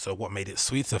 So what made it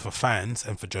sweeter for fans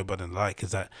and for Joe Budden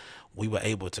is that we were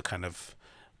able to kind of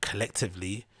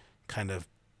collectively kind of,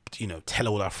 tell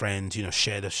all our friends,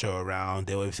 share the show around.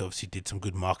 They obviously did some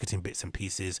good marketing bits and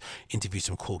pieces, interviewed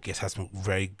some cool guests, had some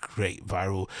very great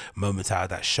viral moments out of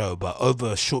that show. But over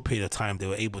a short period of time, they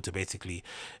were able to basically,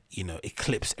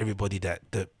 eclipse everybody that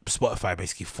the Spotify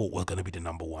basically thought was going to be the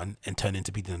number one, and turn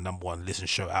into be the number one listen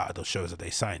show out of those shows that they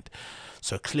signed.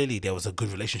 So clearly there was a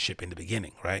good relationship in the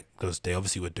beginning, right? Because they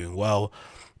obviously were doing well.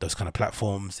 Those kind of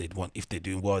platforms, if they're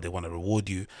doing well, they want to reward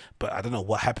you. But I don't know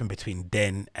what happened between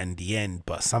then and the end,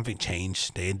 but something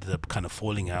changed. They ended up kind of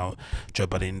falling out. Joe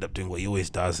Budden ended up doing what he always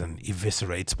does and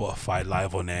eviscerate Spotify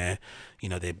live on air.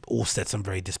 They all said some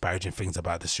very disparaging things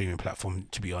about the streaming platform,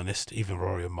 to be honest. Even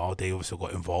Rory and Mal, they also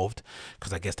got involved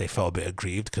because I guess they felt a bit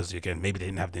aggrieved because, again, maybe they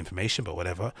didn't have the information, but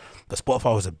whatever. But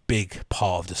Spotify was a big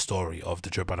part of the story of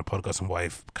the Joe Budden podcast and why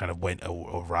it kind of went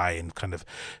awry and kind of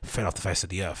fell off the face of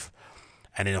the earth.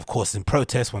 And then, of course, in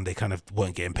protest, when they kind of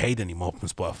weren't getting paid anymore from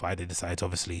Spotify, they decided to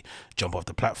obviously jump off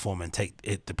the platform and take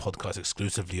the podcast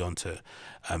exclusively onto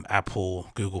Apple,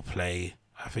 Google Play,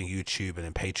 I think YouTube, and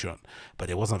then Patreon. But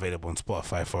it wasn't available on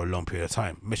Spotify for a long period of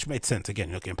time, which made sense. Again,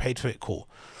 you're not getting paid for it, cool.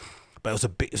 But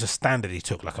it was a stand that he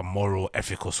took, like a moral,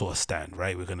 ethical sort of stand,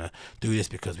 right? We're going to do this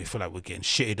because we feel like we're getting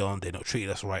shitted on. They're not treating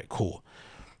us right, cool.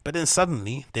 But then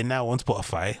suddenly, they're now on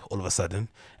Spotify all of a sudden.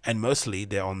 And mostly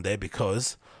they're on there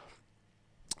because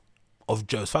of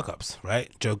Joe's fuck ups, right?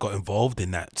 Joe got involved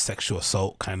in that sexual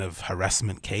assault kind of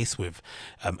harassment case with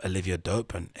Olivia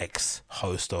Dope, an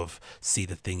ex-host of See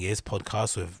the Thing Is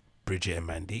podcast with Bridget and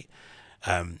Mandy.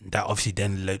 That obviously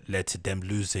then led to them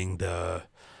losing the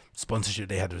sponsorship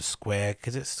they had with Square.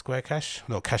 Is it Square Cash?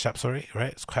 No, Cash App. Sorry,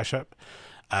 right? It's Cash App.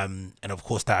 And of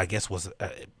course, that I guess was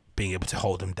being able to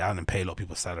hold them down and pay a lot of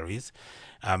people's salaries.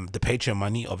 The Patreon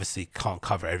money obviously can't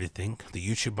cover everything. The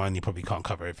YouTube money probably can't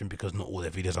cover everything because not all their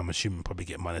videos, I'm assuming, probably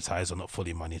get monetized or not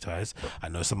fully monetized. I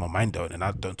know some of mine don't, and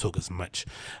I don't talk as much.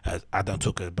 I don't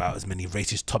talk about as many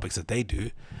racist topics as they do.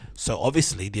 So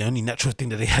obviously, the only natural thing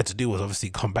that they had to do was obviously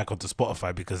come back onto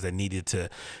Spotify because they needed to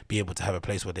be able to have a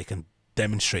place where they can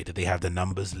demonstrate that they have the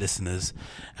numbers, listeners,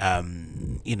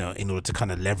 you know, in order to kind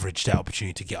of leverage that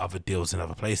opportunity to get other deals in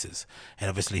other places. And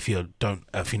obviously, if you're not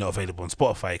available on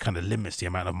Spotify, it kind of limits the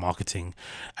amount of marketing,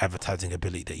 advertising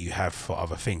ability that you have for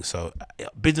other things. So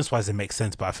business wise, it makes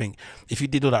sense. But I think if you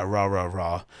did all that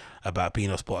rah about being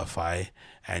on Spotify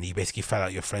and you basically found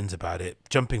out your friends about it,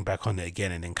 jumping back on it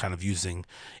again and then kind of using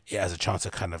it as a chance to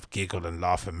kind of giggle and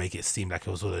laugh and make it seem like it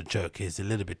was all a joke is a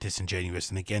little bit disingenuous,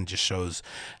 and again just shows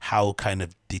how kind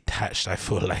of detached I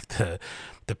feel like the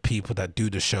people that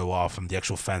do the show are from the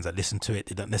actual fans that listen to it.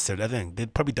 They don't necessarily, they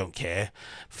probably don't care,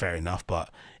 fair enough, but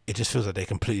it just feels like they're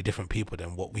completely different people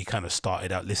than what we kind of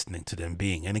started out listening to them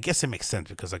being. And I guess it makes sense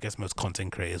because I guess most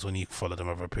content creators, when you follow them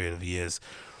over a period of years,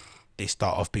 they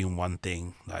start off being one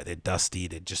thing, like they're dusty,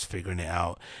 they're just figuring it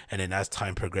out, and then as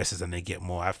time progresses and they get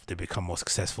more, they become more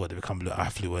successful, they become a little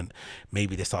affluent,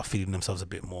 maybe they start feeling themselves a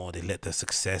bit more, they let the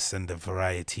success and the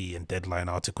variety and deadline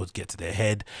articles get to their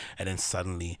head, and then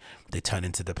suddenly they turn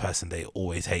into the person they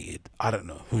always hated. I don't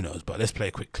know, who knows, but let's play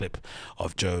a quick clip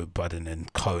of Joe Budden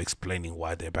and Co explaining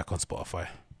why they're back on Spotify.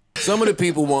 Some of the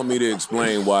people want me to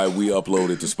explain why we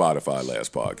uploaded to Spotify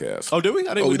last podcast. Oh, did we?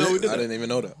 I didn't even know we did that. I didn't even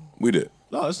know that. We did.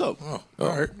 No, that's dope. Oh,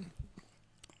 all right.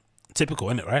 Typical,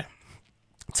 isn't it, right?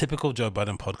 Typical Joe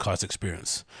Budden podcast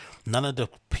experience. None of the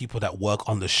people that work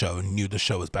on the show knew the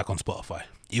show was back on Spotify,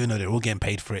 even though they're all getting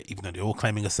paid for it, even though they're all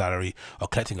claiming a salary or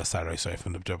collecting a salary,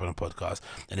 from the Joe Budden podcast.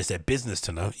 And it's their business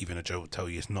to know, even though Joe will tell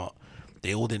you it's not.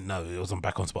 They all didn't know it wasn't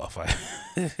back on Spotify.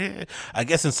 I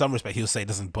guess in some respect he'll say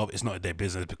it's not their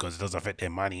business because it doesn't affect their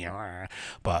money.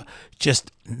 But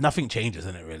just nothing changes,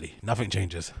 isn't it? Really, nothing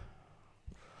changes.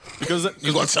 Because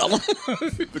You gonna tell them?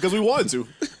 because we wanted to.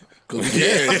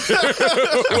 Yeah.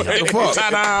 What the fuck?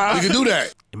 Ta-da! We can do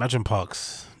that. Imagine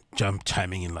Parks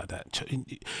chiming in like that.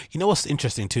 You know what's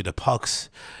interesting too? The Parks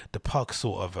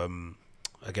sort of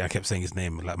again, I kept saying his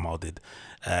name like Mal did.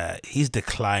 His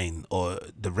decline or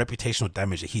the reputational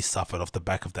damage that he suffered off the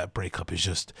back of that breakup is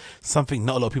just something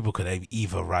not a lot of people could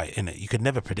either write in it. You could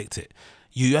never predict it.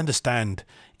 You understand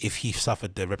if he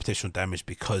suffered the reputational damage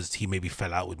because he maybe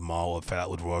fell out with Mal or fell out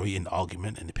with Rory in the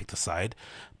argument and they picked a side,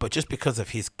 but just because of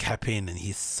his capping and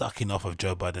his sucking off of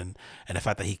Joe Budden and the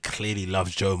fact that he clearly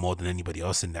loves Joe more than anybody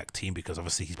else in that team, because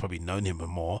obviously he's probably known him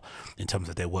more in terms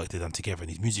of their work they've done together in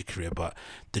his music career, but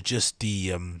the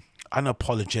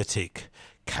unapologetic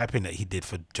capping that he did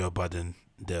for Joe Budden,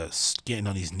 the getting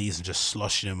on his knees and just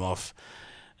sloshing him off,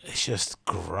 it's just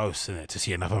gross, isn't it, to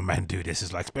see another man do this?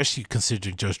 It's like, especially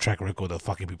considering Joe's track record of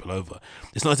fucking people over.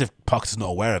 It's not as if Parks is not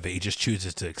aware of it, he just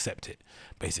chooses to accept it,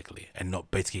 basically, and not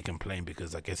basically complain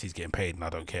because I guess he's getting paid and I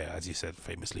don't care, as you said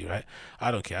famously, right? I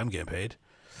don't care, I'm getting paid.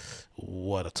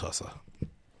 What a tosser.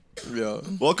 Yeah.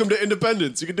 Welcome to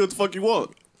independence. You can do what the fuck you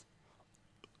want.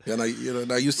 Yeah, you're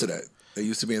not used to that. They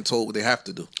used to being told what they have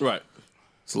to do. Right.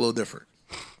 It's a little different.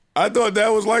 I thought that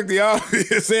was like the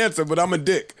obvious answer, but I'm a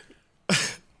dick.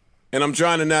 And I'm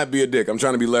trying to not be a dick. I'm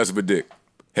trying to be less of a dick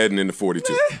heading into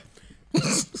 42.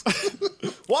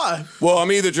 Why? Well,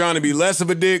 I'm either trying to be less of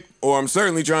a dick or I'm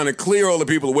certainly trying to clear all the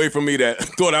people away from me that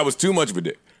thought I was too much of a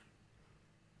dick.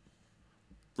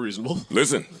 Reasonable.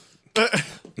 Listen,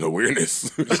 no weirdness.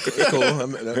 Cool.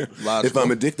 That's logical. If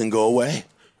I'm a dick, then go away.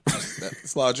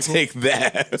 It's logical. Take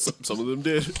that. Some of them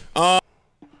did.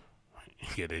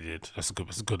 Yeah, they did. That's a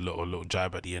good little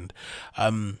jab at the end.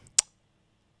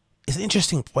 It's an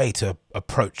interesting way to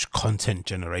approach content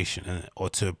generation, isn't it?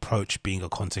 Or to approach being a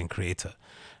content creator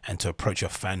and to approach your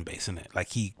fan base, isn't it? Like,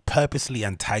 he purposely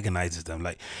antagonizes them.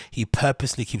 Like, he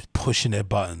purposely keeps pushing their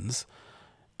buttons,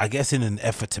 I guess in an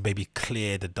effort to maybe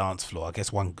clear the dance floor. I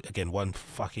guess one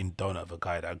fucking donut of a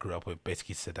guy that I grew up with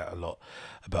basically said that a lot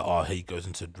about, he goes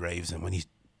into raves and when he's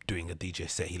doing a DJ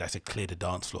set. He likes to clear the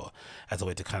dance floor as a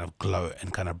way to kind of gloat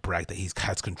and kind of brag that he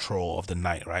has control of the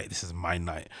night, right? This is my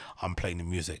night. I'm playing the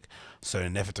music. So in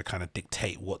an effort to kind of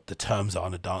dictate what the terms are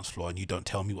on the dance floor and you don't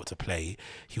tell me what to play,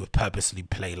 he would purposely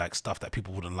play like stuff that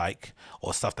people wouldn't like,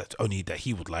 or stuff that only that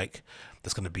he would like,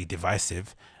 that's going to be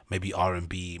divisive, maybe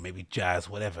R&B, maybe jazz,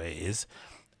 whatever it is.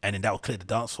 And then that will clear the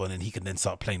dance floor, and then he can then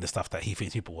start playing the stuff that he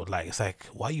thinks people would like. It's like,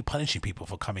 why are you punishing people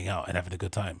for coming out and having a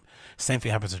good time? Same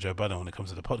thing happens to Joe Budden when it comes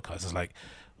to the podcast. It's like,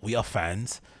 we are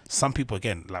fans. Some people,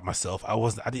 again, like myself, I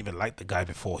didn't even like the guy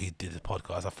before he did the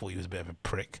podcast. I thought he was a bit of a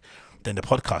prick. Then the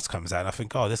podcast comes out, and I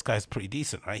think, oh, this guy's pretty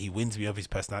decent, right? He wins me over his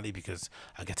personality because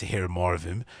I get to hear more of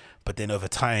him. But then over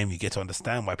time, you get to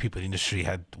understand why people in the industry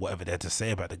had whatever they had to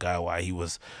say about the guy, why he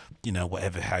was,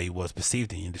 how he was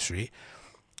perceived in the industry.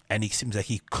 And he seems like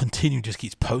he just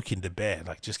keeps poking the bear,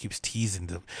 like just keeps teasing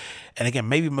them. And again,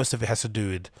 maybe most of it has to do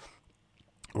with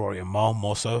Rory and Mal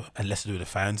more so, and less to do with the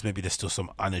fans. Maybe there's still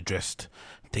some unaddressed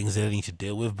things they need to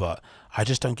deal with, but I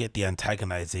just don't get the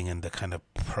antagonizing and the kind of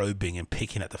probing and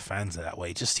picking at the fans in that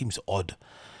way. It just seems odd,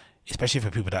 especially for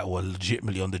people that were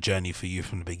legitimately on the journey for you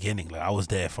from the beginning. Like, I was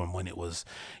there from when it was,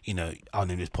 I'll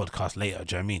name this podcast later.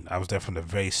 Do you know what I mean? I was there from the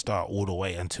very start all the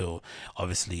way until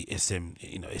obviously it's in,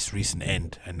 its recent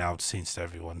end, and now it seems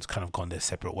everyone's kind of gone their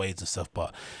separate ways and stuff.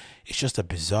 But it's just a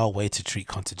bizarre way to treat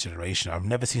content generation. I've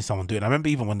never seen someone do it. I remember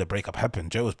even when the breakup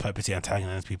happened, Joe was purposely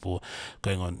antagonizing people,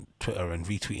 going on Twitter and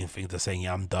retweeting things and saying,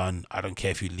 yeah, I'm done, I don't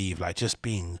care if you leave, like just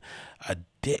being a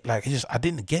dick. Like, I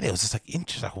didn't get it. It was just like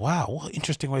interesting. Like, wow, what an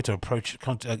interesting way to approach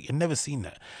content. Like, you've never seen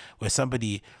that, where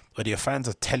your fans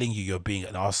are telling you you're being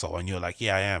an arsehole and you're like,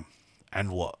 yeah, I am.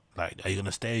 And what? Like, are you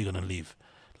gonna stay or are you gonna leave?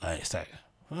 Like, it's like,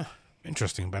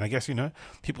 interesting. But I guess,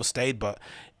 people stayed, but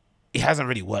it hasn't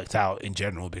really worked out in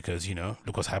general because,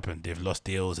 look what's happened. They've lost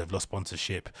deals, they've lost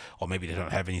sponsorship, or maybe they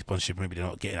don't have any sponsorship, maybe they're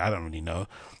not getting, I don't really know.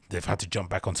 They've had to jump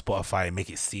back on Spotify and make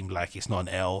it seem like it's not an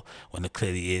L when it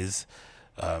clearly is.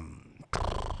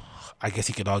 I guess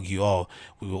you could argue,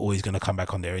 we were always going to come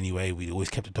back on there anyway. We always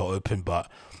kept the door open,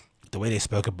 but the way they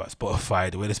spoke about Spotify,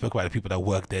 the way they spoke about the people that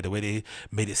work there, the way they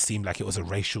made it seem like it was a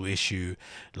racial issue,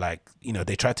 like,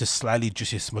 they tried to slightly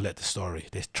Jussie Smollett the story.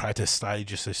 They tried to slightly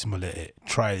Jussie Smollett it.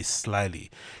 Tried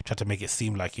to make it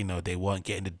seem like, they weren't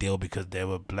getting the deal because they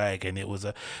were black, and it was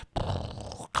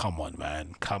come on,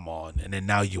 man, come on. And then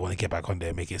now you want to get back on there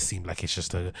and make it seem like it's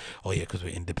just because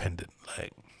we're independent.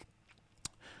 Like,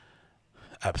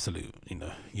 absolute, you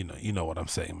know what I'm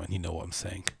saying, man. You know what I'm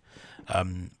saying.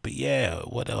 But yeah,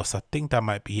 what else? I think that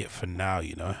might be it for now.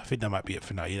 I think that might be it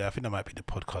for now. I think that might be the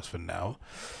podcast for now,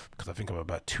 because I think I'm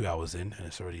about 2 hours in and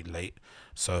it's already late.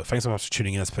 So thanks so much for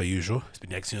tuning in as per usual. It's been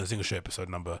the FJAAK Show, episode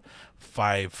number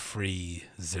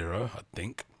 530, I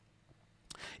think.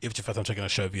 If it's your first time checking out the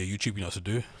show via YouTube, you know what to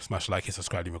do. Smash like, hit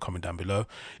subscribe, leave a comment down below.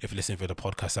 If you're listening via the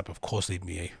podcast app, of course, leave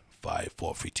me a 5,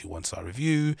 4, 3, 2, 1 star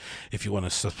review. If you want to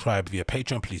subscribe via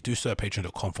Patreon, please do so at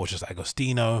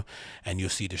patreon.com/Agostino, and you'll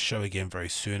see the show again very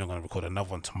soon. I'm going to record another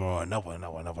one tomorrow, another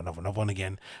one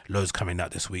again. Loads coming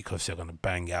out this week. Obviously, I'm going to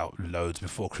bang out loads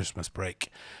before Christmas break,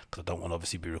 because I don't want to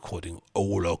obviously be recording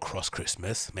all across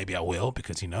Christmas. Maybe I will,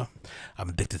 because I'm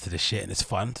addicted to this shit and it's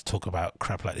fun to talk about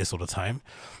crap like this all the time.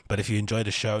 But if you enjoyed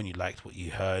the show and you liked what you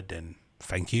heard, then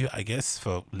thank you, I guess,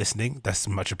 for listening. That's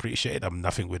much appreciated. I'm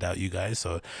nothing without you guys,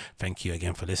 so thank you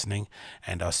again for listening,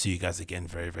 and I'll see you guys again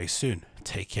very, very soon.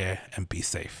 Take care and be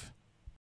safe.